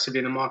bit aggressively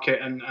in the market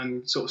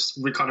and sort of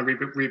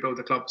rebuild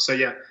the club. So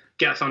yeah,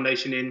 get a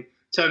foundation in.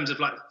 In terms of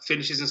like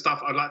finishes and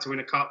stuff, I'd like to win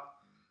a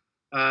cup.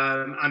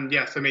 And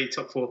yeah, for me,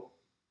 top 4.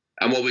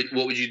 And what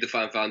would you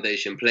define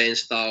foundation? Playing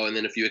style and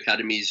then a few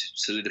academies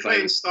solidifying?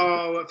 Playing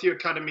style, a few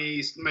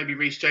academies. Maybe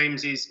Reece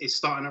James is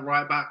starting at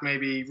right back.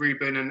 Maybe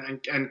Ruben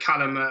and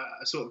Callum are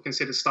sort of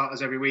considered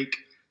starters every week.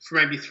 For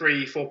maybe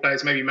 3-4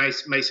 players, maybe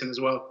Mason as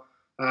well,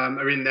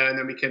 are in there, and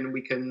then we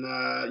can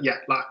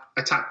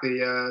attack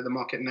the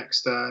market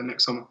next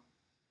summer.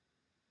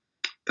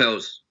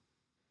 Pels.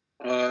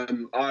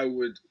 I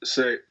would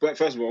say, but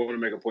first of all, I want to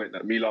make a point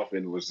that me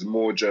laughing was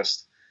more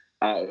just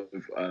out of.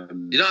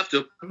 You don't have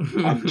to.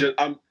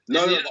 I'm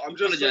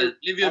just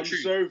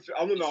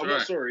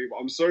sorry, but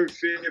I'm so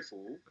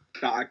fearful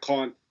that I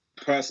can't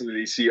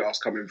personally see us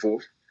coming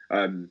fourth.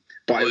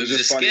 But it was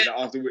just funny that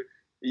after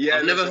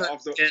I've never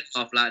heard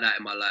stuff like that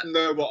in my life.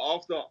 No, but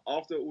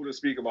after all the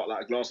speak about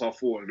like glass half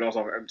full and glass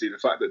half empty, the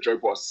fact that Joe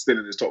Potter's still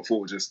in his top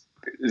four just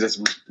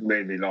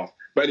made me laugh.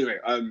 But anyway,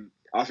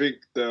 I think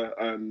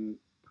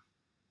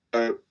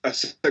a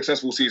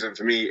successful season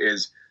for me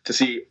is to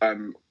see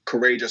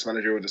courageous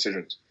managerial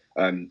decisions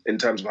in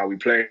terms of how we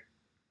play,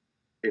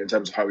 in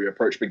terms of how we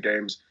approach big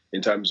games,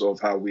 in terms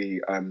of how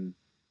we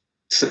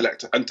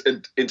select, and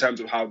in terms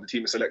of how the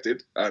team is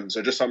selected.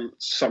 So just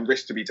some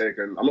risk to be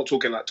taken. I'm not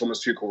talking like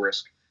Thomas Tuchel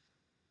risk,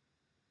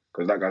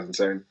 because that guy's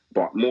insane,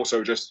 but more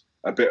so just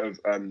a bit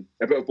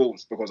of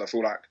balls, because I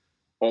feel like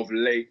of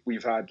late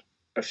we've had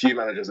a few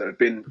managers that have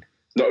been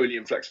not only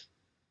inflexible,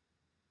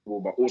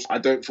 but also I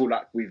don't feel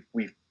like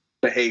we've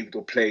behaved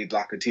or played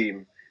like a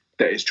team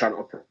that is trying to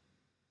operate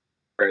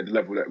at the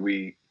level that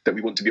we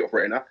want to be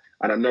operating at.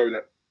 And I know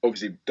that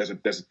obviously there's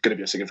going to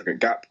be a significant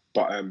gap,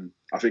 but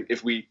I think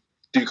if we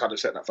do kind of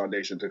set that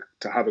foundation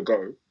to have a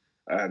go,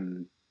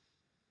 then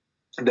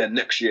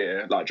next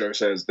year, like Joe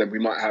says, then we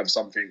might have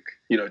something,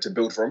 to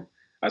build from,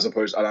 as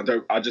opposed.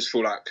 And I just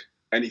feel like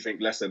anything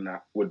less than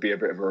that would be a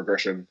bit of a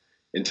regression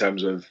in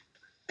terms of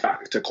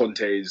back to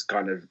Conte's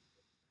kind of,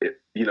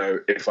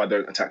 if I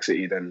don't attack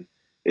City, then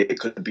it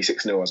could be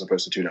 6-0 as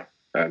opposed to 2-0.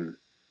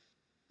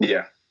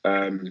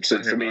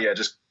 So for me,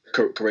 just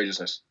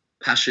courageousness.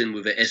 Passion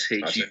with a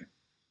SHU.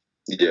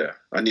 Yeah,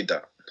 I need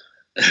that.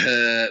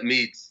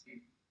 Meads.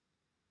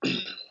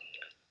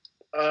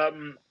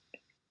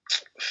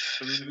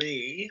 For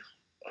me,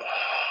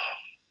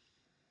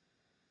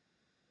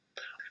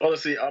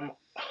 honestly,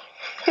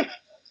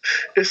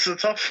 it's a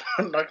tough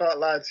one. I can't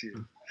lie to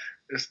you.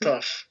 It's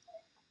tough.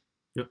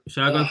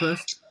 Shall I go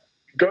first?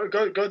 Go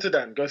to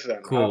Dan. Go to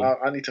Dan. Cool.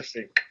 I need to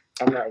think.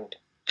 I'm not old.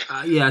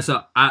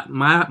 So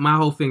my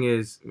whole thing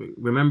is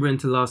remembering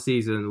to last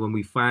season when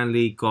we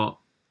finally got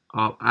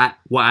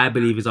what I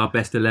believe is our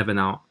best 11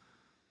 out.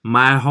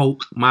 My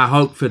hope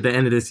for the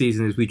end of the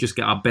season is we just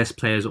get our best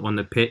players on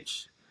the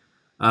pitch.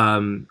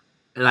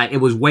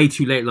 It was way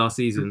too late last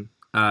season.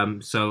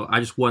 So I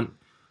just want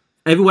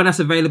everyone that's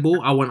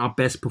available. I want our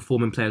best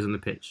performing players on the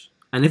pitch.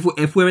 And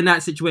if we're in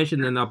that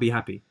situation, then I'll be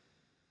happy.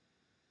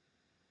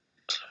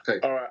 Okay.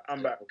 All right,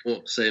 I'm back.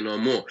 Say no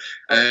more.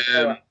 All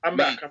right, I'm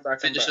back.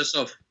 Finish us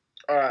off.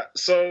 All right,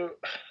 so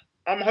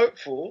I'm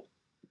hopeful,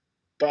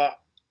 but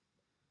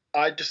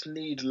I just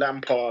need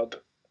Lampard.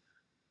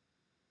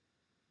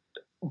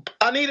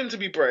 I need him to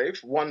be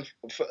brave.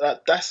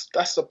 That's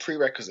the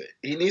prerequisite.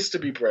 He needs to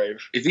be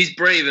brave. If he's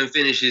brave and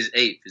finishes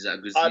 8th, is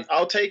that good?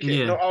 I'll take it.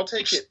 Yeah. No, I'll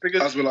take it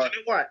because you know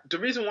why? The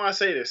reason why I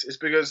say this is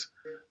because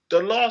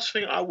the last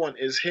thing I want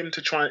is him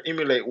to try and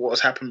emulate what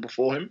has happened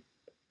before him.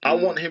 I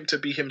want him to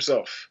be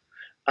himself,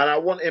 and I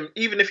want him,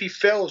 even if he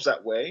fails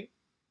that way,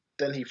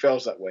 then he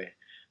fails that way.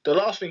 The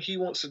last thing he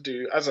wants to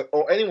do,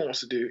 or anyone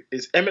wants to do,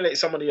 is emulate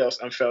somebody else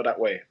and fail that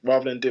way,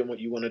 rather than doing what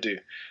you want to do.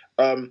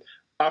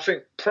 I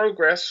think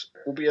progress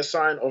will be a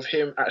sign of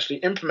him actually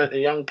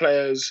implementing young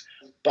players,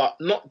 but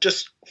not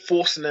just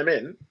forcing them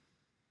in,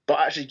 but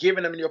actually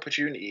giving them the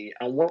opportunity.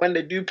 And when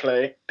they do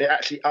play, they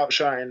actually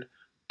outshine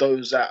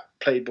those that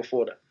played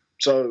before them.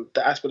 So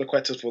the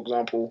Azpilicuetas, for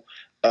example,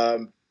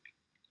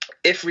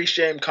 if Reece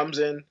James comes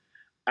in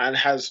and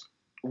has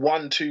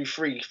 1, 2,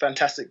 3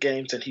 fantastic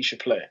games, then he should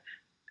play.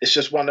 It's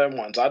just one of them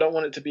ones. I don't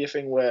want it to be a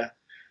thing where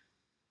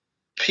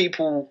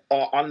people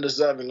are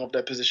undeserving of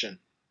their position.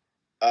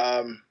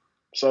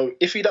 So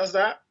if he does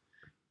that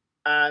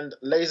and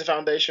lays a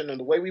foundation on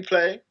the way we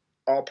play,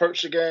 our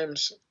approach to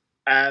games,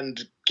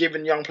 and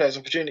giving young players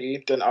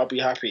opportunity, then I'll be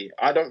happy.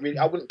 I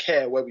wouldn't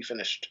care where we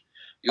finished.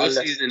 Your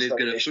season is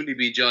going to fully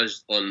be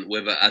judged on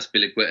whether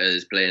Azpilicueta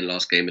is playing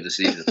last game of the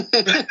season.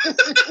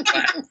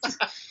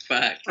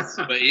 Facts.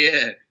 But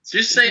yeah,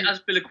 just say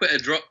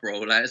Azpilicueta drop,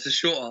 bro. Like, it's a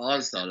shorter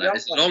answer. Like,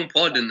 it's a long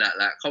pod in that.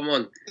 Like, come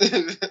on.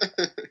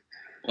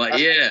 But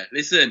yeah,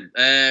 listen.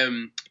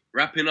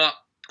 Wrapping up.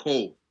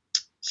 Cool.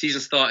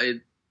 Season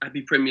started.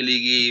 Happy Premier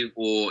League Eve,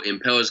 or in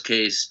Pel's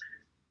case,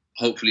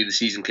 hopefully the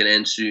season can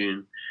end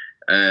soon.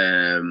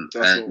 That's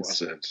all I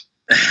said.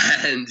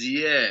 And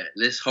yeah,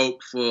 let's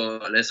hope for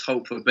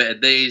better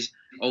days.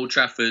 Old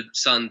Trafford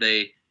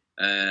Sunday,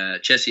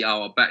 Chelsea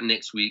Hour back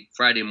next week,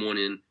 Friday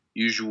morning,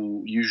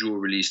 usual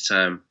release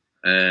time.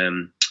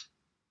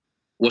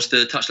 What's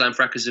the Touchline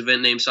Fracas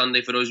event name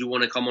Sunday for those who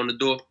want to come on the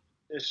door?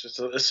 It's just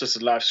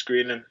a live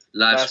screening.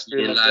 Live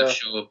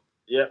show.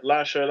 Yeah,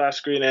 live show, live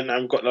screening,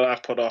 and we've got the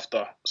live pod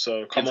after.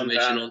 So come on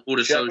down. On all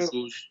the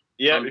socials.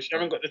 Yeah, if you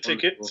haven't got the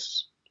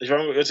tickets,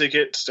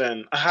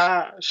 then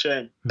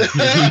shame. If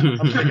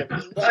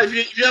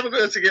you haven't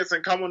got the tickets,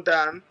 then come on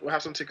down. We'll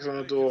have some tickets on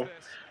the door.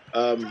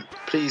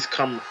 Please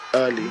come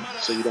early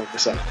so you don't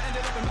miss out.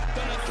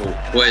 Cool.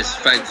 Boys,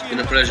 thanks. Been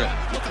a pleasure.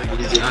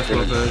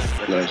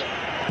 Nice.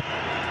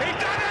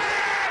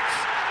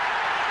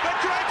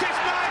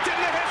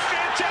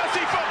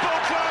 Chelsea Football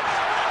Club,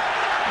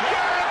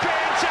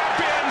 European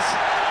champions.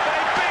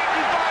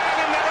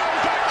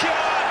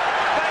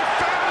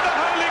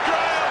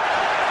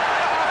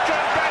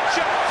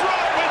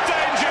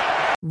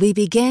 We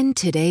begin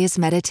today's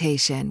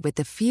meditation with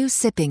a few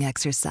sipping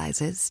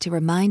exercises to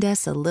remind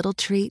us a little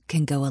treat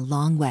can go a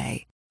long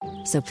way.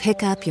 So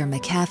pick up your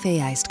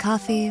McCafe iced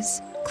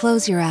coffees,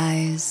 close your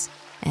eyes,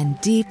 and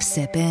deep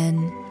sip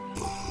in.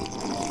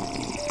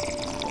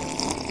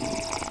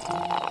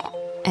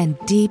 And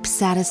deep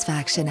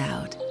satisfaction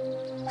out.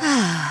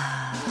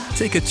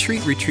 Take a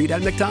treat retreat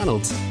at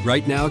McDonald's.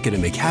 Right now, get a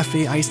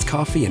McCafe iced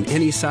coffee in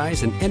any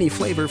size and any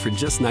flavor for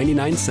just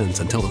 99 cents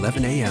until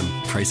 11 a.m.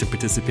 Price of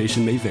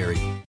participation may vary.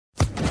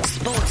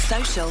 Sports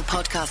Social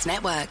Podcast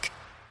Network.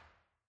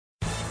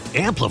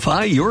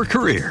 Amplify your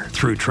career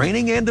through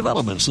training and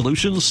development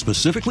solutions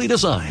specifically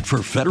designed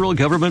for federal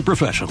government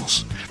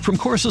professionals. From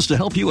courses to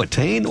help you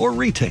attain or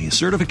retain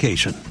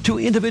certification, to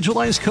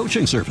individualized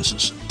coaching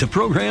services, to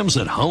programs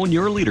that hone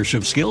your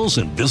leadership skills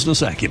and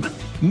business acumen,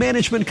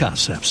 Management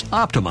Concepts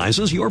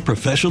optimizes your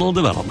professional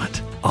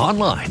development.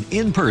 Online,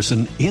 in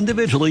person,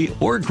 individually,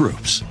 or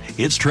groups,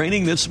 it's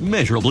training that's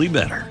measurably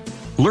better.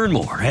 Learn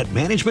more at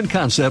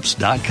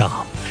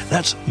managementconcepts.com.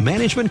 That's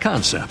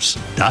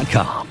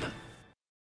managementconcepts.com.